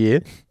waxy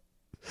ear?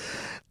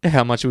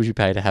 How much would you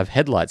pay to have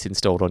headlights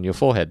installed on your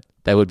forehead?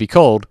 They would be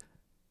called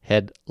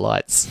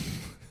headlights.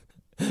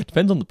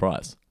 Depends on the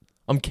price.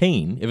 I'm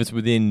keen if it's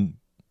within...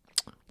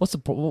 what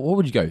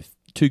would you go?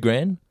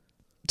 $2,000?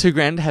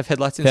 $2,000 to have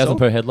headlights installed? $1,000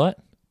 per headlight?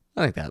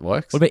 I think that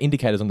works. What about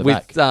indicators on the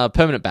back? With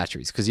permanent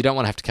batteries, because you don't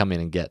want to have to come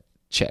in and get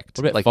checked.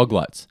 What about fog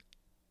lights?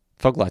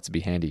 Fog lights would be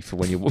handy for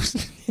when you're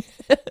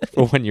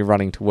for when you're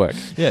running to work.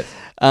 Yes.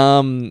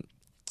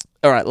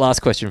 All right, last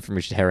question from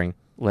Richard Herring.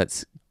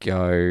 Let's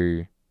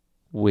go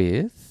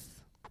with...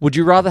 Would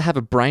you rather have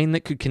a brain that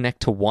could connect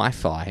to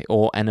Wi-Fi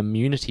or an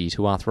immunity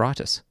to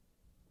arthritis?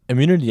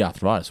 Immunity to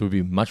arthritis would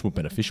be much more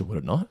beneficial, would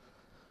it not?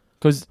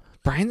 Because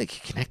brain that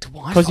can connect to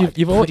Wi-Fi. Because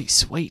you've pretty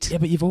sweet. Yeah,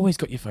 but you've always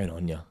got your phone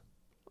on you.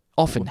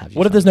 Often have you.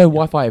 What if there's no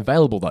Wi-Fi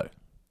available though?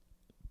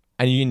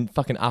 And you can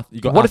fucking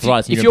you got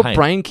arthritis. If your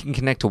brain can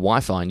connect to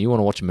Wi-Fi and you want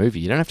to watch a movie,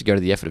 you don't have to go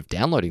to the effort of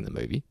downloading the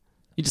movie.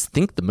 You just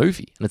think the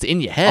movie and it's in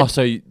your head. Oh,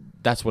 so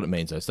that's what it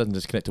means though. It doesn't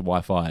just connect to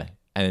Wi-Fi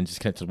and then just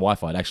connect to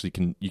Wi-Fi. It actually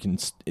you can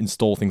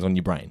install things on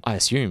your brain. I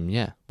assume,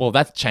 yeah. Well,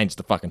 that's changed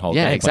the fucking whole.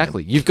 Yeah, game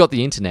exactly. You've got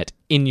the internet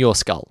in your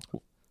skull.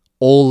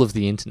 All of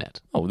the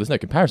internet. Oh, well, there's no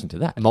comparison to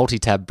that.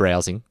 Multi-tab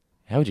browsing.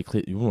 How would you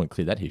clear? You wouldn't want to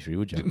clear that history,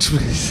 would you?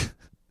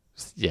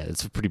 Yeah,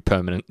 it's a pretty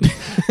permanent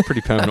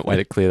way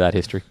to clear that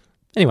history.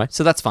 Anyway,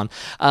 so that's fun.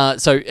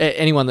 So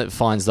anyone that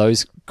finds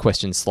those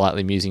questions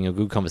slightly amusing or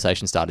good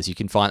conversation starters, you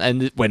can find,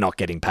 and we're not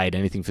getting paid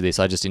anything for this.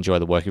 I just enjoy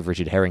the work of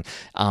Richard Herring.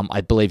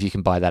 I believe you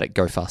can buy that at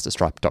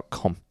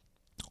gofasterstripe.com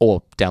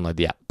or download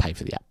the app, pay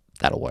for the app.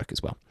 That'll work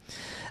as well.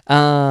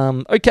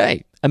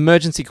 Okay,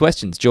 emergency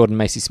questions. Jordan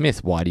Macy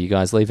Smith, why do you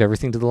guys leave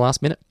everything to the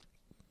last minute?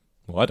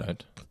 Well, I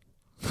don't.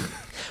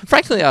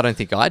 Frankly, I don't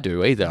think I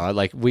do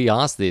either. We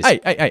asked this.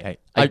 Hey.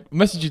 I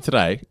messaged you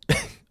today.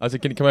 I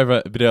said, can you come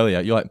over a bit earlier?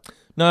 You're like,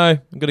 no,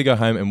 I'm going to go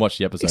home and watch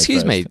the episode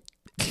Excuse first. me.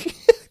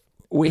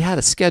 We had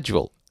a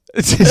schedule.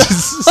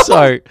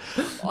 So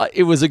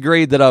it was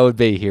agreed that I would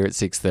be here at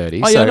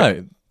 6:30. Oh, yeah,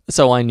 no.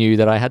 So I knew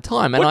that I had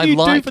time. What do you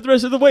do for the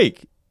rest of the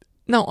week?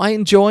 No, I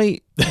enjoy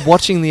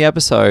watching the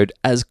episode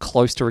as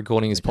close to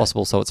recording as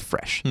possible so it's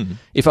fresh. Mm-hmm.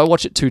 If I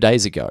watch it 2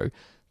 days ago,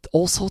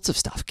 all sorts of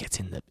stuff gets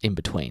in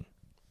between.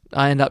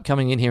 I end up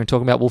coming in here and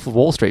talking about Wolf of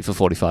Wall Street for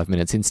 45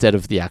 minutes instead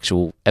of the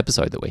actual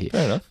episode that we're here.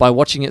 Fair enough. By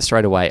watching it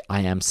straight away, I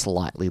am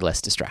slightly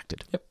less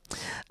distracted.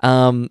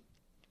 Yep.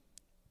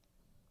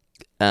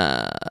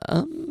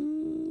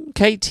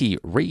 Katie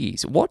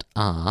Rees, what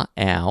are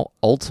our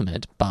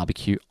ultimate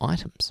barbecue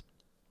items?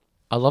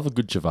 I love a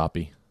good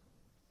chivapi.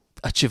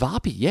 A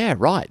chivapi, yeah,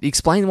 right.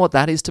 Explain what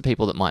that is to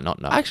people that might not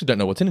know. I actually don't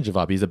know what's in a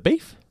chivapi. Is it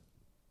beef?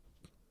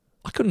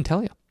 I couldn't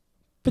tell you.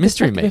 But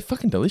Mystery meat. They're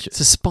fucking delicious. It's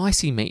a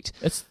spicy meat.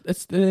 It's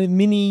the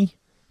mini.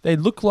 They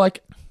look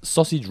like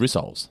sausage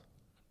rissoles.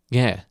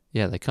 Yeah.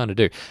 Yeah, they kind of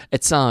do.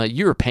 It's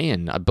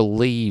European, I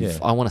believe. Yeah.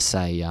 I want to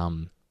say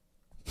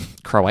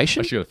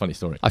Croatian. Actually, got a funny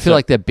story. I feel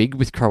like they're big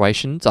with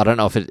Croatians. I don't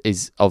know if it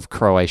is of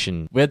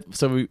Croatian.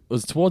 It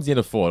was towards the end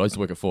of Ford. I used to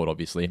work at Ford,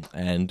 obviously,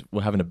 and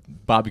we're having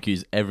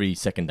barbecues every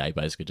second day,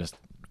 basically, just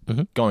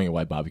going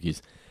away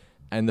barbecues.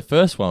 And the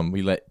first one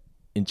we let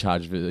in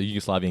charge of a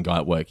Yugoslavian guy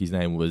at work. His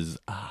name was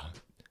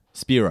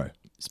Spiro.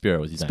 Spiro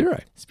was his name.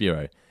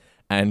 Spiro.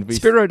 And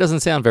Spiro doesn't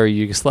sound very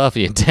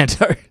Yugoslavian,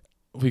 Tanto.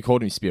 We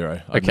called him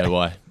Spiro. I don't know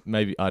why.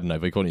 Maybe, I don't know,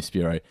 but we called him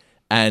Spiro.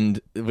 And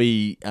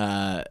we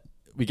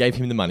gave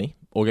him the money,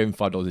 or gave him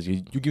 $5.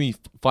 You give me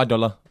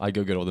 $5, I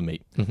go get all the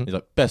meat. He's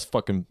like, best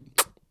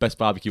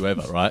barbecue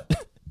ever, right?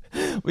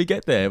 We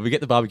get there, we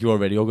get the barbecue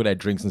already, all got our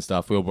drinks and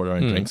stuff. We all brought our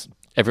own drinks.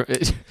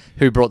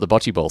 Who brought the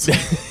bocce balls?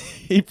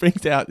 He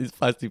brings out this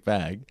plastic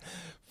bag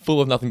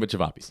full of nothing but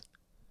cevapis.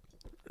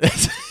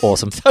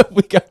 Awesome. So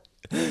we go,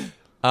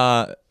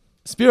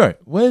 Spiro,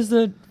 where's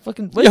the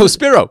fucking... Yo,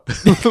 Spiro,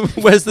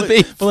 where's the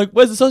beef? We're like,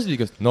 where's the sausage? He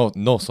goes,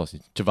 no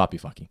sausage, cevapi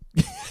fucking.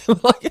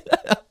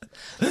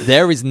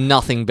 There is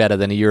nothing better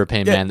than a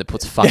European man that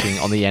puts fucking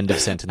on the end of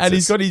sentences. And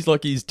he's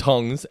got his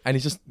tongs, and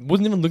he just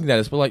wasn't even looking at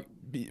us. We're like,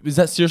 is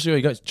that seriously?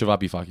 He goes,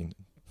 cevapi fucking.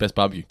 Best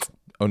barbecue.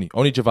 Only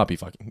cevapi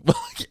fucking.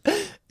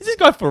 Is this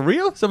guy for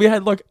real? So we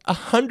had like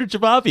 100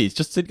 cevapis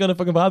just sitting on a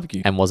fucking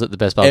barbecue. And was it the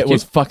best barbecue? It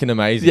was fucking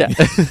amazing. Yeah.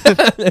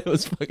 It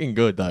was fucking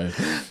good though.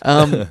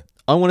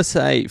 I want to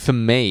say, for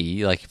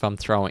me, like if I'm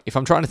trying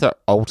to throw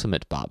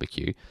ultimate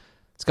barbecue,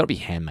 it's got to be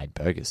handmade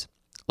burgers.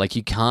 Like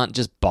you can't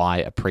just buy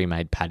a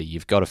pre-made patty.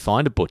 You've got to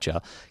find a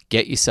butcher,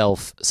 get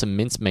yourself some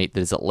minced meat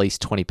that is at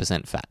least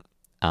 20% fat.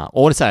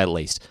 Or to say at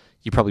least,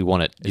 you probably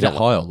want it. Is that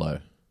high or low?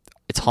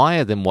 It's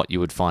higher than what you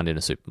would find in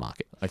a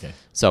supermarket. Okay.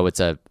 So it's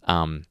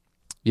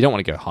you don't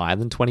want to go higher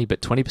than 20,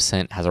 but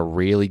 20% has a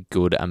really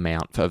good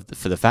amount for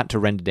the fat to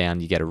render down.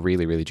 You get a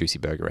really, really juicy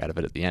burger out of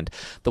it at the end.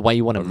 The way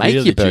you want to make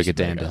really your burger, juicy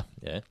burger. Dander,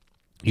 Yeah.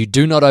 you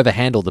do not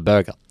overhandle the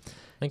burger.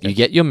 Okay. You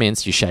get your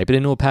mince, you shape it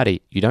into a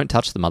patty. You don't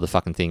touch the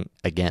motherfucking thing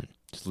again.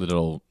 Just let it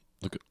all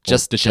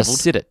just disheveled.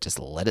 sit it. Just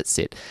let it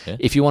sit. Yeah.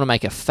 If you want to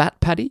make a fat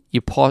patty,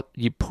 you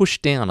push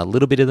down a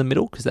little bit of the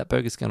middle because that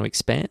burger's going to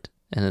expand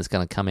and it's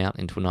going to come out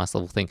into a nice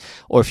little thing.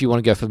 Or if you want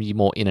to go for your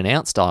more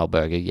in-and-out style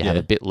burger, you have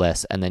a bit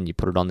less and then you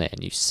put it on there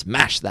and you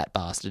smash that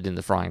bastard in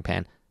the frying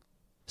pan.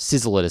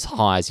 Sizzle it as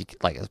high as you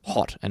like, as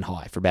hot and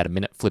high for about a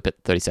minute. Flip it,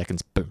 30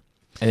 seconds, boom.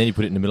 And then you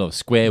put it in the middle of a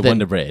square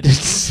Wonder Bread.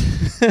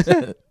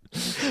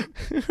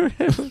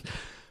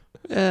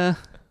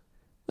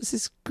 What's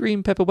this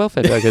green pepper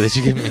welfare burger that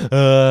you give me?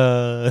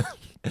 That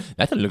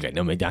doesn't look like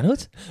no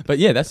McDonald's. But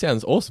yeah, that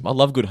sounds awesome. I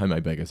love good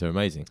homemade burgers. They're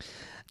amazing.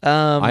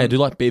 I do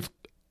like beef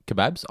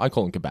kebabs. I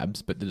call them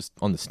kebabs, but they're just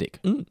on the stick.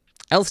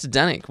 Alistair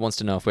Danik wants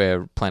to know if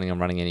we're planning on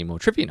running any more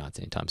trivia nights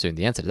anytime soon.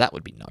 The answer to that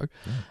would be no.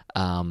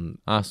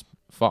 Ask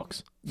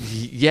Fox.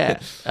 Yeah.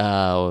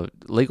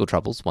 Legal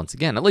troubles, once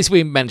again. At least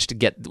we managed to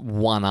get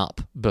one up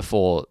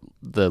before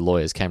the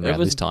lawyers came around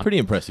this time. It was pretty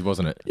impressive,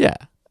 wasn't it? Yeah.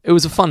 It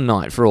was a fun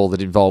night for all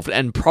that involved,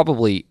 and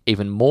probably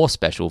even more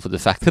special for the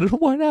fact that it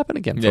won't happen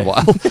again for a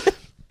while.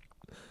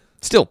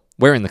 Still,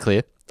 we're in the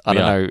clear. I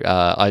don't know.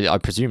 I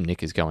presume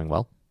Nick is going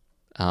well.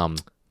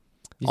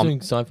 He's doing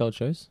Seinfeld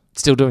shows.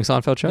 Still doing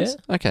Seinfeld shows?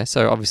 Yeah. Okay,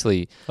 so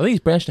obviously... I think he's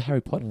branched to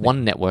Harry Potter.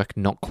 One network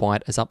not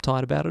quite as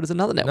uptight about it as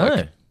another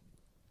network.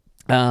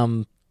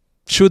 No.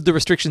 Should the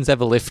restrictions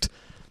ever lift,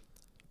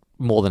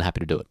 more than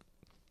happy to do it.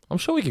 I'm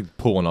sure we could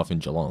pull one off in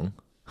Geelong.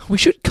 We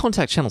should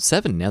contact Channel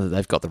 7 now that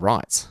they've got the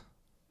rights.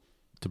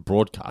 To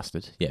broadcast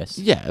it, yes.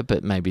 Yeah,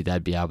 but maybe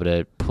they'd be able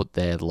to put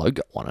their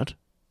logo on it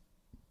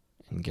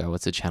and go,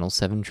 it's a Channel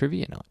 7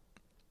 trivia night.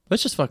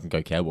 Let's just fucking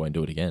go cowboy and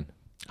do it again.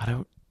 I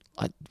don't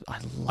like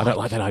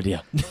that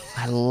idea.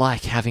 I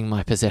like having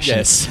my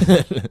possessions.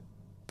 Yes.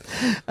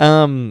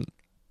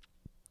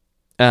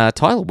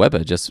 Tyler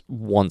Weber just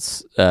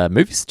wants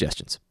movie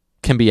suggestions.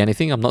 Can be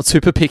anything. I'm not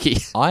super picky.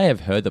 I have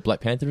heard that Black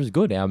Panther is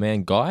good. Our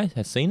man Guy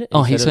has seen it.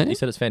 He's seen it? He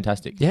said it's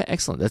fantastic. Yeah,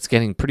 excellent. That's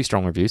getting pretty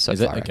strong reviews so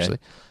far, okay. actually.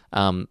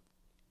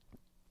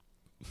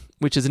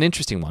 Which is an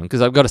interesting one,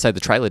 because I've got to say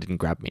the trailer didn't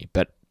grab me,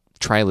 but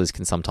trailers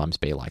can sometimes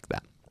be like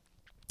that.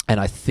 And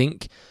I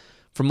think,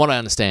 from what I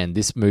understand,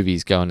 this movie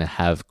is going to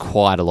have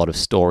quite a lot of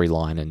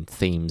storyline and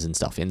themes and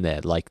stuff in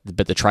there.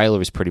 But the trailer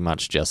is pretty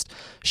much just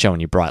showing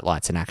you bright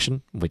lights in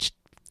action, which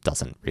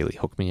doesn't really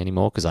hook me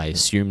anymore because I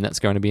assume that's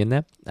going to be in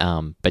there.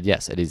 But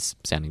yes, it is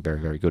sounding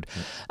very, very good.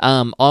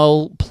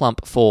 I'll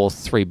plump for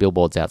 3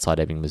 Billboards Outside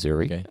Ebbing,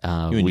 Missouri. Okay.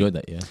 You enjoyed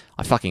that, yeah?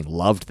 I fucking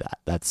loved that.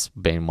 That's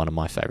been one of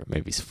my favourite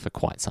movies for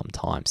quite some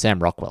time. Sam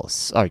Rockwell is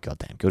so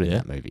goddamn good in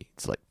that movie.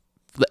 It's like,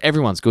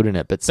 everyone's good in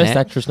it, but Best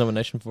Actress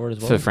nomination for it as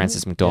well. For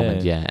Frances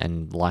McDormand, yeah,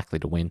 and likely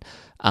to win.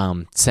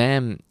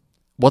 Sam,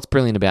 what's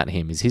brilliant about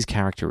him is his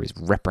character is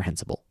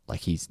reprehensible.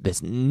 Like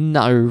there's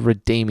no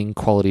redeeming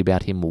quality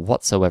about him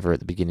whatsoever at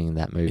the beginning of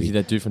that movie. Is he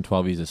that dude from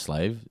 12 Years a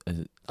Slave?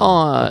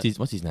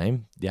 What's his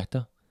name? The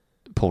actor?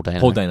 Paul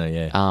Dano. Paul Dano,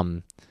 yeah.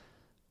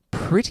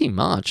 Pretty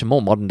much a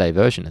more modern day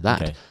version of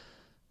that. Okay.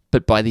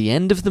 But by the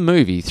end of the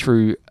movie,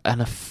 through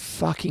a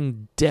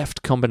fucking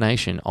deft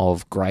combination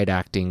of great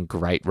acting,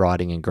 great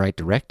writing, and great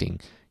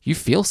directing, you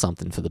feel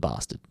something for the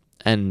bastard.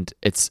 And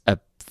it's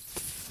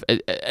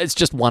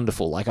just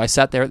wonderful. Like, I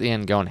sat there at the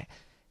end going,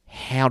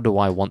 how do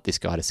I want this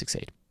guy to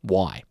succeed?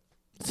 Why?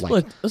 It's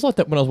like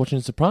that when I was watching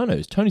The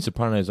Sopranos. Tony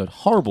Soprano is a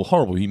horrible,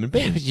 horrible human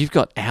being. Yeah, but you've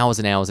got hours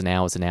and hours and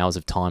hours and hours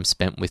of time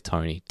spent with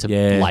Tony to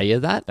layer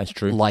that. That's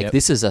true. Like,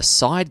 this is a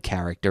side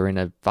character in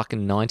a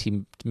fucking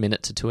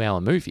 90-minute to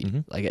 2-hour movie. Mm-hmm.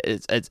 Like,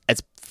 it's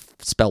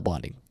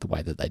spellbinding the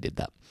way that they did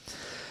that.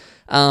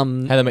 How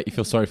they make you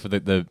feel sorry for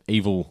the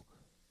evil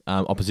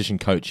opposition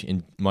coach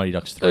in Mighty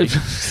Ducks 3.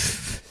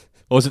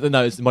 Or is it?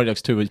 No, it's Mighty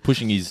Ducks 2. He's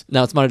pushing his...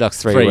 No, it's Mighty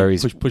Ducks 3 where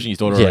he's... pushing his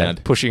daughter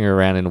around. Pushing her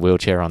around in a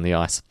wheelchair on the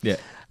ice. Yeah.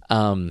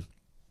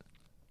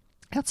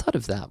 Outside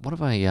of that, what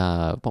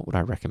would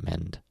I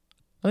recommend?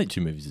 I think 2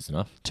 movies is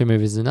enough. 2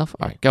 movies is enough?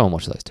 All right, go and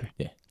watch those 2.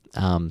 Yeah.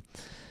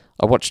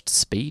 I watched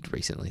Speed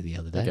recently the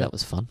other day. Okay. That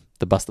was fun.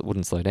 The bus that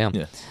wouldn't slow down.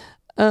 Yeah.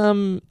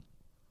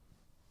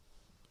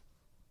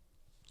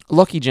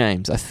 Lockie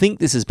James, I think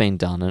this has been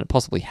done, and it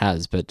possibly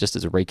has, but just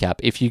as a recap,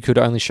 if you could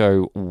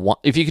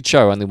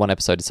show only one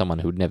episode to someone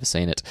who had never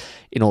seen it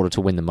in order to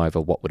win them over,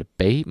 what would it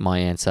be? My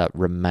answer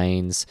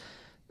remains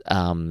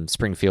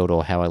Springfield,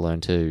 or How I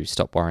Learned to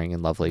Stop Worrying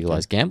and Love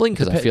Legalized Gambling,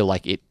 because I feel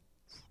like it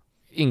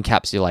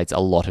encapsulates a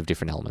lot of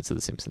different elements of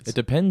The Simpsons. It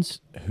depends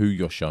who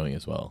you're showing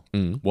as well,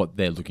 what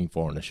they're looking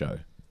for in a show.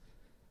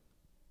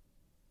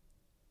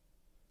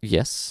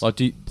 Yes. Like,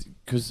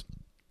 because,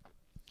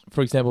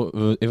 for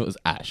example, if it was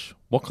Ash,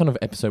 what kind of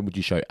episode would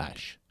you show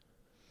Ash?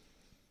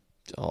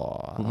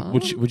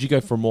 Would you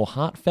go for a more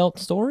heartfelt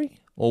story,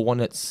 or one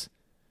that's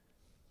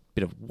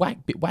bit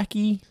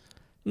wacky?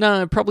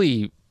 No,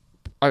 probably.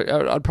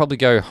 I'd probably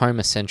go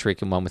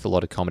Homer-centric and one with a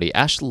lot of comedy.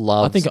 Ash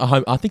loves...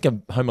 I think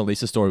a Homer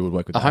Lisa story would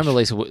work with Ash. Homer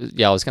Lisa...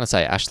 Yeah, I was going to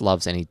say Ash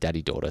loves any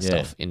daddy-daughter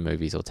stuff in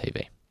movies or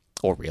TV.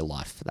 Or real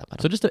life, for that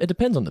matter. So it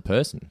depends on the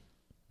person,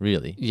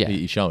 really, that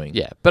you're showing.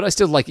 Yeah, but I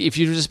still, like, if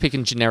you're just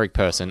picking generic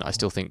person, I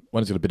still think...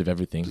 One's got a bit of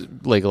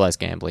everything. Legalized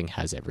Gambling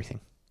has everything.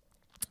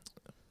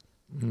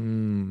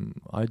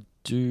 I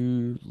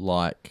do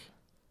like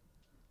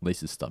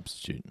Lisa's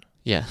Substitute.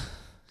 Yeah.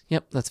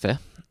 Yep, that's fair.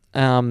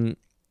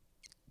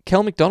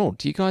 Kel McDonald,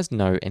 do you guys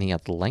know any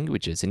other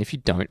languages? And if you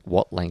don't,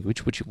 what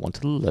language would you want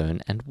to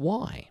learn and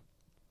why?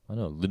 I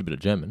know a little bit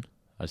of German.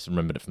 I just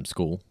remembered it from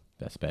school.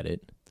 That's about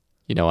it.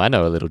 You know, I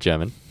know a little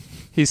German.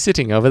 He's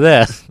sitting over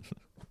there.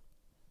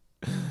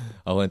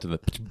 I'll enter the...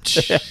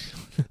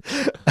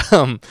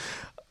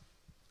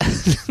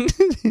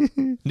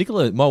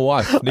 Nicola, my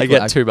wife... I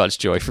get too much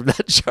joy from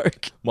that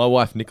joke. My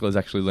wife, Nicola, is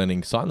actually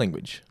learning sign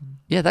language.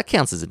 Yeah, that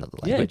counts as another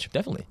language.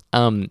 Yeah, definitely.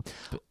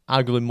 But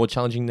arguably more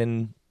challenging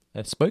than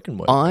a spoken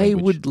word I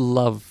language. would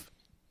love...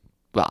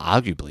 Well,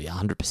 arguably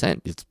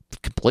 100%. It's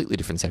completely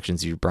different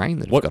sections of your brain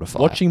that have got to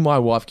fire. Watching my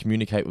wife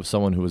communicate with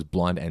someone who is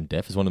blind and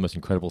deaf is one of the most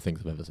incredible things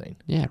I've ever seen.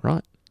 Yeah,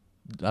 right.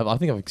 I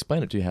think I've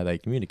explained it to you how they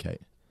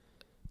communicate.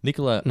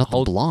 Nicola... Not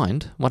the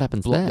blind. What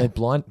happens there? They're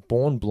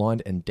born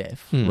blind and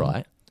deaf,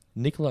 right?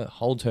 Nicola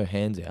holds her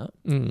hands out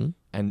and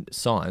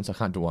signs. I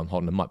can't do while I'm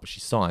holding them up, but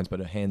she signs, but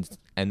her hands...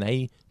 And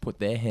they put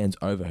their hands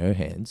over her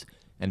hands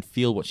and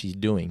feel what she's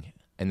doing,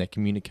 and they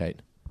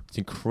communicate. It's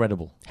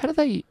incredible. How do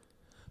they...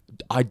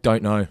 I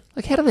don't know.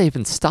 Like, how do they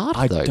even start,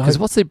 though? Because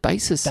what's their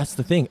basis? That's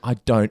the thing. I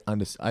don't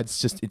understand.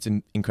 It's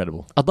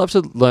incredible. I'd love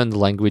to learn the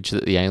language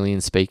that the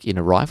aliens speak in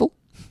Arrival.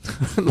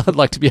 I'd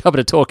like to be able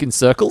to talk in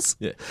circles.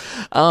 Yeah.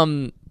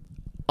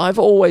 I've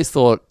always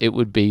thought it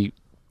would be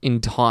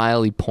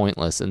entirely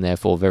pointless and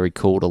therefore very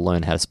cool to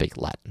learn how to speak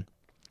Latin.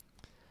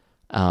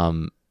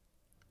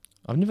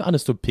 I've never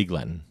understood Pig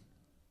Latin.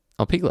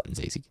 Oh, Pig Latin's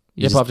easy.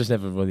 But I've just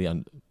never really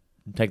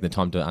taken the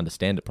time to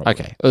understand it properly.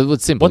 Okay.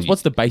 It's simple.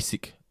 What's the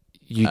basic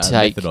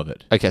method of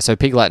it? Okay, so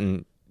Pig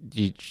Latin,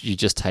 you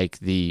just take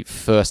the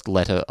first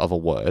letter of a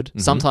word. Mm-hmm.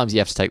 Sometimes you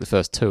have to take the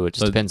first two. It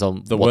just depends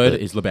on the word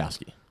is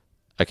Lebowski.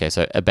 Okay,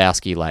 so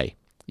Lebowski lay.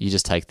 You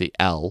just take the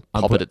L,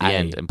 pop it at the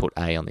end, and put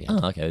A on the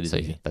end. Oh, okay, that is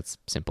easy. That's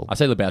simple. I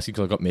say Lebowski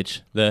because I got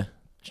Mitch, the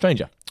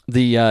stranger.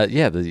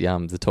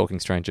 The talking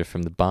stranger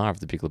from the bar of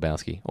the Big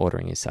Lebowski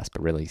ordering his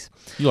sarsaparillis.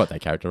 You like that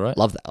character, right?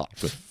 Love that. Oh,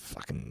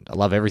 I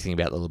love everything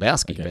about the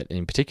Lebowski, but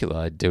in particular,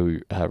 I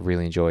do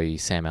really enjoy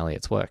Sam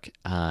Elliott's work.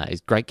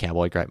 He's a great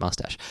cowboy, great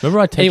mustache. Remember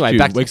I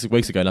texted you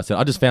weeks ago and I said,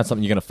 I just found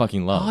something you're going to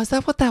fucking love. Oh, is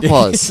that what that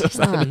was?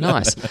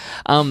 Nice.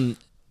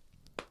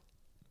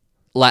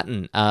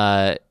 Latin.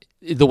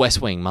 The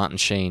West Wing, Martin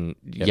Sheen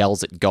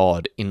yells at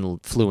God in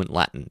fluent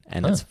Latin,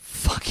 and it's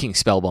fucking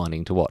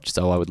spellbinding to watch.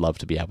 So I would love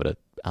to be able to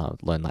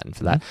learn Latin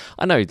for that.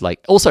 I know,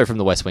 also from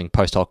the West Wing,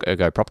 post hoc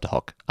ergo propter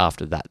hoc.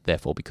 After that,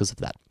 therefore, because of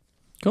that.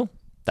 Cool.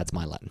 That's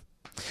my Latin.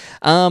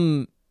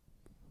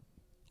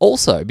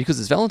 Also, because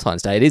it's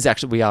Valentine's Day,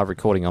 we are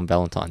recording on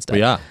Valentine's Day.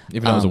 We are,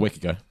 even though it was a week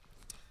ago.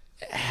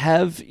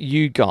 Have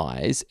you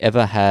guys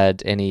ever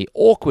had any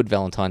awkward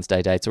Valentine's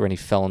Day dates or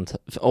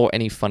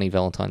any funny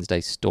Valentine's Day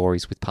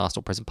stories with past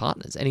or present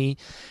partners?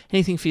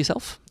 Anything for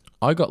yourself?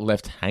 I got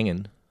left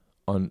hanging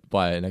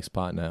by an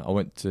ex-partner. I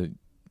went to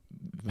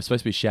was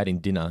supposed to be shouting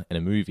dinner and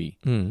a movie.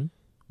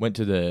 Went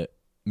to the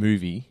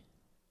movie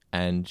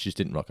and just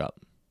didn't rock up.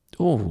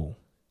 Oh.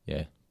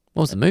 Yeah.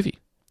 What was the movie?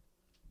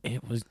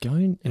 It was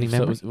going... Any so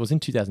memory? it was in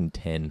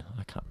 2010.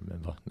 I can't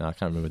remember. No, I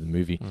can't remember the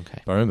movie.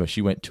 Okay. But I remember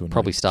she went to...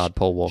 Probably starred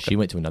Paul Walker. She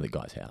went to another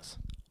guy's house.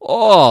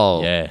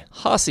 Oh. Yeah.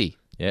 Hussy.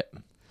 Yep.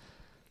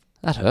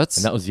 That hurts.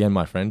 And that was the end,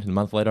 my friend. And a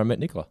month later, I met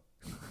Nicola.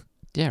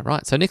 Yeah,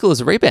 right. So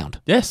Nicola's a rebound.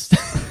 Yes.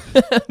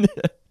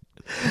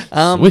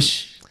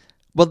 Swish.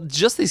 Well,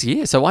 just this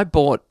year. So I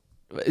bought,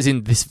 as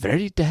in this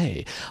very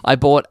day, I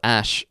bought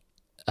Ash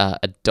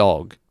a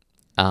dog,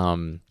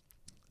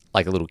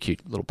 like a little cute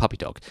little puppy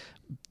dog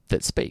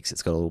that speaks.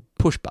 It's got a little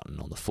push button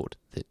on the foot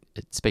that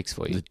it speaks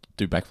for you. Does it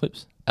do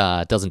backflips?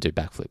 Doesn't do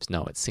backflips.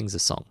 No, it sings a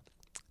song.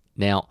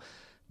 Now,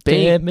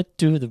 Bear me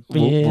to the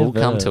we'll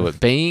come river. to it.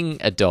 Being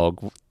a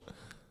dog,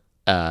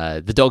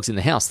 the dogs in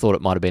the house thought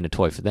it might have been a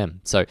toy for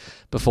them. So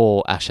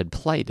before Ash had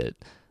played it,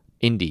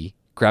 Indy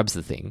grabs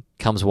the thing,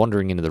 comes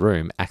wandering into the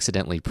room,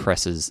 accidentally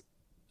presses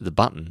the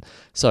button.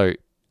 So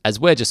as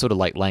we're just sort of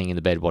like laying in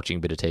the bed watching a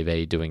bit of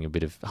TV, doing a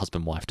bit of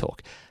husband-wife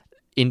talk,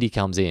 Indy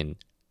comes in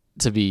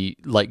to be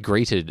like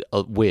greeted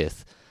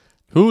with,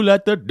 "Who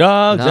let the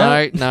dogs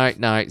out?"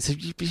 No. So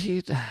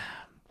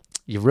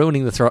you're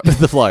ruining the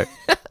flow.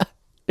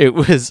 It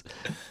was,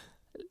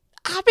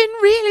 "I've been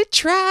really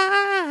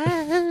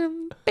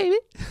trying, baby."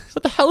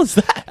 What the hell is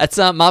that? That's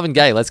Marvin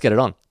Gaye. Let's get it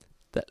on.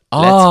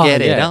 Oh, Let's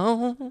get it yeah.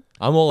 on.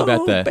 I'm all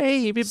about the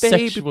baby,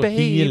 sexual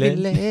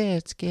healing.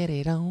 let's get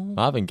it on.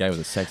 Marvin Gaye was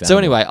a sex So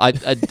animal. anyway,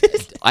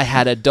 I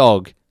had a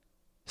dog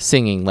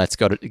singing "Let's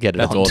Get It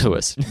That's On" awesome. to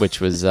us,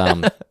 which was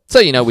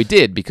so we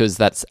did, because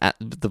that's at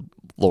the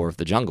law of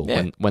the jungle.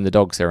 Yeah. When the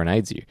dog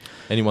serenades you.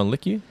 Anyone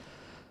lick you?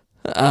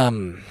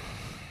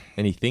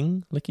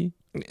 Anything lick you?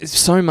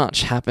 So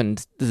much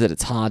happened that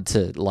it's hard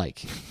to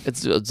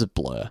it's a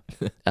blur.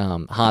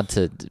 Hard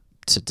to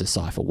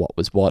decipher what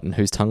was what and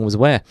whose tongue was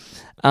where.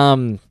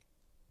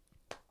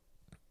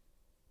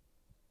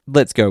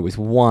 Let's go with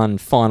one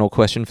final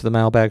question for the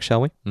mailbag,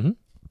 shall we?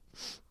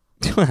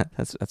 Mm-hmm.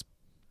 that's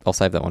I'll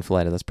save that one for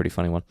later. That's a pretty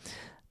funny one.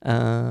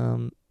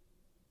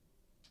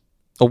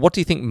 Or what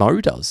do you think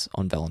Mo does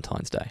on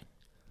Valentine's Day?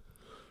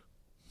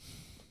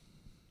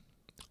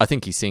 I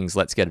think he sings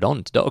 "Let's Get It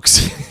On" to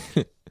dogs.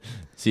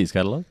 See his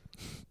catalogue?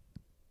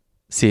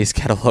 See his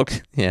catalogue.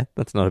 Yeah,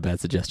 that's not a bad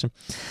suggestion.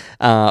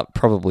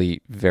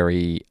 Probably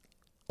very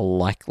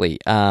likely.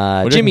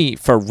 Jimmy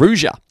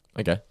Ferrugia.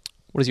 Okay.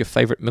 What is your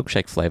favourite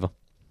milkshake flavour?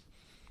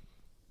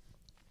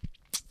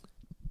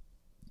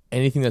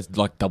 Anything that's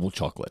like double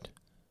chocolate.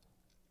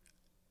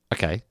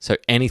 Okay, so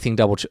anything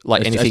double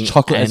As anything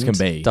chocolate as and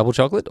can be. double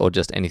chocolate, or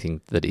just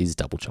anything that is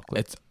double chocolate?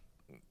 It's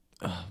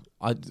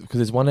because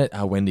there's one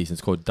at Wendy's.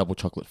 It's called double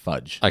chocolate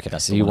fudge. Okay,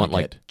 That's so the you one want I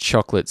like get.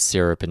 chocolate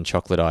syrup and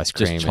chocolate ice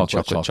cream Just and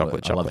chocolate.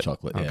 chocolate. I love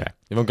chocolate. Yeah. Okay.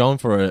 If I'm going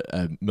for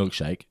a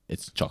milkshake,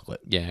 it's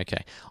chocolate. Yeah,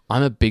 okay.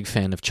 I'm a big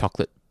fan of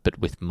chocolate, but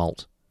with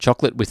malt.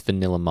 Chocolate with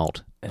vanilla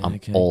malt. I'm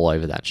Okay. all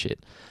over that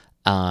shit.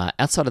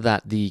 Outside of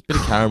that, the Bit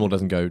of caramel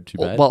doesn't go too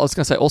bad. Well, I was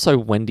going to say also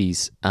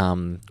Wendy's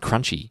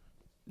crunchy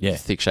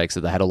thick shakes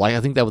that they had. I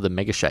think they were the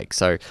mega shake.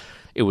 So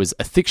it was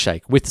a thick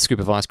shake with a scoop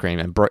of ice cream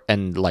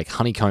and like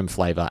honeycomb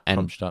flavor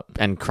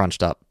and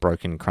crunched up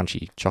broken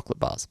crunchy chocolate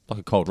bars. Like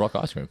a cold rock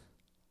ice cream.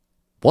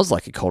 Was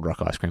like a cold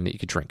rock ice cream that you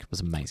could drink. It was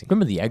amazing.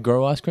 Remember the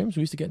Agro ice creams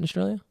we used to get in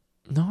Australia?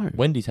 No.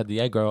 Wendy's had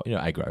the Agro,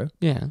 Agro.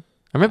 Yeah.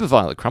 I remember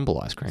Violet Crumble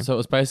ice cream. So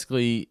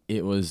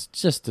it was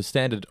just the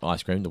standard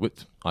ice cream, the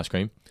whipped ice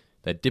cream.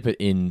 They'd dip it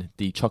in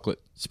the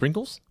chocolate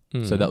sprinkles.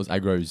 Mm. So that was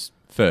Agro's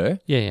fur.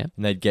 Yeah.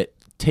 And they'd get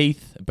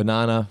teeth,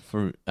 banana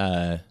for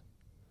where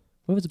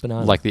was the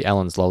banana? Like the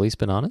Allen's Lollies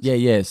bananas? Yeah.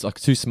 It's like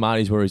two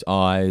Smarties were his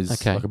eyes.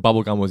 Okay. Like a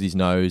bubble gum was his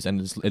nose,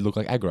 and it looked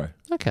like Agro.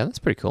 Okay, that's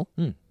pretty cool.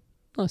 Mm.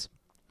 Nice.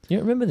 You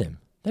don't remember them?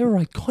 They were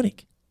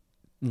iconic.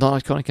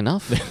 Not iconic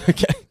enough.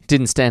 Okay.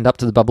 Didn't stand up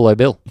to the Buffalo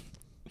Bill.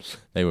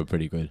 They were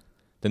pretty good.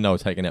 Then they were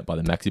taken out by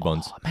the Maxi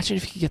Bonds. Oh, imagine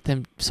if you could get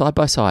them side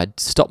by side,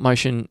 stop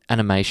motion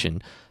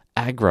animation,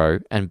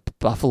 Agro and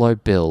Buffalo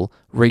Bill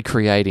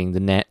recreating the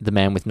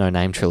Man with No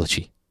Name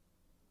trilogy.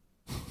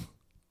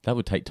 That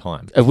would take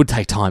time. It would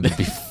take time. It'd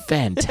be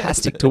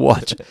fantastic to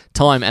watch.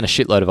 Time and a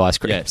shitload of ice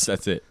cream. Yes,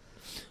 that's it.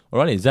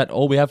 Alrighty, is that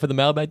all we have for the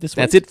mailbag this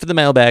week? That's it for the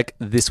mailbag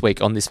this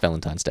week on this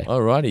Valentine's Day.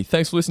 Alrighty,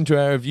 thanks for listening to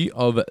our review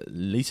of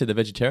Lisa the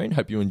Vegetarian.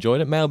 Hope you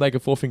enjoyed it. Mailbag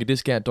at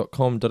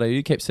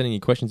fourfingerdiscount.com.au. Keep sending your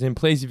questions in.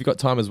 Please, if you've got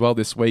time as well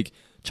this week,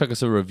 chuck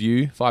us a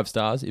review, 5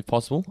 stars if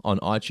possible, on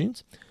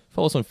iTunes.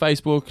 Follow us on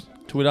Facebook,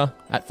 Twitter,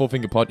 at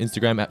FourFingerPod,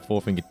 Instagram, at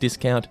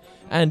FourFingerDiscount.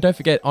 And don't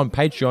forget, on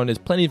Patreon, there's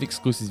plenty of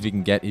exclusives you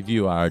can get. If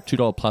you are a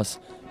 $2 plus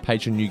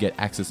patron, you get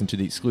access into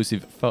the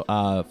exclusive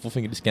Four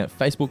Finger Discount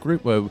Facebook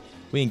group where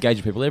we engage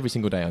with people every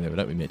single day on there,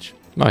 don't we, Mitch?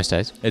 Most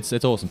days. It's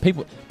awesome.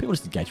 People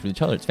just engage with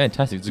each other. It's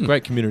fantastic. It's a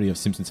great community of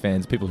Simpsons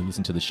fans, people who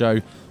listen to the show.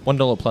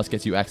 $1 plus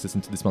gets you access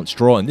into this month's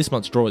draw, and this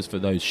month's draw is for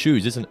those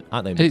shoes,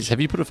 aren't they, Mitch? It is. Have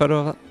you put a photo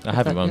of it? I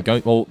haven't. I'm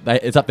going. Well,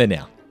 it's up there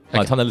now.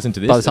 By the time they listen to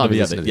this, By the time it'll be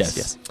you up listen there. to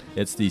this, yes.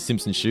 It's the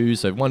Simpsons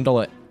shoes. So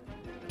 $1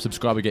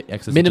 subscriber get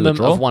access Minimum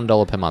to the draw. of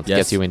 $1 per month Yes.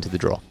 gets you into the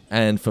draw.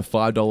 And for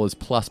 $5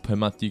 plus per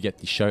month, you get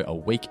the show a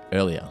week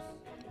earlier,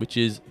 which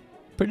is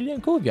pretty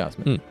damn cool if you ask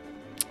me.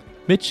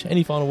 Mitch,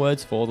 any final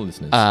words for the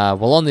listeners?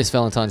 Well, on this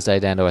Valentine's Day,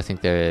 Dando, I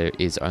think there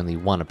is only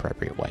one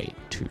appropriate way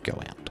to go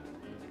out.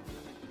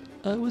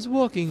 I was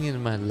walking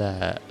in my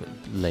lab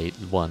late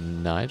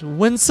one night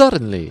when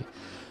suddenly,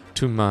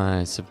 to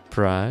my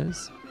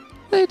surprise,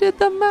 they did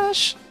the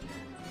mash.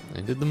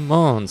 They did the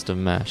monster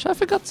mash. I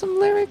forgot some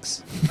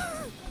lyrics.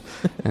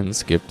 And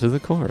skipped to the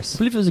chorus. I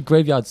believe it was a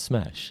graveyard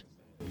smash.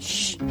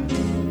 Shh.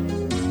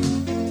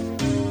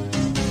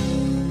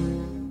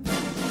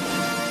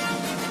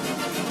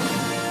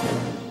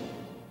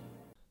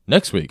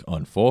 Next week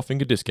on Four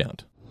Finger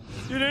Discount.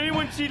 Did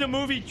anyone see the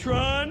movie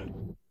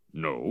Tron?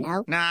 No.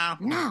 No. No.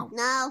 No.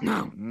 No.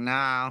 No.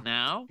 No.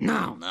 No?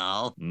 No.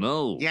 No.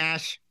 No.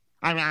 Yes.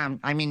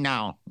 I mean,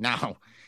 no. No.